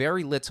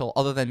very little,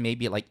 other than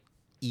maybe like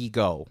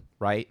ego,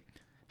 right?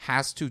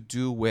 Has to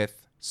do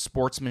with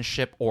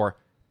sportsmanship or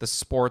the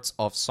sports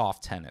of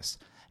soft tennis.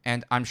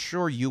 And I'm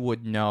sure you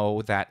would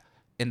know that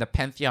in the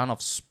pantheon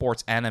of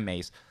sports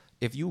animes,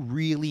 if you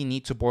really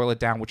need to boil it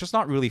down, which is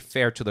not really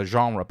fair to the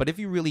genre, but if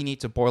you really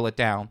need to boil it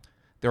down,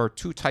 there are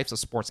two types of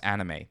sports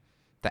anime.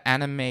 The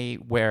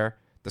anime where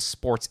the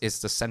sports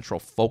is the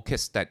central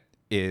focus, that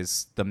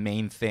is the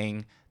main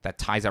thing that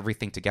ties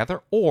everything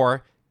together,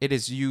 or it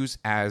is used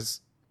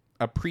as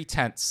a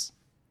pretense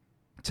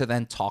to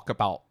then talk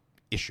about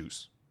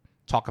issues,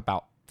 talk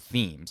about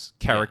themes,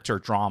 character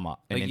drama,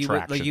 and like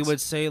interactions. You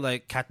would say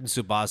like Captain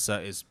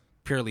Tsubasa is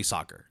purely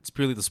soccer. It's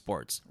purely the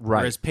sports. Right.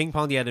 Whereas Ping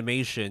Pong the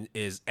animation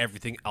is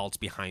everything else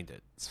behind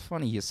it. It's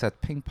funny you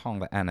said Ping Pong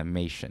the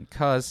animation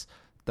because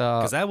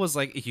that was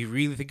like, if you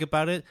really think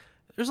about it,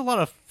 there's a lot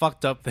of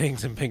fucked up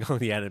things in Ping Pong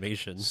the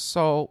animation.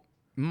 So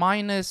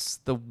minus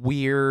the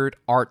weird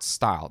art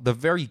style, the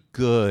very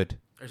good.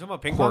 Are you talking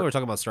about Ping Pong or are you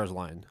talking about Stars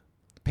Line?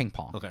 Ping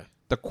Pong. Okay.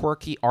 The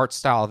quirky art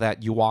style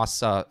that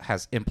Yuasa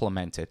has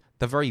implemented,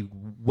 the very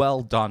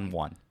well done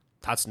one.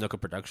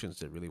 Tatsunoko Productions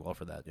did really well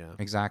for that, yeah.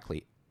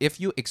 Exactly. If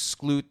you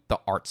exclude the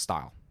art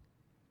style,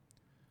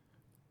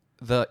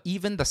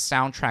 even the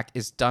soundtrack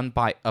is done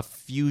by a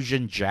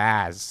fusion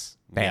jazz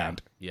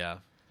band. Yeah.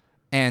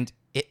 And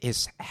it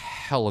is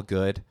hella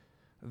good.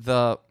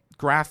 The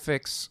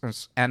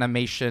graphics,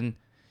 animation,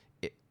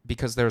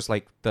 because there's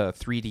like the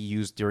 3D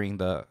used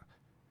during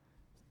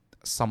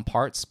some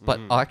parts, but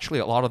actually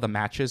a lot of the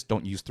matches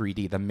don't use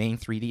 3D. The main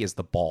 3D is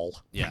the ball.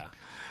 Yeah.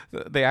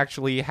 They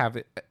actually have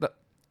it.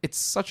 It's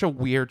such a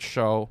weird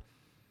show.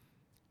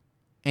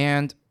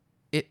 And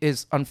it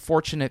is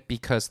unfortunate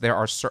because there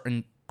are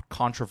certain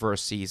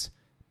controversies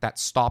that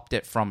stopped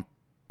it from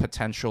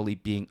potentially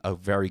being a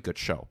very good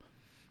show.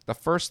 The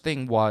first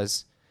thing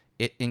was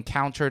it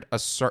encountered a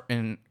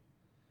certain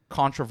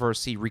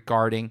controversy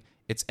regarding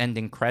its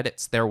ending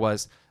credits. There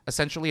was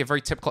essentially a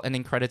very typical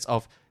ending credits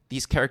of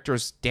these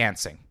characters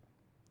dancing.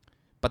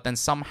 But then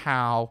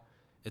somehow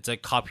it's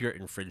like copyright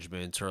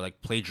infringement or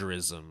like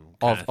plagiarism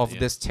of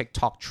this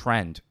TikTok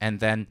trend. And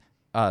then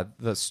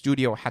the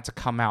studio had to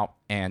come out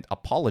and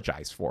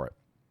apologize for it.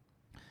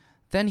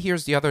 Then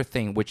here's the other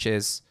thing, which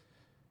is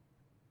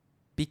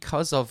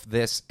because of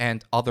this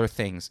and other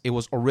things, it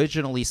was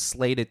originally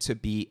slated to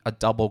be a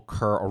double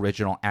Cur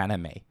original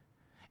anime.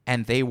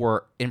 And they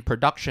were in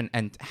production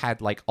and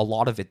had like a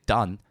lot of it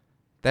done.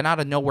 Then out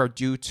of nowhere,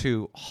 due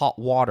to hot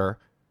water,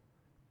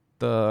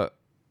 the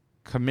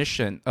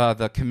production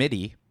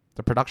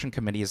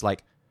committee is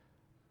like,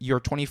 your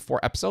 24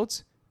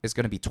 episodes is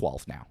going to be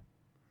 12 now.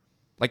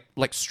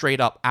 Like straight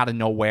up out of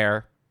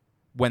nowhere,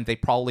 when they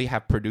probably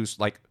have produced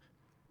like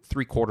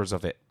 3/4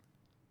 of it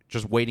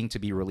just waiting to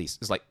be released.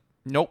 It's like,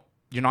 nope,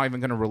 you're not even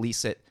going to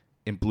release it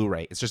in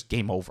Blu-ray. It's just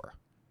game over.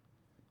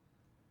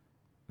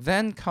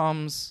 Then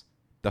comes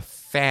the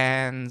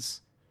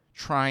fans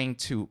trying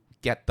to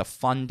get the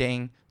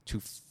funding to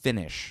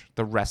finish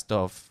the rest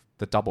of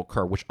the double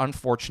curve, which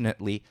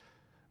unfortunately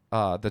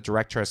the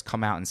director has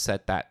come out and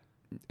said that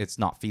it's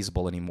not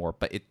feasible anymore.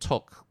 But it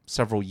took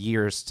several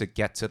years to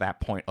get to that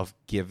point of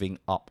giving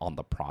up on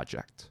the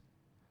project.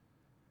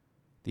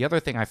 The other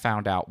thing I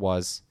found out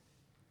was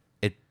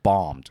it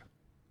bombed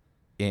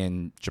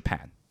in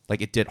Japan.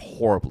 Like, it did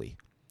horribly.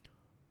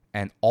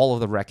 And all of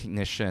the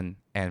recognition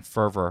and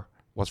fervor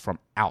was from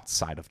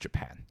outside of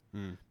Japan.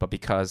 But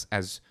because,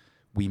 as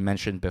we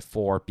mentioned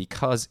before,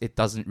 because it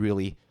doesn't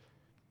really,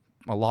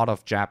 a lot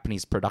of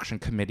Japanese production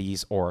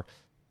committees or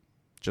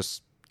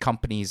just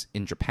companies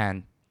in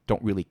Japan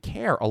don't really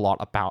care a lot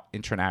about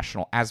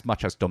international as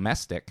much as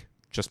domestic,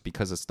 just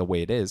because it's the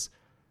way it is.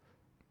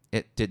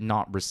 It did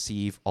not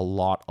receive a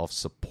lot of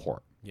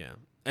support. Yeah.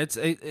 It's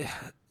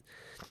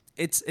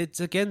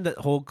again that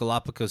whole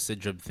Galapagos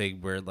syndrome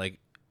thing where, like,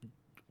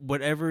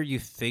 whatever you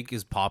think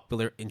is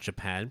popular in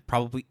Japan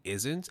probably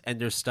isn't, and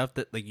there's stuff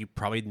that, like, you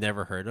probably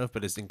never heard of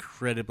but is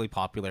incredibly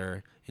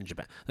popular in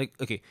Japan. Like,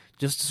 okay,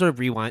 just to sort of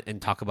rewind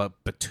and talk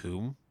about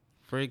Batum,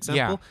 for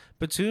example. Yeah.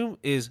 Batum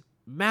is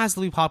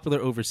massively popular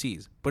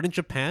overseas, but in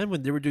Japan,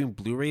 when they were doing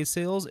Blu-ray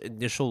sales,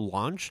 initial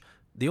launch,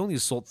 they only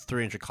sold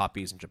 300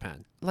 copies in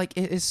Japan. Like,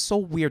 it is so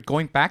weird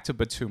going back to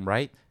Batum,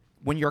 right?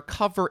 When your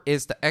cover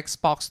is the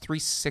Xbox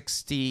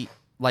 360,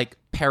 like,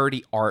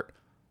 parody art,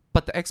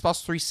 but the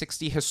Xbox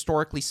 360,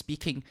 historically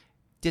speaking,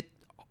 did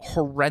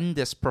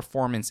horrendous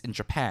performance in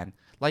Japan.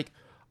 Like,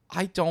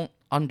 I don't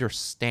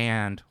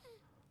understand.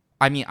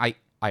 I mean, I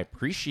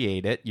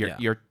appreciate it.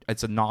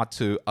 It's a nod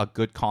to a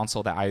good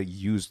console that I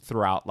used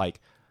throughout, like,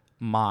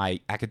 my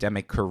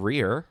academic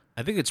career.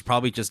 I think it's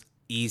probably just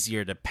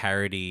easier to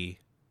parody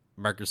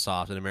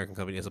Microsoft, an American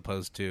company, as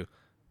opposed to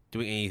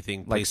doing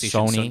anything like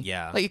PlayStation. Sony.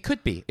 Yeah, like, it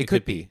could be. It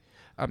could be.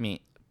 I mean,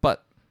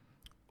 but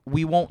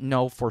we won't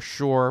know for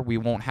sure. We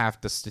won't have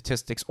the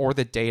statistics or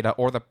the data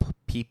or the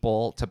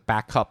people to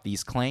back up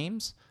these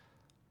claims.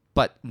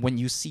 But when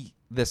you see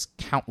this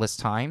countless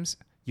times,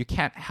 you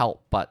can't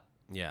help but...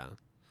 Yeah.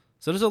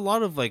 So there's a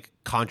lot of, like,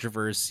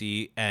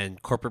 controversy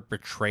and corporate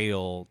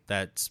betrayal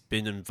that's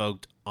been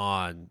invoked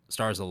on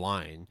Stars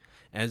Align.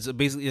 And so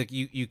basically, like,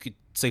 you could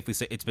safely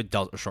say it's been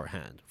dealt a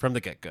shorthand from the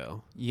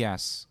get-go.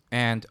 Yes.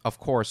 And, of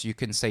course, you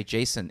can say,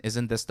 Jason,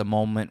 isn't this the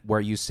moment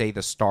where you say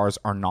the stars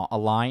are not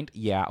aligned?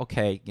 Yeah,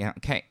 okay. Yeah,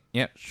 okay.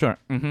 Yeah, sure.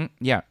 Mm-hmm.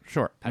 Yeah,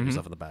 sure. Pat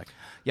yourself in the back.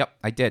 Yep,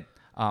 I did.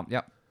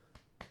 Yep.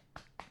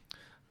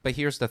 But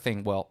here's the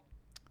thing, Will.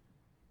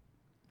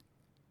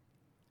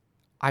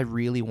 I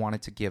really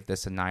wanted to give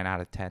this a 9 out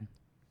of 10.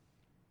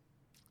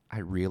 I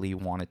really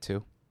wanted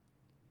to.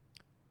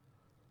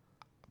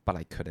 But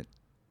I couldn't.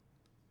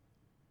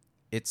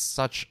 It's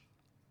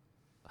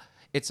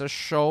a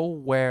show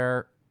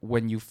where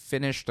when you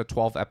finish the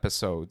 12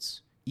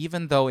 episodes,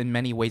 even though in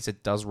many ways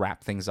it does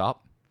wrap things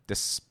up,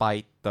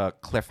 despite the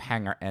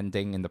cliffhanger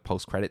ending in the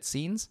post-credit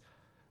scenes,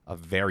 a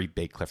very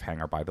big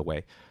cliffhanger, by the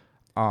way,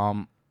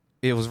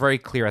 it was very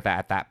clear that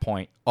at that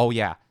point, oh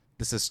yeah,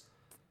 this is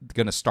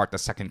going to start the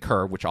second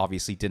curve, which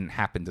obviously didn't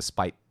happen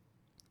despite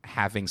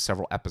having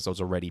several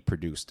episodes already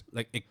produced.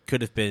 Like, it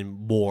could have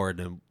been more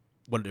than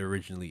what it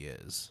originally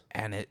is.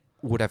 And it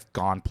would have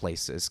gone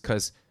places,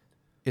 because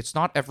it's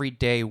not every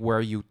day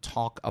where you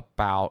talk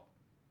about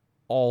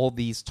all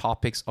these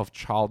topics of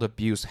child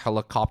abuse,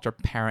 helicopter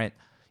parent,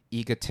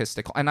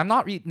 egotistical. And I'm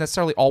not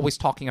necessarily always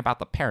talking about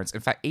the parents.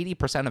 In fact,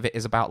 80% of it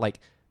is about, like,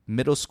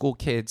 middle school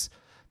kids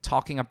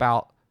talking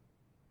about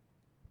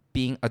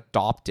being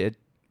adopted,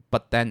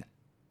 but then,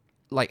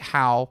 like,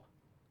 how,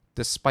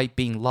 despite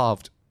being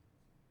loved,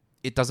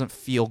 it doesn't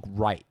feel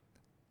right.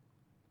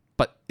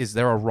 But is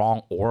there a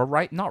wrong or a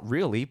right? Not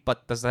really,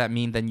 but does that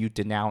mean then you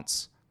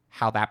denounce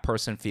how that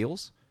person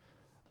feels?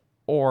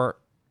 Or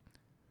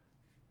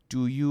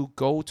do you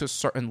go to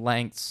certain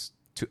lengths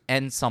to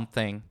end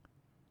something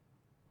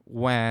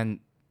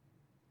when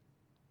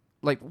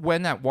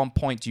at one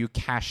point do you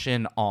cash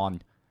in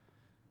on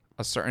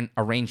a certain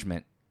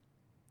arrangement,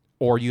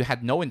 or you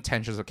had no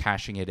intentions of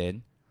cashing it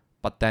in,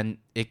 but then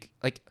it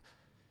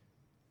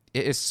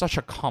is such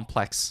a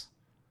complex,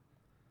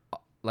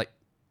 like,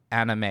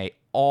 anime,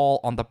 all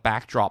on the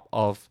backdrop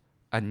of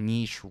a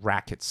niche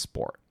racket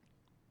sport.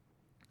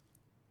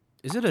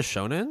 Is it a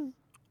shonen?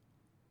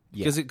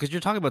 Yeah. Because you're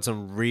talking about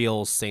some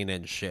real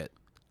seinen shit.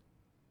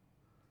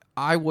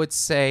 I would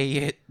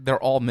say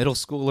they're all middle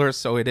schoolers,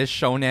 so it is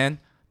shonen,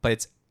 but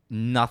it's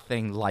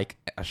nothing like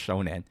a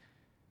shonen.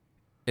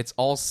 It's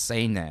all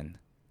seinen.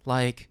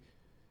 Like,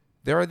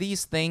 there are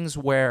these things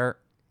where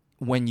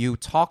when you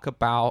talk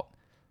about,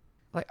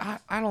 like,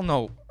 I don't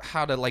know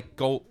how to, like,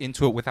 go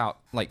into it without,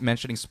 like,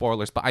 mentioning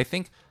spoilers, but I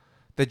think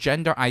the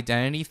gender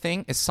identity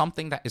thing is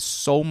something that is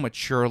so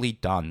maturely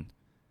done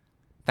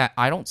that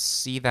I don't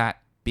see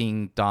that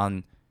being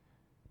done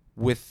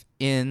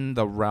within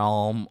the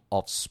realm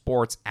of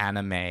sports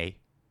anime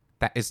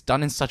that is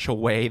done in such a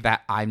way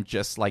that I'm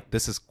just like,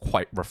 this is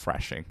quite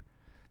refreshing.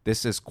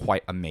 This is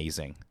quite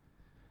amazing.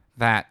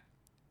 That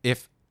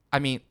if I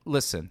mean,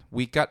 listen,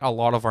 we got a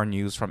lot of our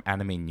news from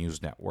Anime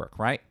News Network,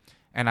 right?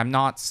 And I'm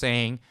not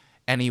saying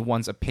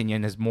anyone's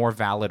opinion is more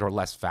valid or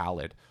less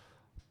valid.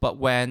 But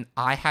when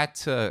I had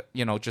to,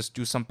 just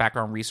do some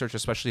background research,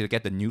 especially to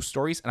get the news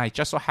stories, and I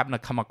just so happened to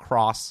come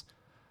across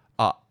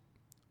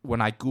when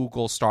I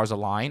Google Stars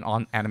Align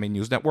on Anime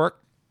News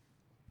Network,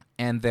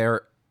 and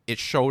it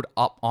showed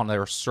up on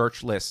their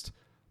search list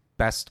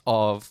best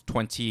of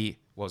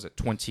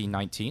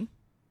 2019?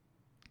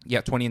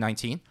 Yeah,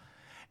 2019.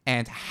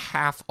 And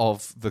half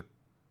of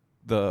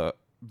the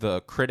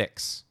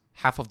critics,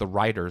 half of the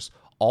writers,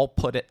 all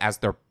put it as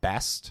their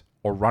best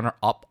or runner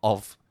up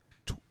of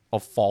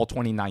fall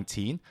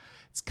 2019.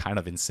 It's kind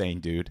of insane,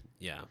 dude.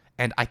 Yeah.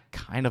 And I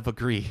kind of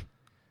agree.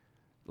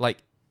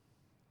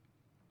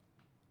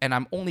 And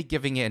I'm only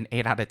giving it an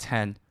 8 out of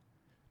 10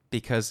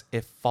 because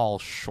it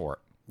falls short.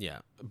 Yeah.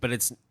 But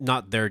it's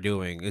not their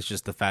doing. It's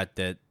just the fact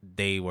that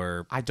they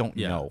were... I don't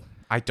know.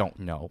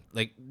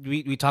 Like,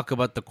 we talk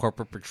about the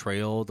corporate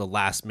portrayal, the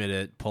last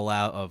minute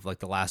pullout of, like,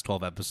 the last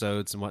 12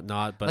 episodes and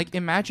whatnot, but... Like,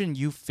 imagine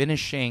you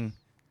finishing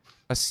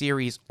a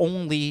series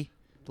only,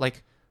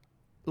 like,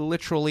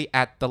 literally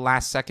at the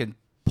last second,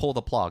 pull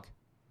the plug.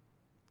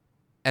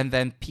 And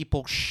then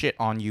people shit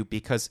on you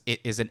because it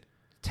isn't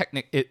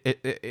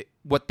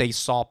what they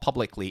saw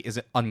publicly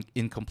is an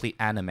incomplete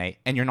anime,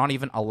 and you're not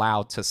even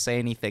allowed to say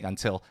anything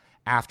until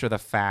after the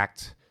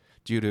fact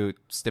due to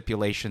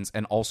stipulations,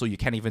 and also you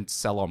can't even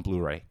sell on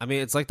Blu-ray. I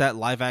mean, it's like that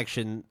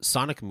live-action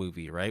Sonic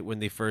movie, right? When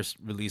they first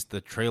released the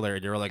trailer,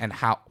 and they were like, and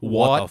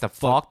what the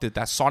fuck did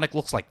that Sonic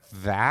looks like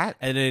that?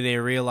 And then they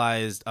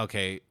realized,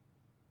 okay,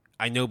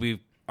 I know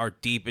we are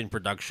deep in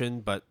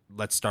production, but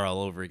let's start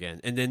all over again.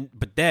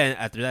 But then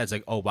after that, it's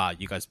like, oh wow,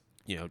 you guys,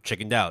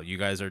 chickened out. You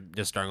guys are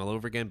just starting all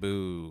over again.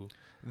 Boo.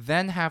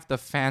 Then have the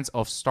fans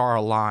of Star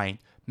Align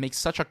make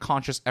such a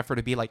conscious effort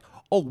to be like,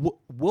 oh,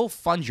 we'll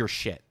fund your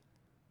shit.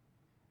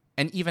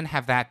 And even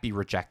have that be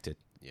rejected.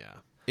 Yeah.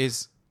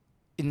 Is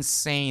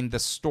insane, the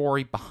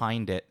story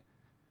behind it.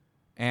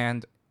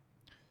 And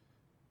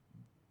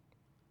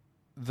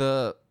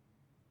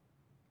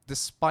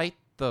despite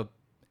the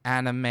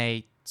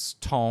anime's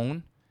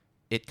tone,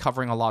 it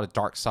covering a lot of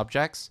dark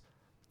subjects,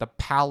 the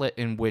palette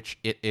in which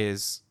it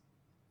is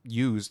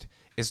used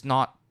is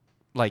not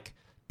like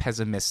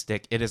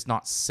pessimistic, it is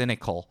not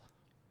cynical,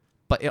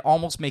 but it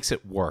almost makes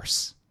it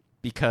worse,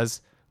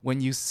 because when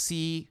you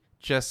see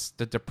just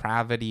the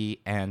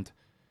depravity and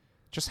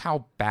just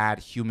how bad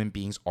human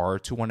beings are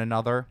to one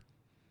another,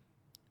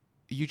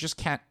 you just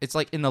can't. It's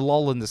like in the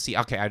Lull in the Sea.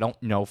 Okay, I don't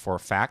know for a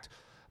fact,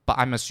 but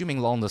I'm assuming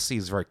Lull in the Sea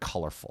is very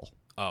colorful.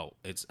 Oh,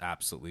 it's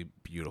absolutely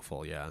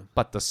beautiful, yeah.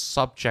 But the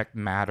subject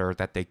matter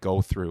that they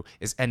go through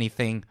is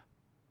anything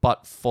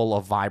but full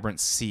of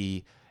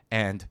vibrancy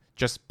and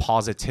just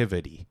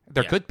positivity.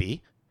 There could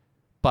be,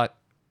 but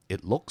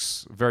it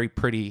looks very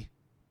pretty,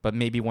 but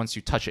maybe once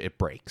you touch it, it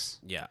breaks.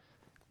 Yeah.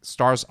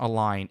 Stars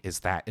Align is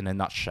that in a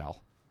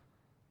nutshell.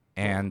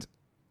 And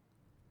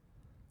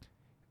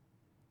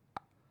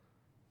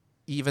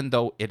even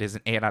though it is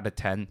an 8 out of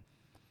 10,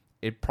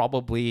 it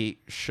probably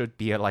should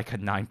be like a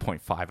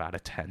 9.5 out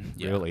of 10,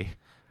 really.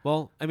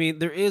 Well, I mean,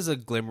 there is a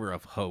glimmer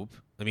of hope.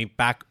 I mean,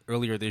 back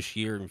earlier this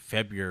year in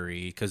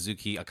February,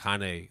 Kazuki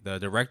Akane, the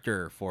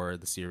director for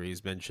the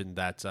series, mentioned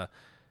that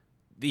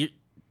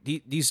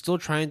he's still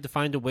trying to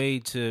find a way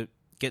to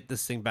get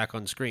this thing back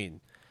on screen.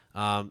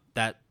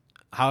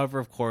 However,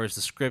 of course,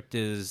 the script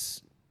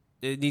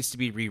it needs to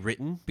be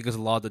rewritten because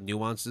a lot of the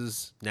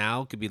nuances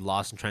now could be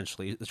lost in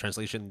the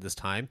translation this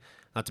time.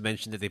 Not to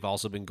mention that they've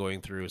also been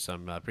going through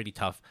some pretty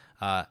tough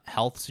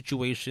health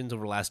situations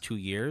over the last 2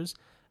 years.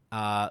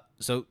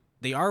 So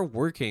they are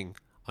working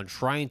on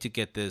trying to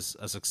get this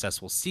a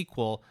successful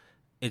sequel.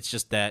 It's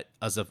just that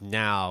as of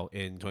now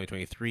in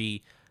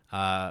 2023,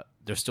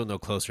 they're still no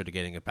closer to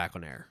getting it back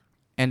on air.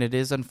 And it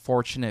is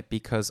unfortunate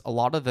because a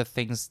lot of the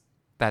things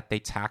that they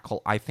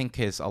tackle, I think,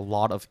 is a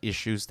lot of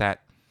issues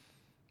that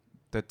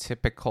the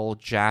typical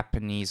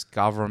Japanese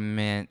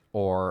government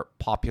or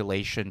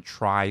population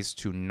tries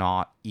to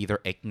not either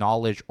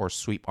acknowledge or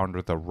sweep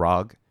under the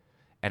rug.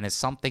 And it's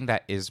something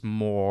that is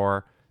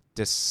more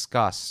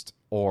discussed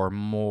or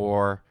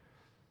more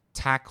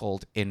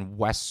tackled in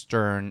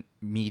Western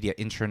media,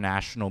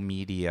 international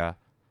media,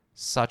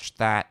 such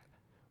that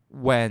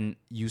when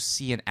you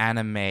see an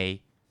anime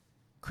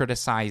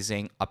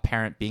criticizing a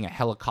parent being a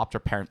helicopter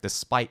parent,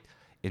 despite,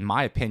 in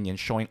my opinion,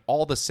 showing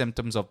all the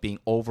symptoms of being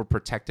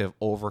overprotective,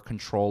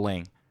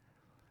 over-controlling,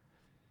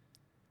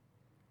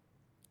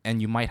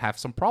 and you might have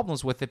some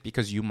problems with it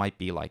because you might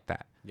be like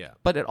that. Yeah.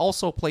 But it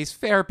also plays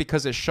fair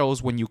because it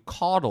shows when you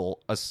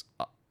coddle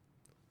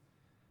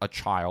a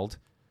child,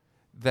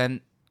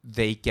 then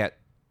they get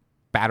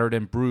battered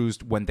and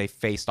bruised when they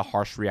face the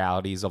harsh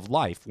realities of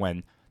life,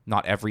 when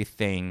not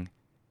everything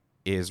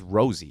is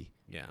rosy.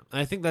 Yeah. And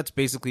I think that's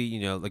basically,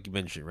 like you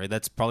mentioned, right?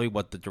 That's probably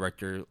what the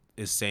director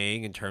is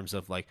saying in terms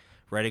of like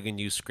writing a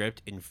new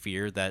script in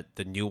fear that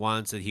the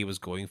nuance that he was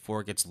going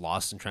for gets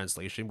lost in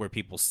translation, where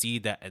people see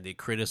that and they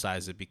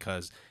criticize it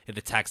because it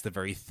attacks the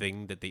very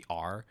thing that they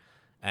are.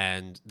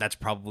 and that's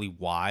probably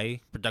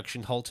why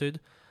production halted.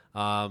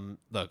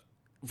 Look,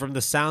 from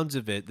the sounds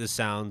of it, this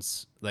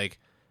sounds like,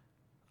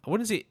 I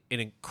wouldn't say an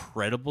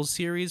incredible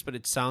series, but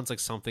it sounds like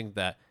something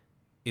that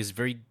is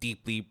very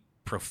deeply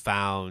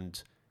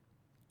profound,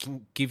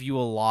 can give you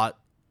a lot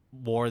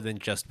more than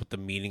just what the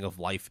meaning of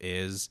life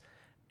is,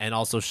 and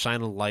also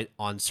shine a light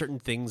on certain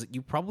things that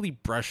you probably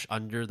brush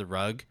under the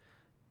rug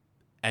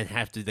and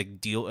have to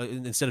like deal,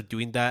 instead of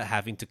doing that,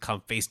 having to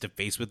come face to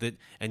face with it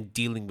and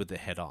dealing with it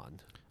head on.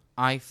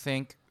 I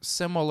think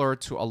similar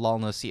to A Lull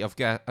in the Sea,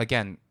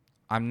 again,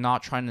 I'm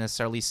not trying to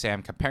necessarily say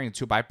I'm comparing the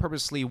two, but I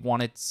purposely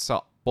wanted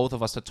both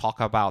of us to talk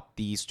about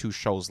these two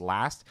shows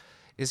last,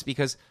 is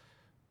because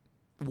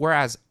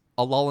whereas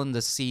A Lull in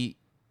the Sea,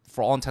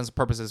 for all intents and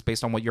purposes,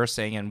 based on what you're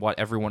saying and what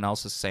everyone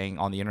else is saying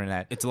on the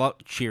internet, it's a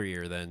lot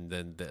cheerier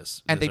than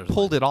this. And they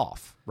pulled it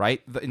off,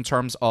 right? In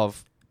terms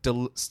of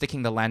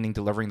sticking the landing,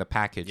 delivering the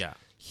package. Yeah.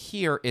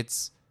 Here,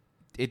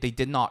 they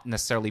did not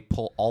necessarily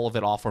pull all of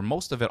it off or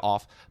most of it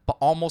off, but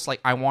almost like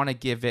I want to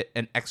give it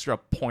an extra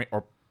point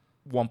or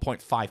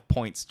 1.5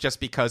 points just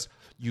because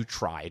you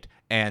tried.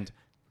 And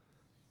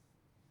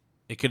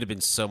it could have been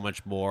so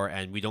much more,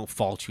 and we don't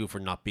fault you for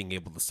not being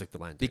able to stick the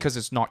landing. Because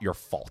it's not your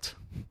fault.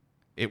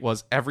 It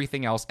was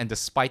everything else, and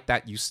despite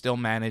that, you still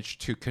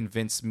managed to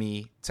convince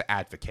me to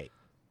advocate.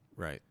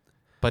 Right.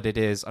 But it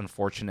is,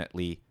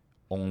 unfortunately,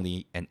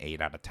 only an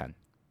 8 out of 10.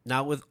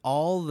 Now, with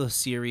all the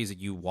series that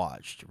you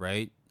watched,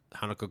 right?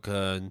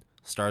 Hanako-kun,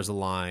 Stars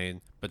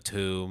Align,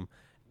 Batum,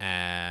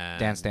 and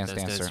Dance,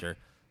 Dancer.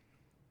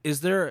 Is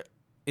there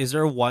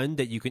one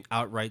that you can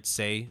outright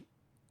say,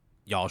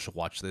 y'all should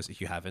watch this if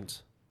you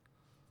haven't?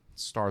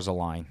 Stars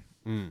Align.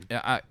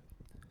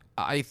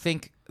 I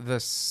think the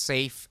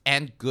safe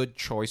and good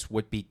choice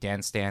would be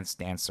Dance,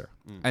 Dancer.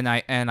 And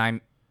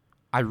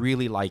I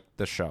really like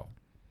the show.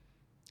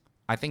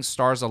 I think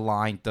Stars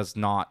Align does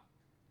not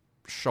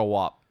show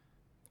up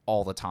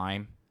all the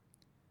time.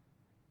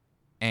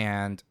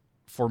 And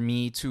for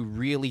me to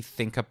really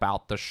think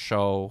about the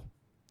show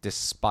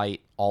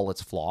despite all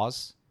its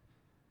flaws,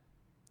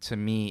 to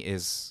me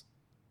is,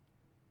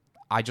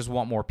 I just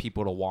want more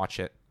people to watch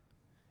it.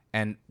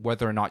 And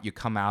whether or not you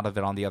come out of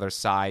it on the other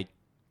side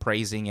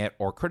praising it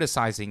or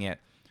criticizing it,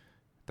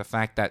 the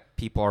fact that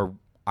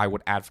I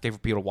would advocate for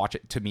people to watch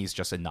it, to me, is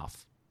just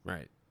enough.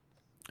 Right.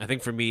 I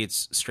think for me,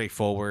 it's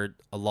straightforward.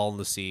 A Lull in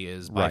the Sea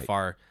is by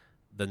far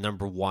the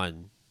number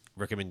one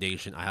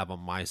recommendation I have on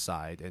my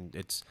side. And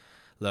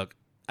look,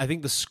 I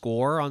think the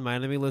score on my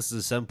anime list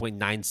is a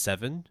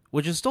 7.97,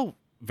 which is still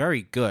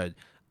very good.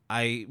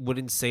 I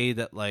wouldn't say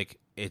that like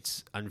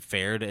it's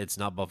unfair that it's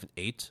not above an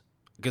 8.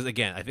 Because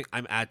again, I think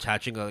I'm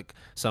attaching like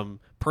some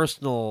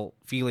personal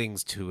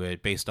feelings to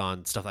it based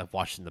on stuff I've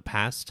watched in the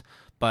past.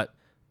 But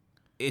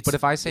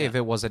if I say if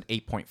it was an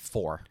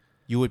 8.4,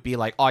 you would be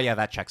like, oh yeah,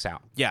 that checks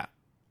out. Yeah.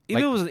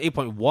 Even if it was an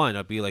 8.1,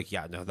 I'd be like,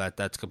 yeah, no,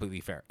 that's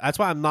completely fair. That's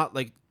why I'm not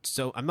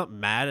I'm not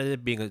mad at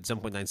it being a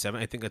 7.97.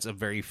 I think that's a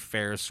very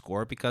fair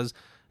score because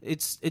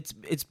it's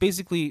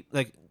basically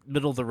like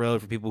middle of the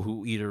road for people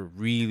who either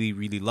really,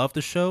 really love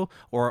the show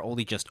or are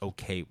only just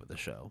okay with the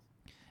show.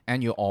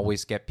 And you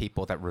always get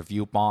people that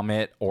review bomb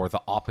it, or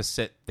the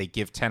opposite. They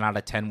give 10 out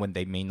of 10 when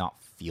they may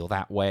not feel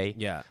that way.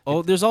 Yeah.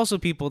 Oh, there's also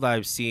people that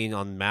I've seen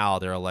on Mal.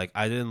 They're like,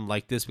 I didn't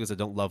like this because I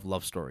don't love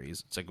love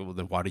stories. It's like, well,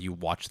 then why do you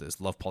watch this?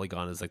 Love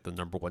Polygon is like the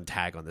number one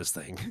tag on this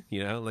thing.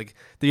 You know, like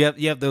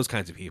you have those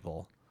kinds of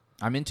people.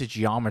 I'm into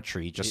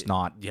geometry, just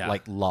not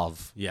like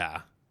love.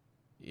 Yeah.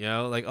 You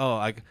know, like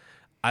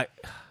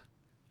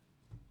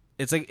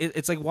it's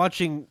like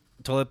watching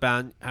Toilet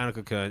Bound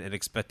Hanako-kun and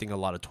expecting a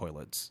lot of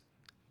toilets.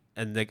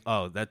 And like,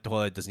 oh, that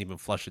toilet doesn't even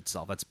flush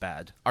itself. That's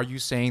bad. Are you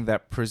saying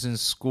that prison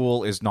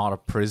school is not a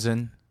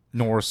prison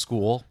nor a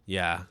school?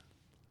 Yeah.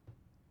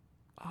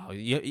 Oh, have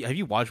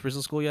you watched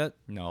Prison School yet?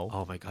 No.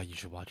 Oh my god, you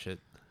should watch it.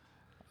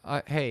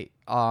 Hey,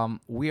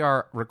 we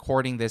are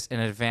recording this in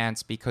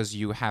advance because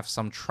you have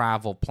some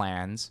travel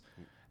plans.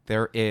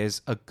 There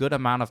is a good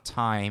amount of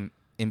time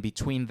in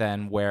between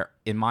then where,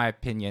 in my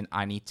opinion,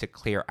 I need to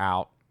clear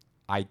out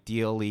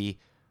ideally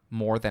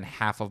more than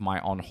half of my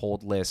on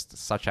hold list,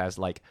 such as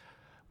like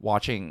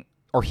watching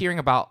or hearing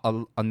about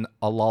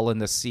a Lull in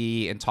the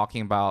Sea and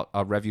talking about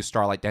a Revue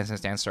Starlight,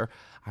 Dancer.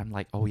 I'm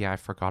like, oh yeah, I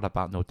forgot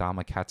about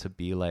Nodama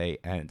Katabile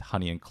and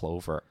Honey and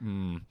Clover.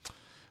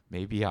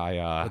 Maybe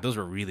But those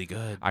were really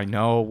good. I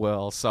know,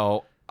 Will.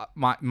 So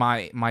my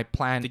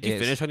plan is... Did you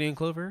finish Honey and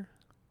Clover?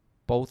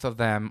 Both of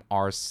them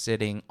are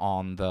sitting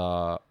on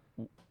the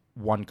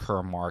 1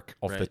 cur mark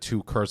of the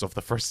 2 curs of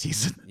the first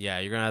season. Yeah,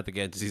 you're gonna have to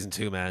get into season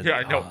 2, man. Yeah,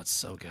 I know. Oh, it's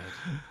so good.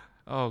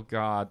 Oh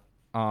god.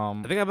 I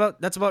think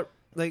that's about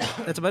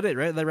it,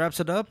 right? That wraps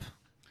it up.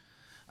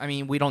 I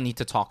mean, we don't need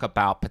to talk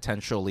about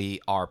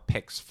potentially our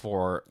picks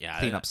for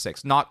Cleanup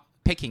 6. Not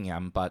picking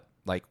them, but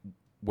like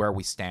where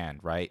we stand,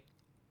 right?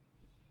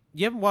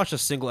 You haven't watched a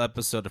single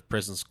episode of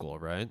Prison School,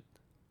 right?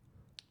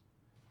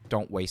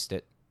 Don't waste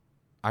it.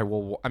 I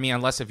will. I mean,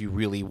 unless if you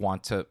really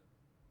want to.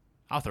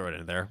 I'll throw it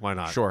in there. Why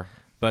not? Sure.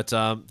 But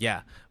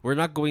yeah, we're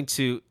not going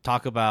to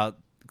talk about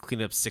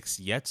Cleanup 6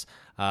 yet,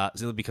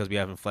 simply because we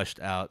haven't fleshed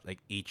out like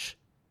each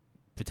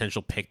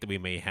potential pick that we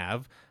may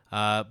have.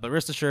 But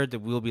rest assured that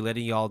we'll be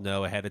letting y'all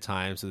know ahead of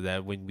time so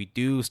that when we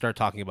do start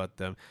talking about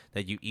them,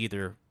 that you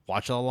either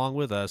watch it along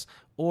with us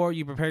or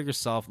you prepare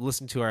yourself,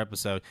 listen to our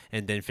episode,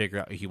 and then figure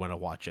out if you want to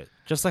watch it.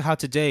 Just like how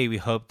today we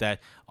hope that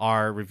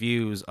our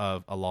reviews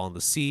of Along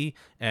the Sea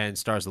and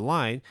Stars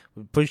Align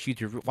would push you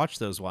to watch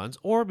those ones,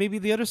 or maybe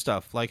the other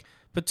stuff like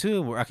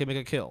Batum, where I Can Make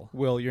a Kill.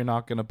 Will, you're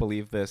not going to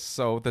believe this.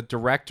 So the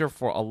director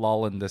for A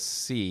Lull in the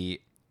Sea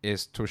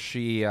is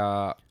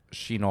Toshiya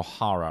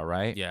Shinohara,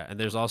 right? Yeah, and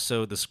there's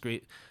also the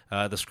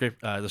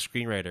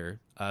screenwriter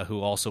who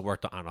also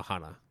worked on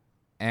Anohana.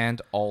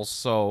 And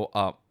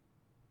also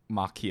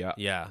Makia.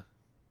 Yeah.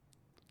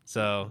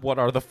 So what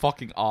are the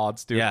fucking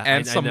odds, dude? Yeah, and I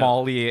know.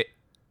 Somali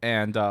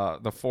and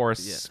the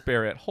Forest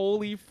Spirit.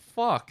 Holy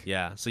fuck.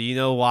 Yeah, so you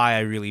know why I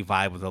really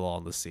vibe with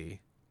Along the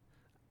Sea.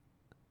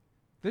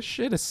 This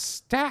shit is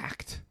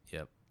stacked.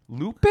 Yep.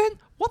 Lupin?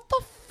 What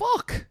the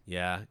fuck?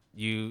 Yeah,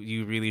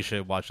 you really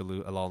should watch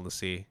Along the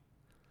Sea.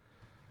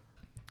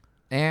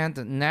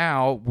 And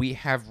now we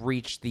have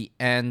reached the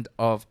end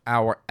of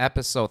our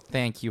episode.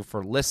 Thank you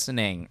for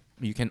listening.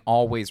 You can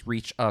always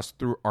reach us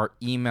through our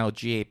email,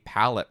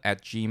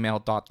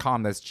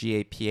 gapalette@gmail.com. That's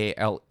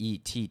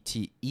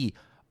GAPALETTE,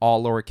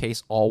 all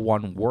lowercase, all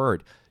one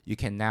word. You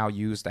can now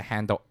use the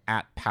handle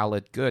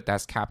 @PaletteGood.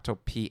 That's capital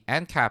P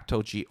and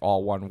capital G,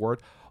 all one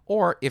word.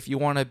 Or if you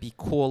want to be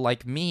cool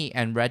like me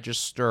and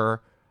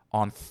register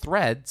on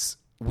Threads,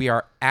 we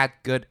are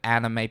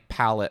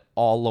 @GoodAnimePalette,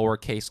 all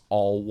lowercase,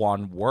 all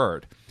one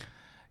word.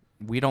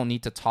 We don't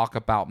need to talk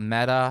about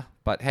meta,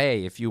 but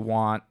hey, if you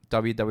want,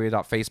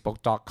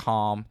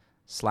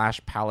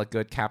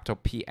 www.facebook.com/PaletteGood, capital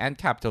P and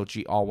capital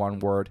G, all one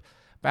word.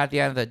 But at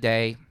the end of the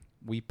day,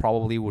 we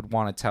probably would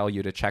want to tell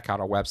you to check out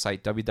our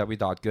website,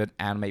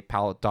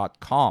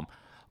 www.goodanimepalette.com,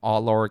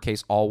 all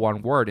lowercase, all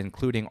one word,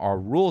 including our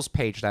rules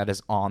page that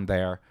is on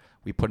there.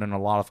 We put in a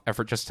lot of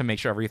effort just to make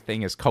sure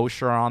everything is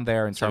kosher on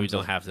there. In So we terms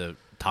don't of, have to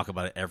talk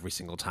about it every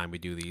single time we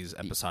do these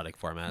episodic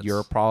formats.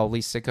 You're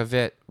probably sick of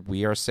it.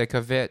 We are sick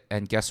of it.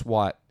 And guess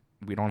what?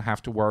 We don't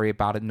have to worry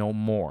about it no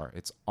more.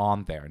 It's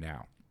on there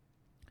now.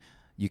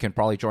 You can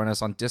probably join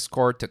us on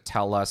Discord to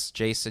tell us,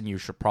 Jason, you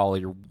should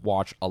probably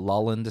watch A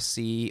Lull in the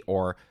Sea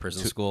or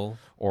Prison School.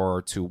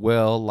 Or to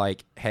Will,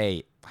 like,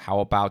 hey,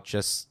 how about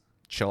just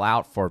chill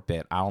out for a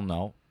bit? I don't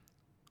know.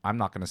 I'm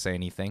not going to say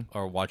anything.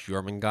 Or watch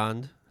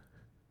Jormungand.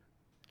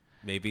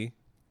 Maybe.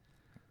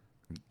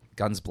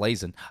 Guns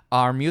blazing.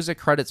 Our music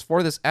credits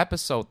for this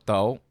episode,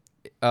 though,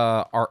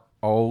 our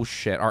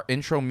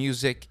intro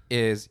music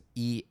is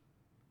I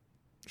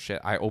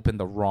opened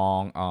the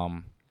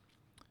wrong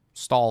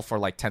stall for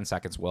like 10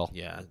 seconds, Will.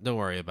 Yeah, don't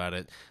worry about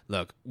it.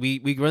 Look, we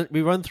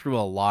run through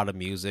a lot of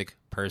music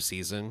per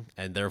season,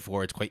 and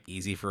therefore it's quite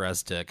easy for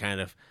us to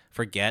kind of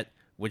forget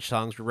which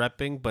songs we're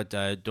repping, but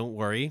don't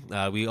worry.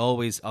 We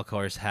always, of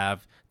course,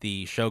 have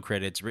the show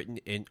credits written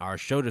in our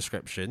show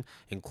description,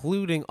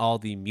 including all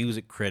the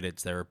music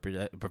credits that are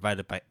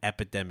provided by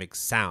Epidemic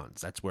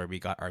Sounds. That's where we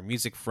got our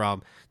music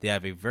from. They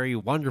have a very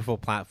wonderful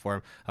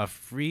platform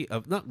of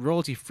not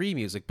royalty-free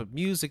music, but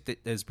music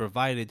that is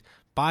provided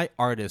by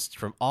artists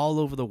from all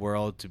over the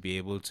world to be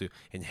able to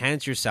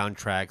enhance your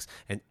soundtracks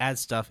and add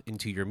stuff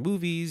into your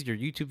movies, your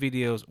YouTube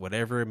videos,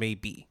 whatever it may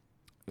be.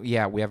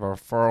 Yeah, we have a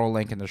referral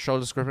link in the show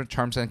description.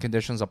 Terms and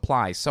conditions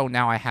apply. So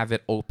now I have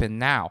it open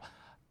now.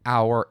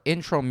 Our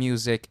intro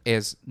music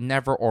is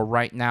Never or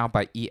Right Now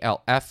by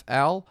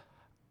ELFL.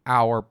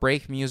 Our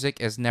break music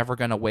is Never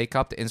Gonna Wake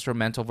Up, the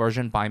instrumental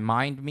version by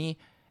Mind Me.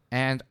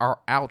 And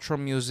our outro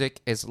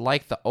music is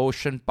Like the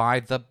Ocean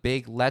by The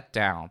Big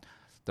Letdown.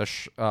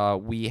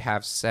 We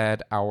have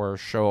said our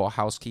show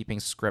housekeeping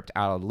script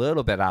out a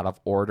little bit out of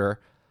order,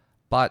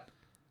 but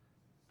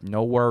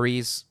no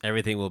worries.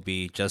 Everything will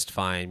be just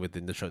fine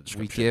within the show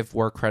description. We give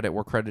where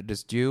credit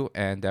is due,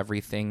 and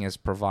everything is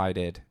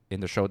provided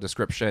in the show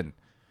description.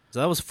 So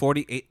that was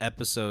 48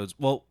 episodes.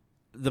 Well,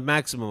 the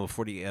maximum of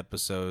 48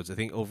 episodes. I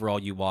think overall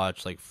you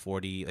watched like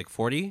 40?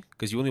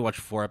 Because you only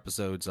watched 4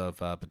 episodes of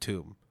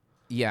Batum.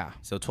 Yeah.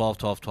 So 12,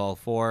 12, 12,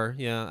 4.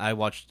 Yeah, I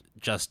watched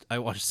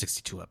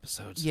 62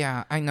 episodes.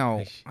 Yeah, I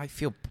know. I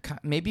feel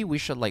maybe we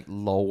should like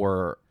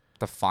lower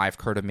the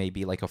 5-cur to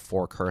maybe like a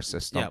 4-cur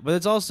system. Yeah, but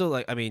it's also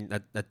like, I mean,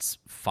 that's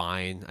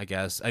fine, I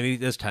guess. I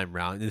mean, this time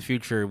around. In the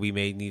future, we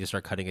may need to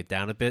start cutting it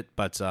down a bit.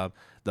 But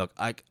look,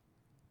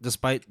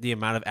 despite the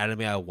amount of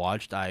anime I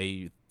watched,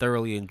 I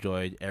thoroughly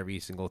enjoyed every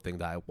single thing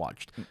that I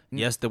watched. Mm-hmm.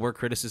 Yes, there were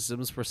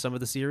criticisms for some of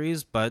the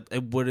series, but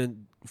it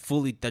wasn't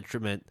fully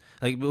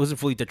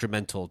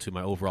detrimental to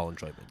my overall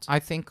enjoyment. I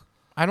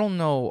don't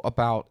know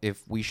about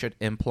if we should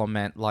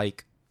implement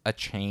like a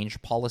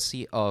change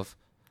policy of,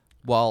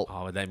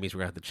 well, that means we're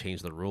gonna have to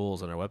change the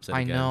rules on our website.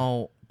 I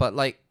know, but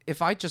like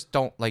if I just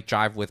don't like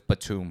jive with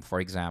Batum, for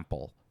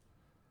example,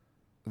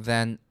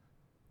 then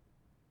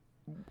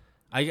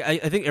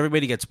I think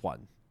everybody gets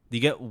one. You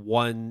get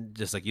one,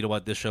 just like, you know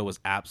what, this show was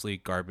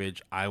absolute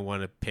garbage. I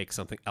want to pick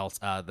something else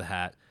out of the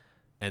hat,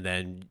 and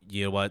then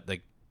you know what,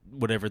 like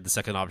whatever the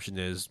second option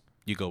is,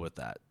 you go with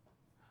that.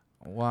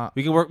 Well,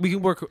 We can work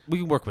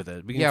with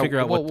it. We can figure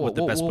out what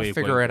the best way. We'll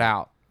figure it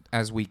out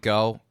as we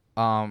go.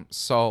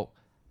 So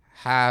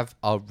have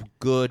a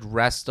good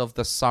rest of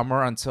the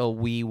summer until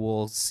we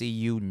will see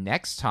you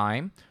next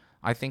time.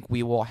 I think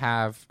we will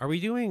have. Are we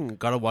doing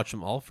Gotta Watch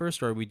Them All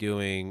first, or are we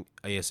doing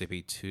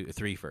ASAP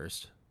 3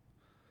 first?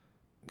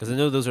 Because I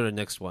know those are the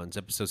next ones.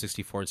 Episode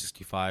 64 and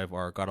 65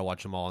 are Gotta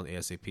Watch Them All and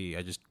ASAP.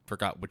 I just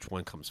forgot which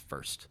one comes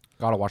first.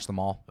 Gotta watch them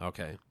all.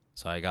 Okay.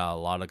 So I got a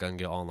lot of Gun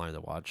Gale Online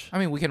to watch. I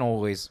mean, we can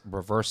always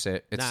reverse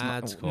it.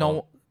 That's cool.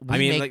 No,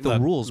 we make the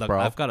rules, look, bro.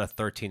 I've got a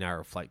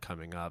 13-hour flight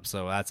coming up,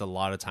 so that's a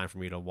lot of time for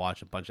me to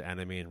watch a bunch of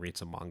anime and read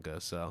some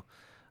manga. So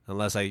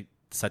unless I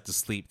decide to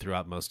sleep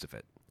throughout most of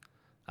it.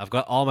 I've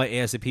got all my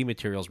ASAP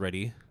materials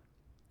ready.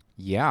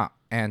 Yeah,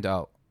 and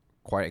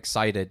quite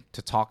excited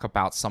to talk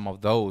about some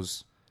of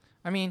those.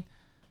 I mean,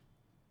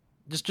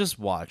 just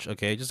watch,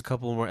 okay? Just a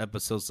couple more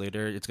episodes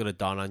later, it's going to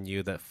dawn on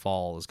you that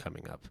fall is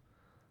coming up.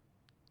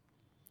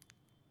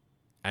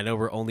 I know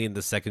we're only in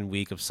the second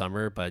week of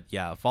summer, but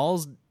yeah,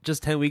 fall's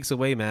just 10 weeks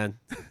away, man.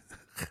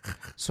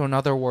 So in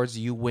other words,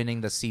 you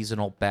winning the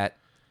seasonal bet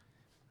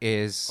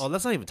is... Oh,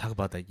 let's not even talk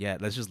about that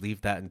yet. Let's just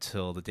leave that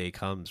until the day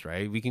comes,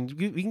 right? We can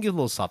give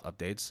little soft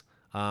updates.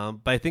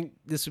 But I think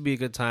this would be a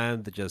good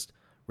time to just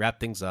wrap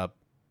things up,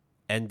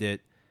 end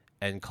it,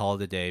 and call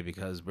it a day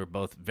because we're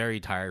both very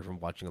tired from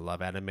watching a lot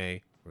of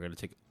anime. We're going to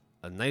take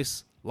a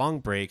nice long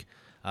break.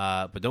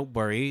 But don't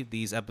worry,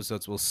 these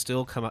episodes will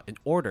still come out in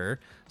order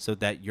so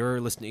that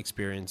your listening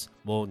experience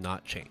will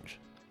not change.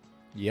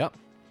 Yep.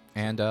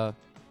 And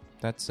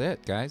that's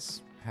it,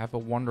 guys. Have a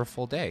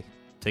wonderful day.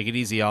 Take it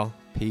easy, y'all.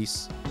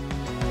 Peace.